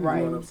 You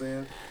know what I'm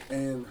saying?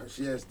 And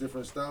she has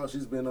different styles.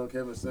 She's been on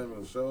Kevin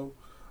Samuels' show.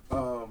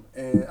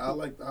 And I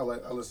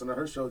listen to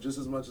her show just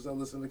as much as I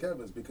listen to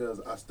Kevin's because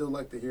I still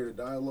like to hear the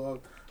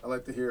dialogue. I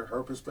like to hear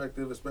her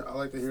perspective. I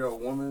like to hear a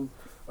woman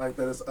like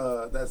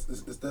that. That's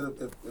instead of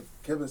if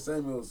Kevin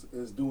Samuels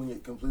is doing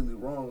it completely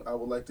wrong, I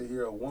would like to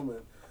hear a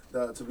woman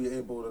to be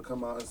able to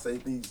come out and say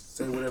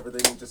whatever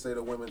they need to say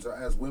to women. So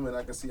as women,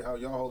 I can see how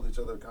y'all hold each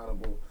other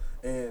accountable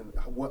and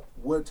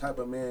what type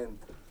of man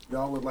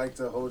y'all would like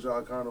to hold y'all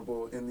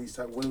accountable in these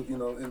type,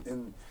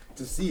 and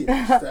to see it,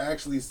 to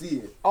actually see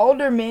it.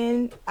 Older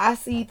men, I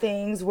see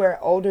things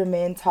where older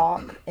men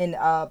talk in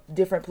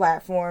different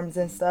platforms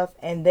and stuff,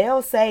 and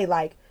they'll say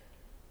like,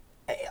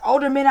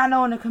 older men I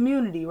know in the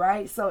community,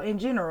 right? So in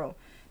general,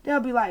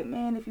 they'll be like,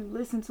 man, if you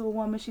listen to a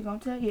woman, she gonna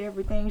tell you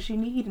everything she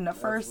need. And the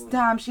first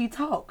time she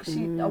talks,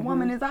 a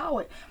woman is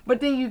always.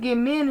 But then you get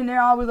men and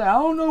they're always like, I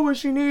don't know what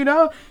she need.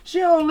 She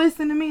don't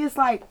listen to me. It's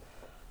like,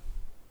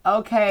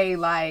 okay,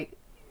 like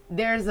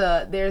there's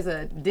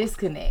a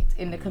disconnect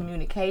in the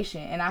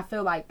communication, and I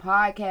feel like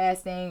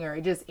podcasting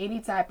or just any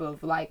type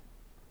of like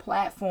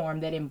platform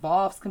that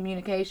involves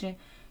communication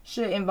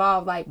should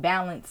involve like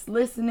balanced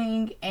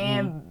listening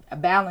and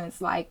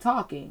balanced like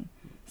talking.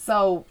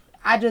 So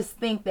I just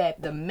think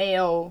that the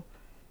male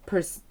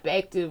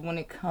perspective when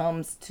it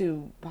comes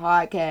to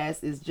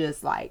podcasts is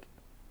just like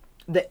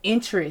the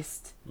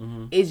interest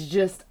is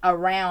just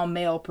around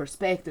male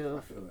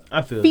perspective.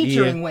 I feel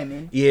featuring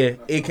women. Yeah,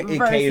 it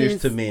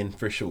caters to men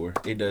for sure.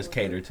 It does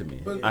cater to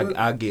men. But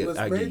I get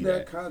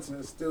that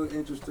content still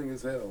interesting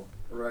as hell,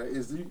 right?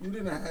 Is you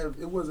didn't have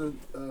it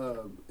wasn't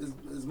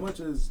as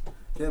much as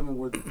Kevin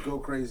would go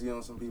crazy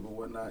on some people,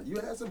 whatnot. You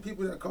had some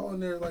people that call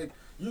in there like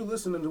you're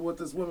listening to what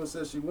this woman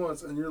says she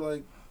wants, and you're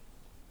like,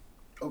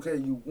 okay,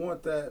 you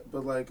want that,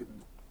 but like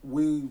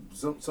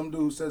some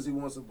dude says he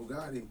wants a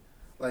Bugatti.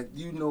 Like,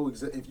 you know,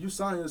 if you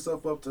sign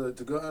yourself up to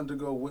go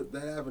undergo with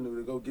that avenue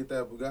to go get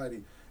that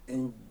Bugatti,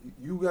 and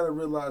you got to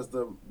realize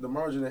the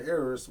margin of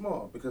error is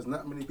small because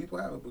not many people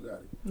have a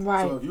Bugatti.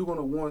 Right. So if you're going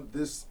to want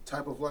this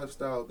type of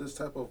lifestyle, this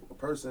type of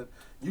person,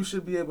 you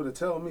should be able to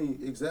tell me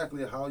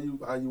exactly how you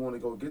want to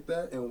go get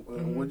that and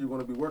what you're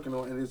going to be working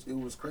on. And it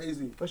was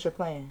crazy. What's your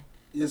plan?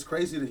 It's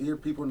crazy to hear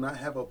people not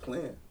have a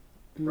plan.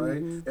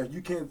 Right? If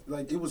you can't,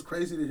 like, it was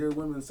crazy to hear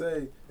women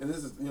say, and this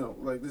is,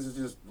 this is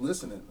just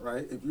listening,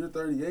 right? If you're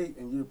 38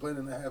 and you're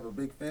planning to have a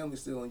big family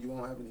still and you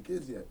won't have any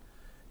kids yet,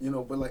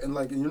 but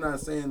and you're not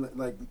saying,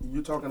 like,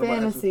 you're talking about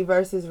fantasy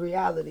versus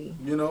reality,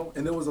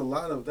 and there was a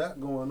lot of that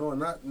going on,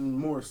 not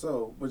more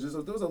so, but just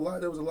there was a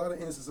lot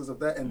of instances of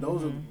that, and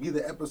those would be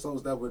the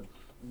episodes that would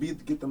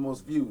get the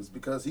most views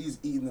because he's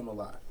eating them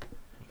alive.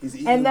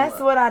 And that's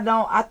what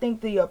I think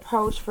the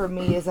approach for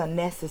me is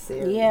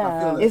unnecessary.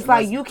 Yeah. It's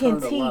like you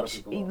can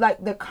teach,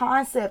 like the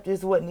concept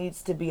is what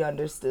needs to be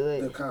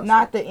understood,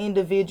 not the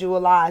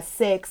individualized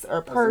sex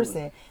or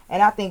person. Absolutely.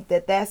 And I think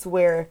that's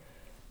where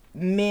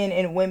men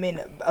and women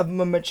of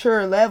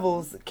mature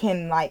levels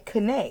can like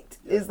connect.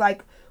 Yeah. It's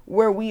like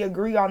where we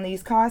agree on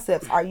these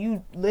concepts. Are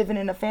you living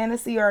in a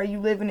fantasy or are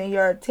you living in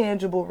your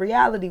tangible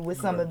reality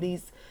with some of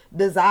these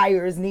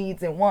desires,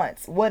 needs, and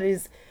wants? What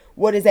is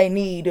a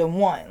need and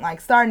want,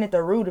 like starting at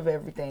the root of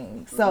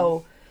everything.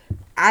 So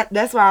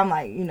that's why I'm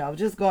like,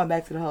 just going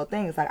back to the whole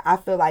thing, it's like I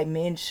feel like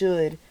it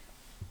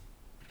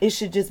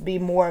should just be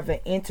more of an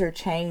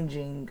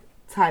interchanging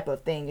type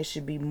of thing. It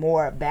should be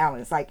more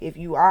balanced. Like if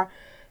you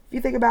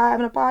think about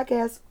having a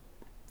podcast,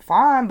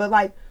 fine, but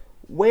like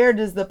where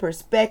does the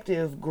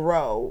perspective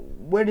grow?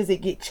 Where does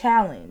it get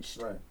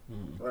challenged? Right.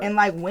 Right. And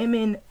like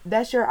women,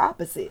 that's your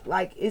opposite.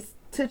 Like it's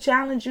to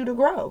challenge you to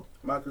grow.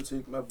 My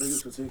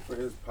biggest critique for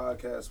his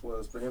podcast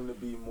was for him to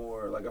be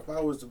more, like if I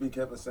was to be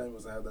Kevin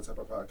Samuels and have that type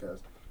of podcast,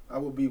 I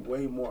would be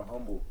way more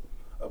humble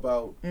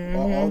about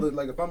all the,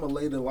 like if I'm going to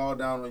lay the law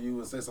down on you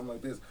and say something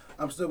like this,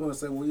 I'm still going to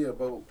say, well, yeah,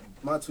 but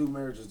my 2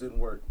 marriages didn't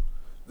work.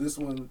 this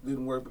one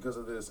didn't work because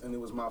of this, and it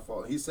was my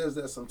fault. He says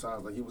that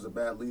sometimes, like he was a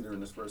bad leader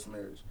in his first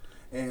marriage.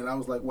 And I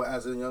was like, well,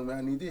 as a young man,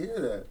 I need to hear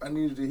that. I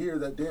needed to hear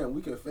that, damn,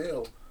 we can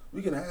fail.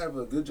 We can have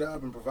a good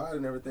job and provide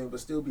and everything, but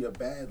still be a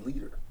bad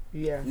leader.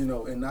 Yeah. You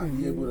know, and not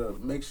be able to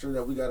make sure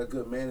that we got a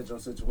good manage on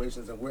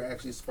situations and we're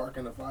actually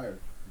sparking a fire.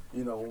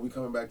 You know, when we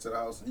coming back to the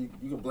house, you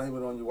can blame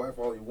it on your wife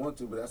all you want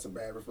to, but that's a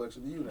bad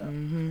reflection of you now.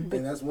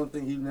 And that's one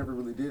thing he never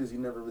really did, is he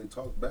never really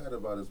talked bad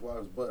about his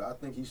wives. But I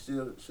think he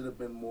should have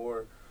been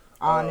more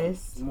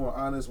honest. More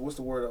honest. What's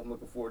the word I'm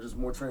looking for? Just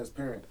more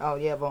transparent. Oh,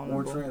 yeah,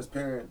 vulnerable. More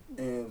transparent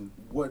in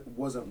what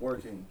wasn't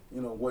working,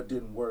 you know, what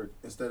didn't work,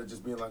 instead of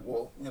just being like,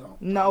 well, you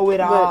know it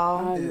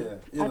all.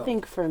 I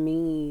think for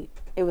me,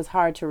 it was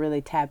hard to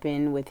really tap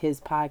in with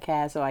his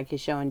podcast or like his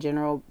show in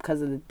general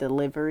because of the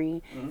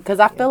delivery. Because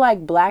I feel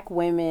like black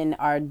women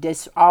are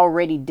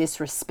already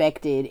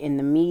disrespected in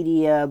the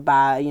media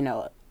by, you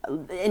know,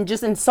 and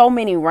just in so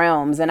many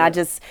realms. And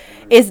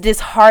it's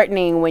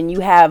disheartening when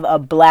you have a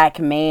black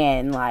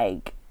man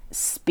like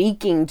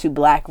speaking to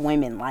black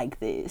women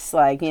like this.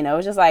 Like, you know,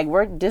 it's just like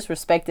we're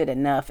disrespected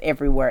enough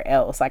everywhere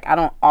else. Like, I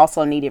don't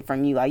also need it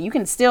from you. Like, you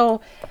can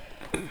still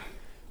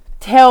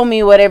tell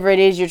me whatever it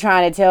is you're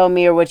trying to tell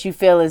me or what you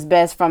feel is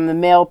best from the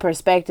male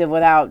perspective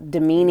without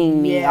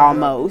demeaning me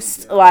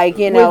almost. Like,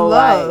 you know, with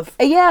love.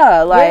 Like,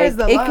 yeah, like, where's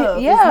the love?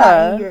 It's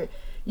not in your,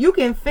 you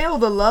can feel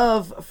the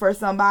love for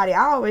somebody.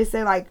 I always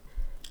say, like,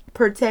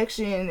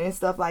 protection and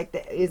stuff like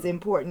that is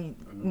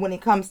important when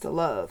it comes to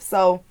love.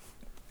 So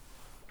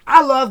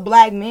I love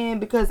black men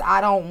because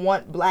I don't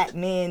want black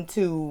men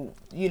to,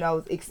 you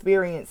know,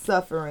 experience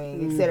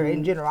suffering, etc.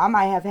 in general. I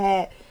might have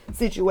had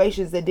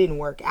situations that didn't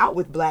work out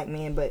with black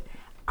men, but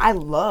I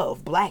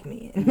love black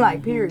men,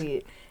 like,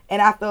 period.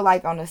 And I feel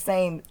like on the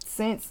same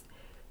sense,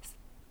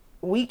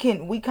 we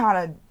kind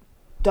of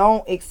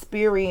don't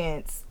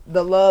experience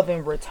the love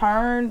in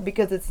return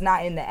because it's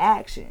not in the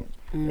action.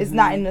 It's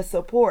not in the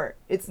support.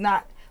 It's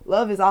not,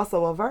 love is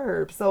also a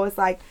verb. So it's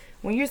like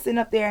when you're sitting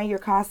up there and you're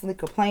constantly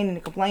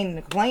complaining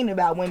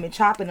about women,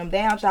 chopping them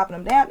down,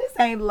 this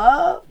ain't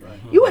love.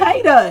 You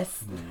hate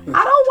us.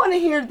 I don't want to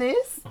hear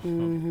this.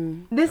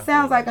 This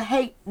sounds like a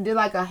hate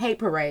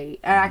parade,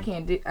 and I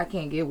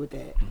can't get with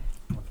that.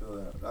 I feel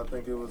that. I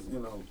think it was, you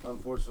know,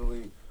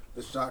 unfortunately,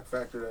 the shock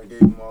factor that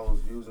gave him all those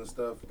views and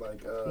stuff.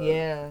 Like,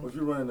 if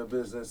you're running a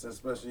business,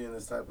 especially in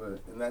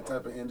that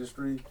type of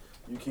industry,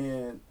 you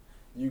can't.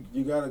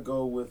 You got to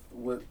go with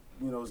what,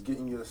 you know, is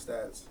getting you the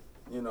stats,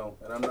 you know.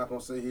 And I'm not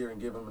going to sit here and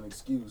give him an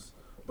excuse,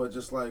 but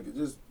just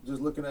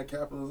looking at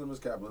capitalism is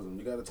capitalism.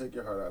 You got to take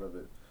your heart out of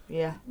it.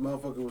 Yeah.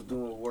 Motherfucker was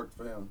doing what worked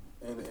for him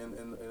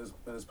in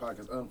his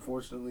pockets.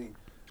 Unfortunately,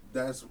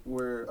 that's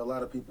where a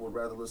lot of people would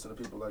rather listen to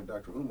people like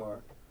Dr. Umar,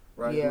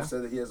 right? Yeah. Who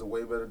said that he has a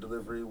way better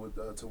delivery with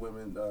to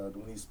women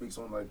when he speaks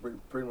on like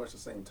pretty much the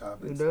same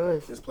topics. He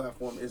does. His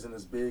platform isn't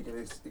as big, and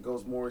it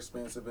goes more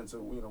expansive into,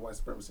 you know, white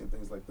supremacy and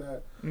things like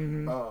that.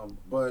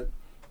 But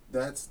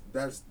that's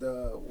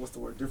the what's the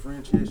word,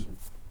 differentiation.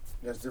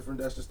 That's different.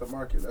 That's just the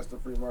market. That's the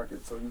free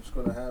market. So you're just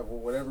gonna have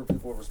whatever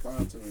people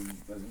respond to.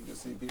 As you can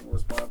see, people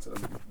respond to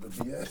the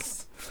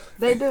BS.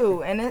 They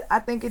do, and I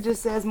think it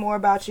just says more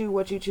about you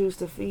what you choose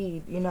to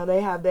feed. You know,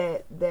 they have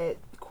that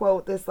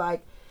quote that's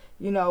like,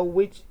 you know,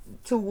 which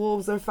two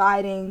wolves are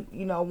fighting.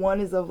 You know, one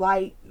is of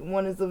light,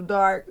 one is of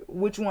dark.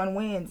 Which one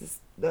wins?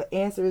 The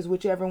answer is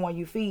whichever one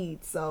you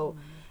feed. So,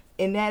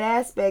 in that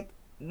aspect,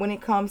 when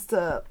it comes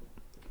to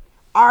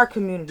our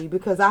community,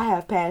 because I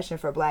have passion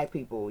for black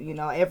people, you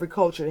know, every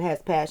culture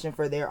has passion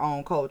for their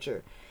own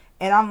culture,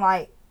 and I'm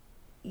like,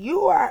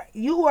 you are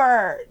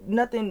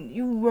nothing.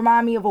 You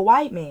remind me of a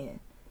white man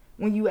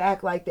when you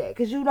act like that,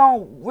 because you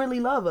don't really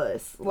love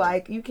us.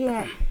 Like, you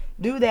can't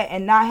do that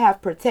and not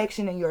have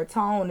protection in your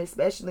tone,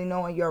 especially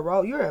knowing your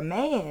role. You're a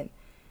man,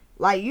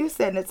 like, you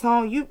setting the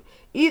tone. You,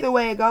 either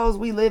way it goes,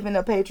 we live in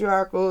a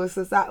patriarchal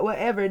society,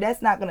 whatever.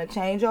 That's not going to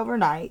change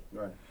overnight.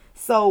 Right.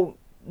 So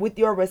with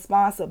your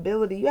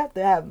responsibility, you have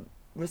to have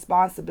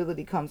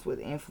responsibility comes with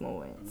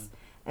influence.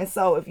 And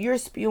so if you're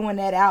spewing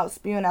out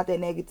that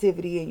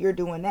negativity, and you're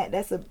doing that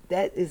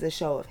is a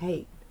show of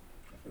hate.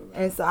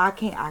 And so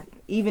I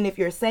even if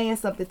you're saying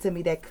something to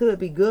me that could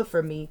be good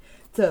for me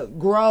to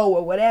grow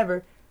or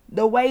whatever,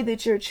 the way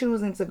that you're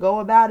choosing to go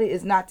about it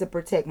is not to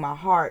protect my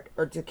heart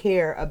or to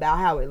care about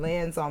how it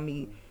lands on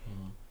me.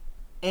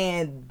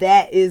 And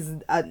that is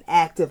an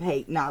act of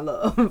hate, not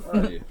love.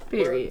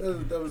 Period. Well,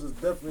 that was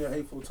definitely a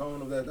hateful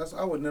tone of that.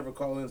 I would never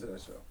call into that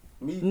show.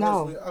 Me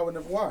personally, I would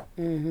never. Why?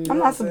 I'm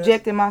not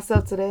subjecting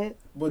myself to that.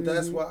 But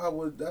that's why I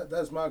would.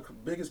 That's my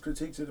biggest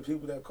critique to the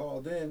people that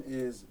called in,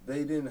 is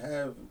they didn't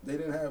have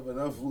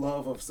enough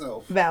love of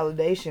self.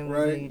 Validation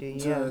was right?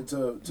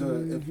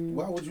 needed.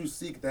 Why would you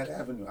seek that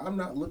avenue? I'm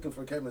not looking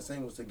for Kevin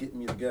Samuels to get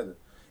me together.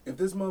 If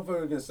this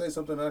motherfucker can say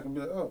something, I can be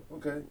like, oh,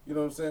 okay, you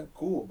know what I'm saying?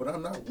 Cool. But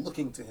I'm not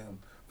looking to him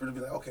for to be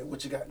like, okay,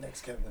 what you got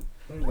next, Kevin?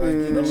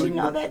 Like, you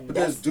know, but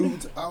there's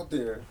dudes out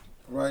there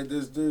Right,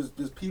 there's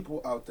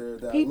people out there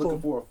that are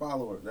looking for a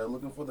follower. They're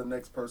looking for the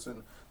next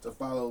person to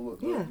follow.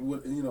 Yeah.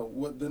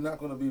 What they're not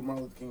going to be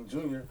Martin Luther King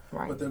Jr.,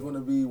 right. but they're going to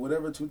be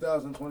whatever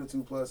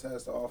 2022 plus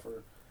has to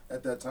offer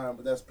at that time.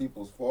 But that's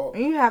people's fault.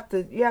 And you have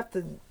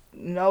to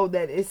know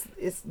that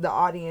it's the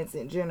audience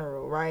in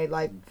general, right?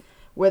 Like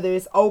whether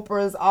it's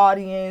Oprah's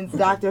audience,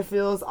 Dr.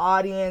 Phil's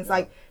audience,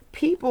 like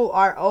people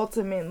are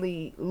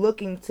ultimately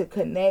looking to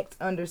connect,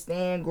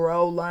 understand,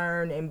 grow,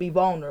 learn, and be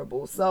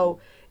vulnerable. So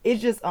it's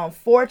just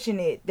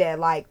unfortunate that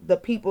like the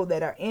people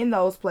that are in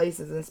those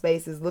places and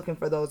spaces looking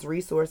for those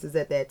resources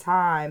at that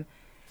time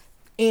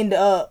end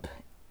up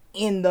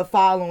in the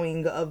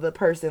following of a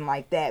person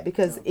like that,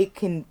 because it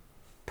can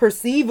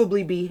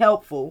perceivably be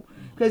helpful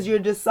because you're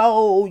just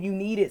you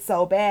need it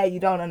so bad you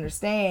don't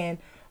understand,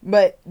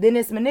 but then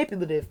it's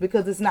manipulative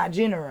because it's not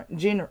genuine,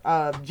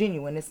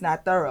 it's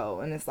not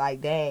thorough, and it's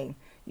like, dang,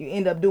 you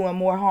end up doing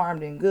more harm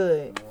than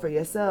good for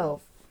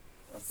yourself.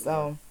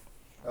 So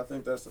I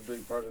think that's a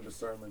big part of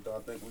discernment, though. I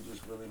think we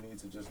just really need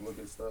to just look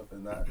at stuff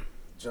and not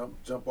jump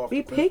off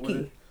the cliff with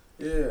it.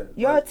 Yeah.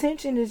 Your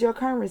attention is your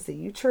currency.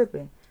 You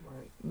tripping.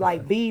 Right.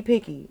 Like, be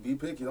picky. Be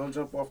picky. Don't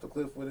jump off the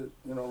cliff with it,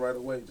 right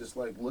away. Just,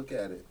 look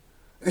at it.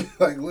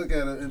 Look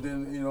at it and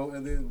then,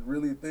 and then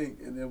really think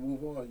and then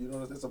move on.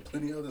 There's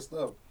plenty of other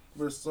stuff.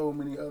 There's so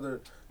many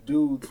other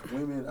dudes,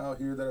 women out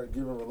here that are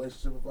giving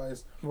relationship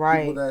advice.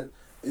 Right. People that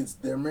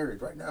they're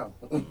married right now.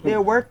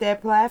 They'll work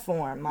that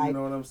platform. Like, you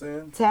know what I'm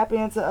saying? Tap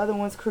into other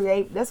ones,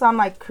 that's why I'm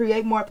like,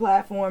 create more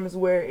platforms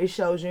where it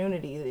shows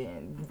unity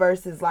then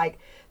versus like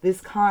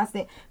this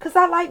constant, cause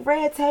I like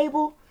Red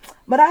Table,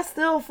 but I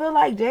still feel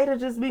like Jada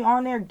just be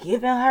on there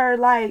giving her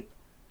like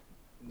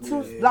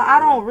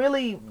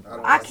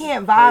I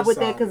can't vibe with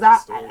that because I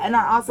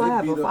also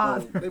have a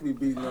father. They be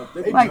beating up.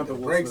 They be like the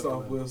brakes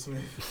off Will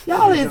Smith.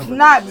 Y'all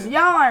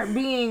aren't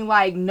being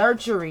like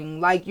nurturing,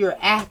 like you're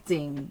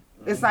acting.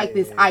 It's like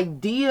this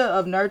idea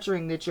of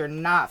nurturing that you're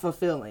not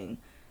fulfilling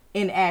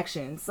in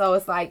action. So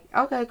it's like,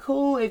 okay,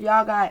 cool if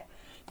y'all got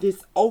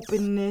this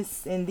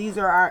openness and these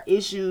are our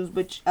issues,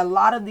 but a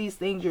lot of these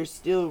things you're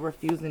still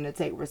refusing to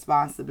take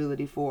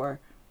responsibility for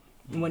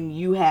when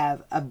you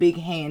have a big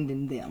hand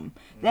in them.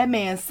 That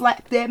man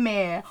slapped that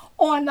man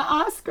on the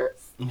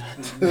Oscars.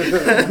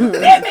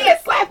 That man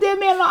slapped that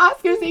man on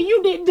the Oscars and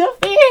you didn't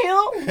defend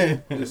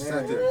him.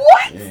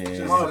 What?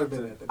 Yeah.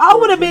 I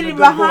would have been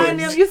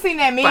behind him. You seen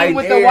that meme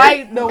with the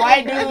white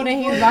dude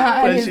and he's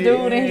behind his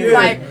dude and he's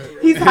like,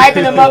 he's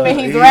hyping him up and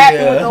he's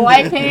rapping with the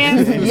white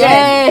pants?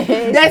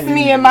 Yeah. That's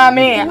me and my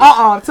man.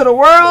 To the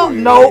world?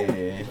 Nope.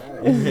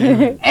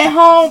 At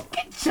home,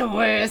 get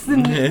your ass.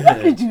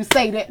 Why did you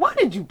say that? Why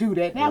did you do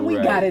that? Now we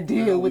gotta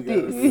deal with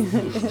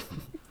this.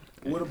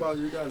 What about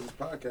you guys'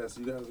 podcast?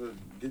 You guys are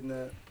getting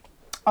that?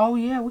 Oh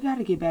yeah, we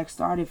gotta get back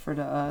started for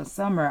the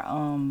summer.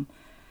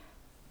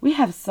 We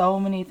have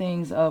so many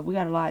things. We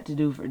got a lot to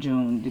do for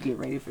June to get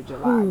ready for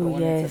July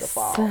going into the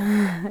fall.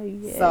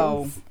 Yes.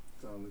 So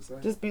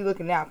just be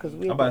looking out because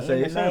we're about to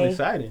say it sounds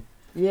exciting.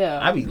 Yeah,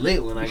 I be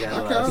lit when I got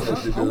a lot of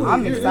stuff to do.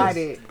 I'm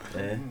excited.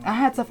 Yeah. I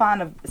had to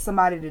find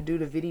somebody to do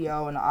the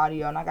video and the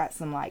audio, and I got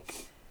some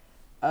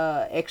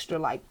extra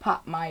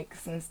pop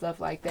mics and stuff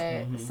like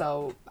that. Mm-hmm.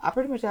 So I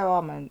pretty much have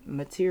all my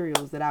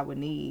materials that I would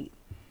need.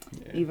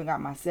 Yeah. Even got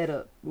my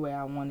setup where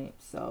I want it.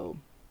 So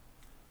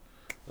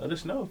let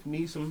us know if you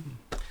need some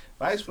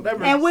advice,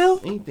 whatever. And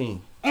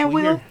anything.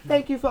 And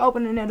thank you for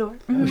opening that door.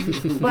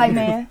 Black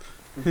man.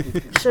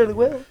 Surely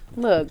will.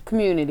 Look,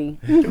 community.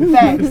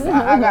 Thanks.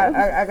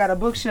 I got a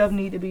bookshelf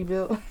need to be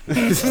built.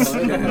 That's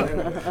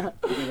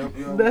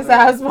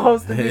how it's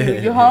supposed to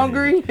be. You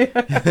hungry?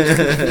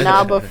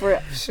 Nah,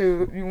 but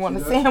shoot, you want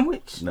a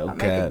sandwich? No, I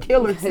make a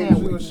killer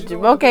sandwich.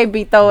 Javoke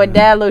be throwing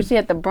down low. She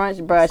at the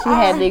brunch, bro. She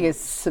had niggas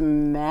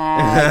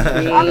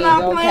smacking. I'm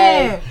not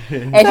playing.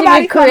 And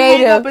somebody she be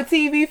creative. Hang up a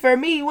TV for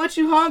me. What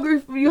you hungry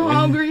for? You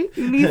hungry?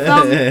 You need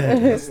something?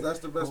 That's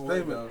the best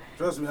payment.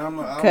 Trust me,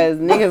 because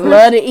niggas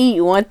love to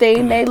eat. One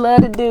thing they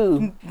love to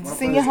do.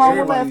 Send you home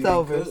with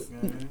leftovers.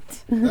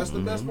 That's the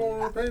best form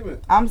of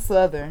payment. I'm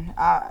Southern.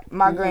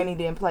 My granny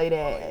didn't play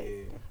that.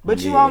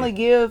 But you only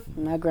give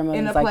my grandma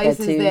in the like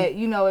places that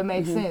it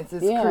makes sense.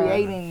 It's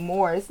creating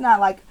more. It's not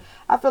like,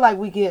 I feel like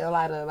we get a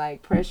lot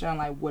of pressure on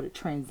what a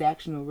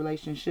transactional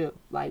relationship,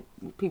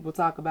 people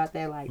talk about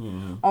that,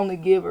 only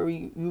give or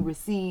you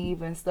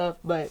receive and stuff.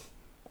 But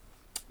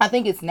I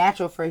think it's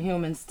natural for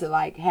humans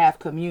to have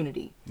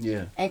community.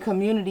 Yeah. And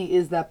community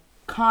is the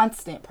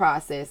constant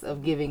process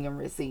of giving and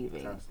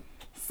receiving.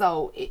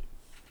 So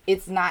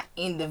it's not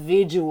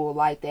individual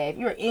like that. If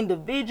you're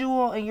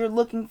individual and you're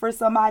looking for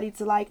somebody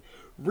to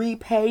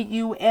repay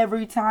you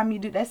every time you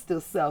do, that's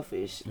still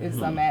selfish in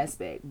some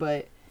aspect.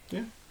 But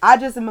I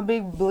just am a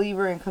big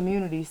believer in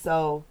community.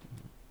 So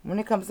when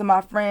it comes to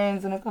my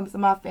friends, when it comes to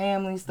my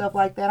family, stuff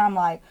like that, I'm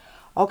like,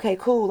 okay,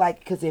 cool.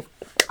 Because if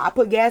I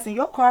put gas in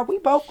your car, we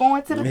both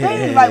going to the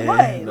thing.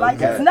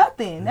 What? It's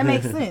nothing. That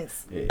makes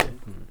sense. Yeah.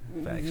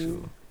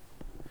 Factual.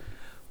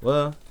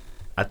 Well,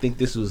 I think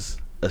this was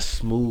a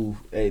smooth.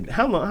 Hey,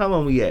 how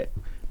long we at?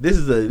 This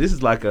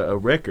is like a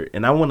record,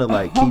 and I want to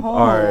keep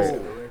our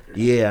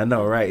Yeah, I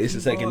know, right? It's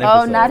the second Oh,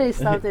 episode. not it's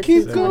something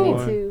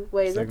 222.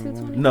 Wait, is it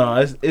 222? No,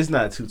 it's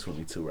not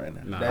 222 right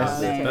now. Nah,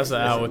 That's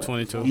an hour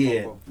 22.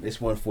 Yeah, it's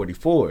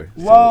 144.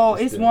 Whoa, so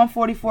it's still-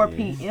 1:44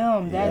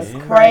 p.m. That's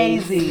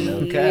crazy. No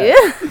Yeah.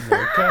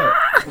 cap.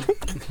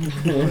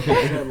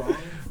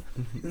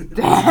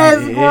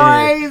 That's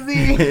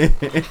crazy.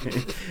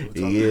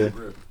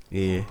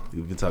 Yeah,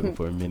 we've been talking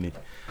for a minute.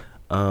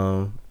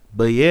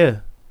 But yeah,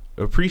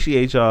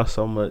 appreciate y'all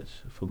so much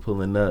for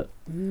pulling up.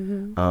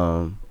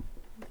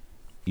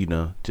 You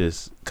know,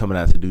 just coming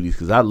out to do these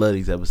because I love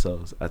these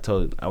episodes. I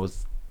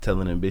was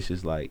telling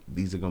Ambitious like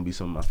these are gonna be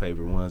some of my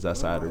favorite ones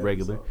outside of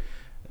regular.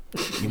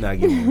 You're not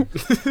getting one.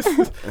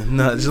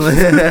 No, just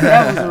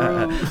That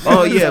was rude.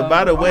 Oh yeah,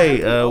 by the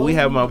way, we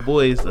have my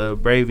boys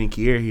Brave and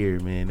Kier here,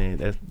 man.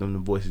 That's them the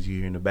voices you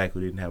hear in the back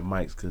who didn't have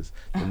mics because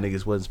the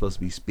niggas wasn't supposed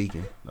to be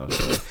speaking. No,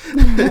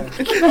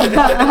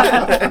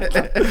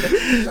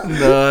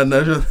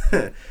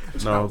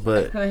 no,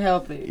 but Couldn't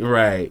help it.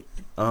 right.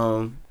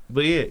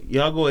 But yeah,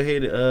 y'all go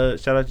ahead and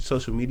shout out your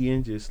social media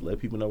and just let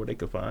people know where they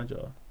can find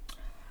y'all.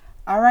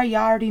 All right,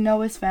 y'all already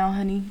know it's Found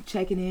Honey.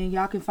 Check it in.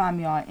 Y'all can find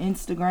me on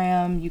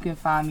Instagram. You can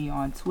find me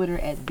on Twitter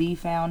at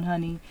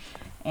 @TheFoundHoney.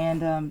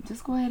 And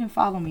just go ahead and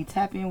follow me.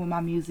 Tap in with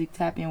my music.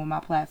 Tap in with my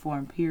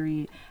platform,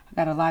 period. I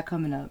got a lot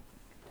coming up.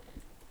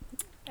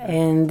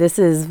 And this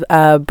is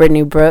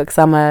Brittany Brooks.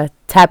 I'm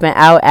tapping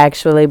out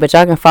actually, but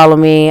y'all can follow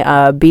me,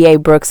 BA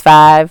Brooks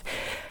 5.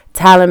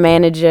 Talent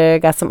manager,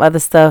 got some other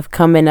stuff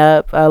coming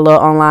up, a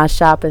little online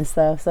shop and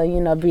stuff.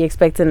 So, be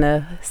expecting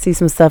to see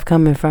some stuff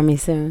coming from me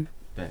soon.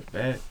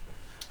 Back.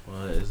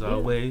 Well, as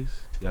always,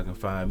 y'all can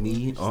find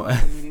me on.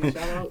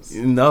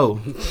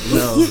 No,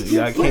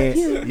 y'all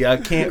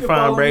can't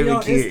find Brave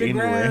and Kid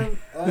anywhere.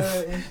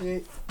 And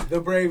shit. The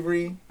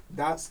Bravery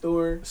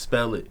 .store.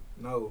 Spell it.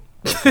 No.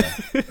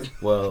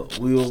 Well,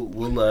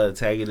 we'll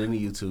tag it in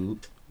the YouTube.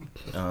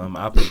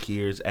 I'll put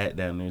Kier's @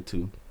 down there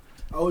too.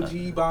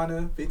 OG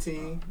Bana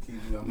 15.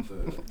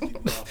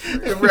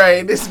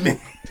 Right, this man.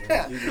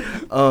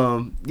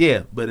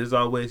 Yeah, but as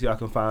always, y'all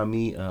can find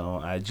me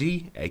on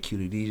IG at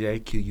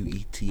QTheDJ,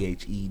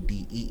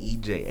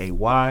 QUETHEDEEJAY.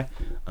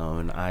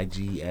 On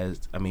IG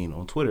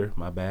on Twitter,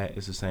 my bad,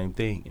 it's the same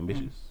thing,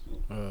 Ambitious.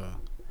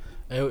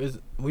 Is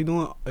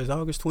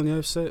August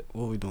 28th set?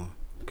 What we doing?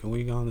 Can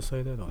we go on to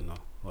say that or no?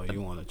 Or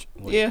you want to?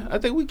 Yeah, I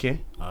think we can.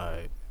 All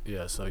right.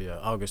 Yeah. So yeah,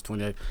 August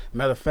 28th.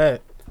 Matter of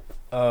fact,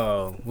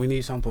 we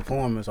need some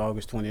performers.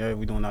 August 28th.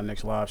 We doing our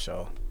next live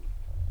show.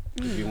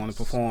 If you want to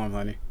perform,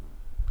 honey,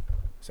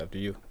 it's up to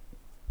you.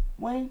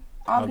 When?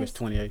 August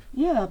 28th.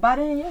 Yeah, by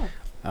then, yeah.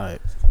 All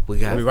right. We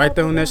got we right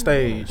there on that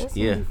stage. That's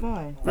Yeah. gonna be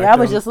fun. Right I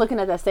was there. just looking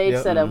at that stage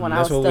setup when I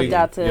was That's what stepped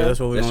out to. Yeah, that's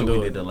what we're That's gonna what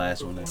do. we did the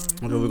last one. That's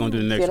what we're gonna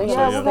do the next one. Yeah,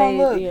 So, Yeah, yeah. we're gonna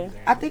look. Yeah.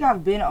 I think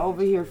I've been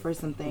over here for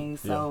some things,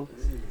 so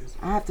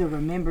I have to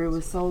remember it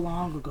was so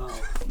long ago.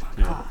 Oh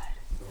my God.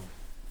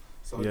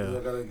 So Yeah.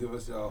 y'all gotta give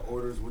us y'all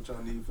orders, what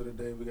y'all need for the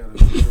day. We gotta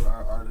make sure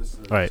our artists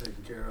are Right.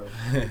 taken care of,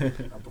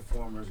 our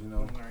performers,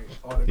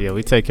 all the Yeah,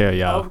 we take care of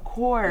y'all. Of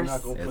course. We're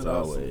not gonna As put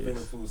out some always. finger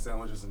food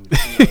sandwiches and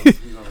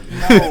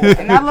No,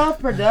 and I love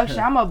production.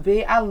 I've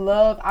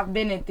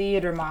been in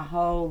theater my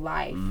whole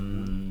life.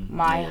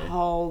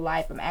 Whole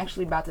life. I'm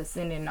actually about to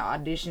send in an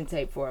audition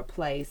tape for a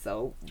play,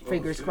 so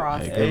fingers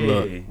crossed. Hey, good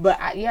luck. But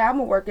I'm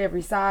gonna work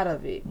every side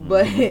of it.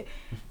 But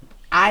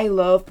I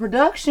love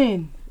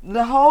production.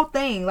 The whole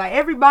thing. Like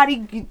everybody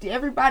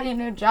in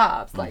their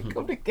jobs. Like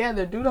come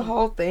together, do the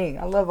whole thing.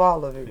 I love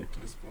all of it.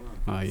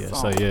 Oh yeah.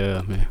 So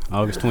yeah, man.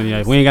 August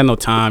 28th. We ain't got no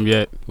time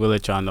yet. We'll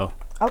let y'all know.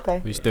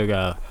 Okay. We still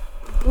got a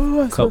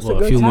I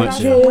few months.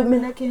 got Yeah.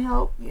 women that can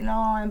help,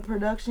 in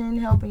production,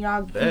 helping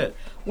y'all.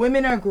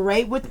 Women are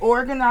great with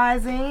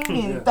organizing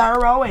and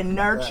thorough and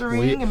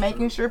nurturing and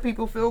making sure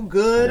people feel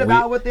good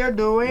about what they're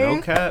doing. No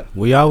cap.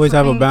 We always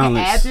have a And add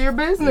balance. to your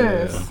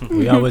business. Yeah.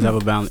 We always have a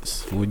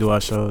balance when we do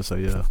our shows. So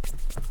yeah.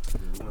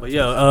 But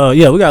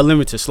yeah, we got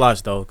limited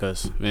slots though,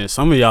 cause man,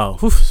 some of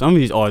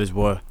these artists,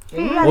 boy.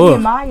 You gotta Woof.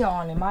 get Maya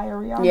on it. Maya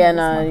Rihanna. Yeah,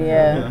 no,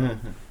 yeah.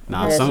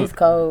 Nah, Yeah, she's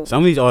cold. Some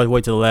of these artists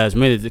wait till the last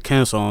minute to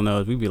cancel on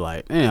us. We be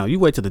like, damn, you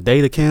wait till the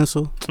day to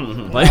cancel?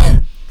 Like,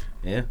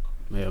 Yeah.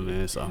 yeah,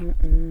 man. So,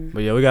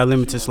 but yeah, we got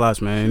limited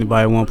slots, man.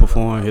 Anybody want to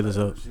perform? Hit us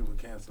up.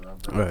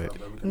 Right.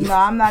 No,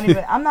 I'm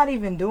not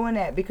even doing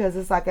that because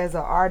it's like as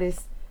an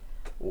artist,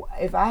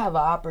 if I have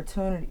an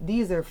opportunity,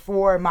 these are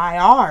for my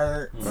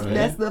art. Right.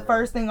 That's the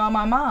first thing on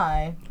my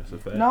mind. That's a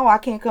fact. No, I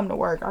can't come to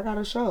work. I got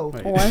a show.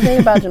 One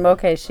thing about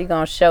Jamoke, she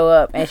gonna show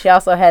up, and she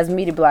also has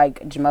me to be like,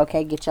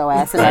 Jamoke, get your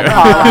ass in that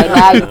car right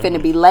now. You finna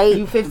be late.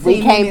 You 15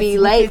 We can't be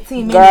minutes, late,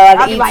 15 girl. minutes.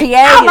 The I'll be like, ETA.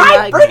 I like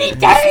and Brittany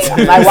Day.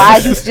 I'm like, why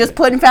is you just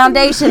putting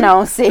foundation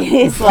on,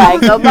 sis? Like,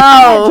 come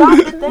Drop on.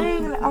 the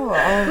thing.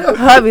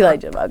 I'll be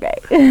like,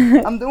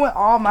 Jamoke. I'm doing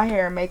all my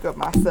hair and makeup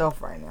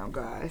myself right now,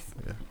 guys.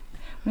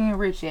 We ain't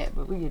rich yet,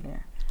 but we get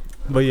there.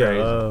 But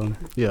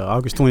yeah,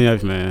 August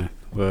 28th, man.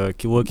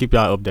 We'll keep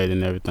y'all updated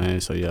and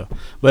everything. So yeah.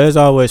 But as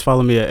always,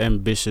 follow me at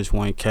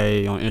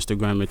ambitious1k on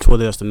Instagram and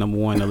Twitter. That's the number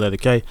 1, the letter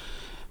K.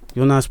 If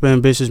you're not spelling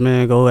ambitious,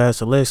 man, go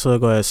ask Alexa,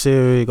 go ask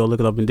Siri, go look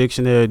it up in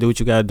dictionary, do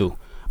what you gotta do.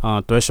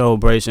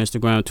 Threshold Brace,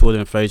 Instagram, Twitter,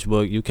 and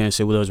Facebook. You Can't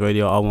Sit With Us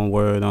Radio, all one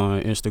word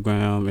on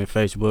Instagram and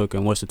Facebook.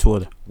 And what's the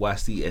Twitter?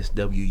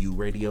 YCSWU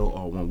Radio,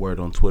 all one word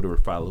on Twitter.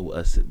 Follow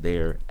us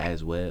there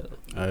as well.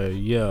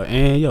 Yeah,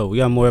 and we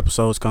got more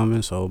episodes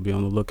coming, so be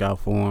on the lookout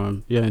for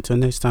them. Yeah, until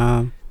next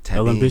time,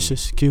 L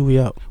Ambitious, Q, we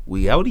out.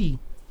 We outie.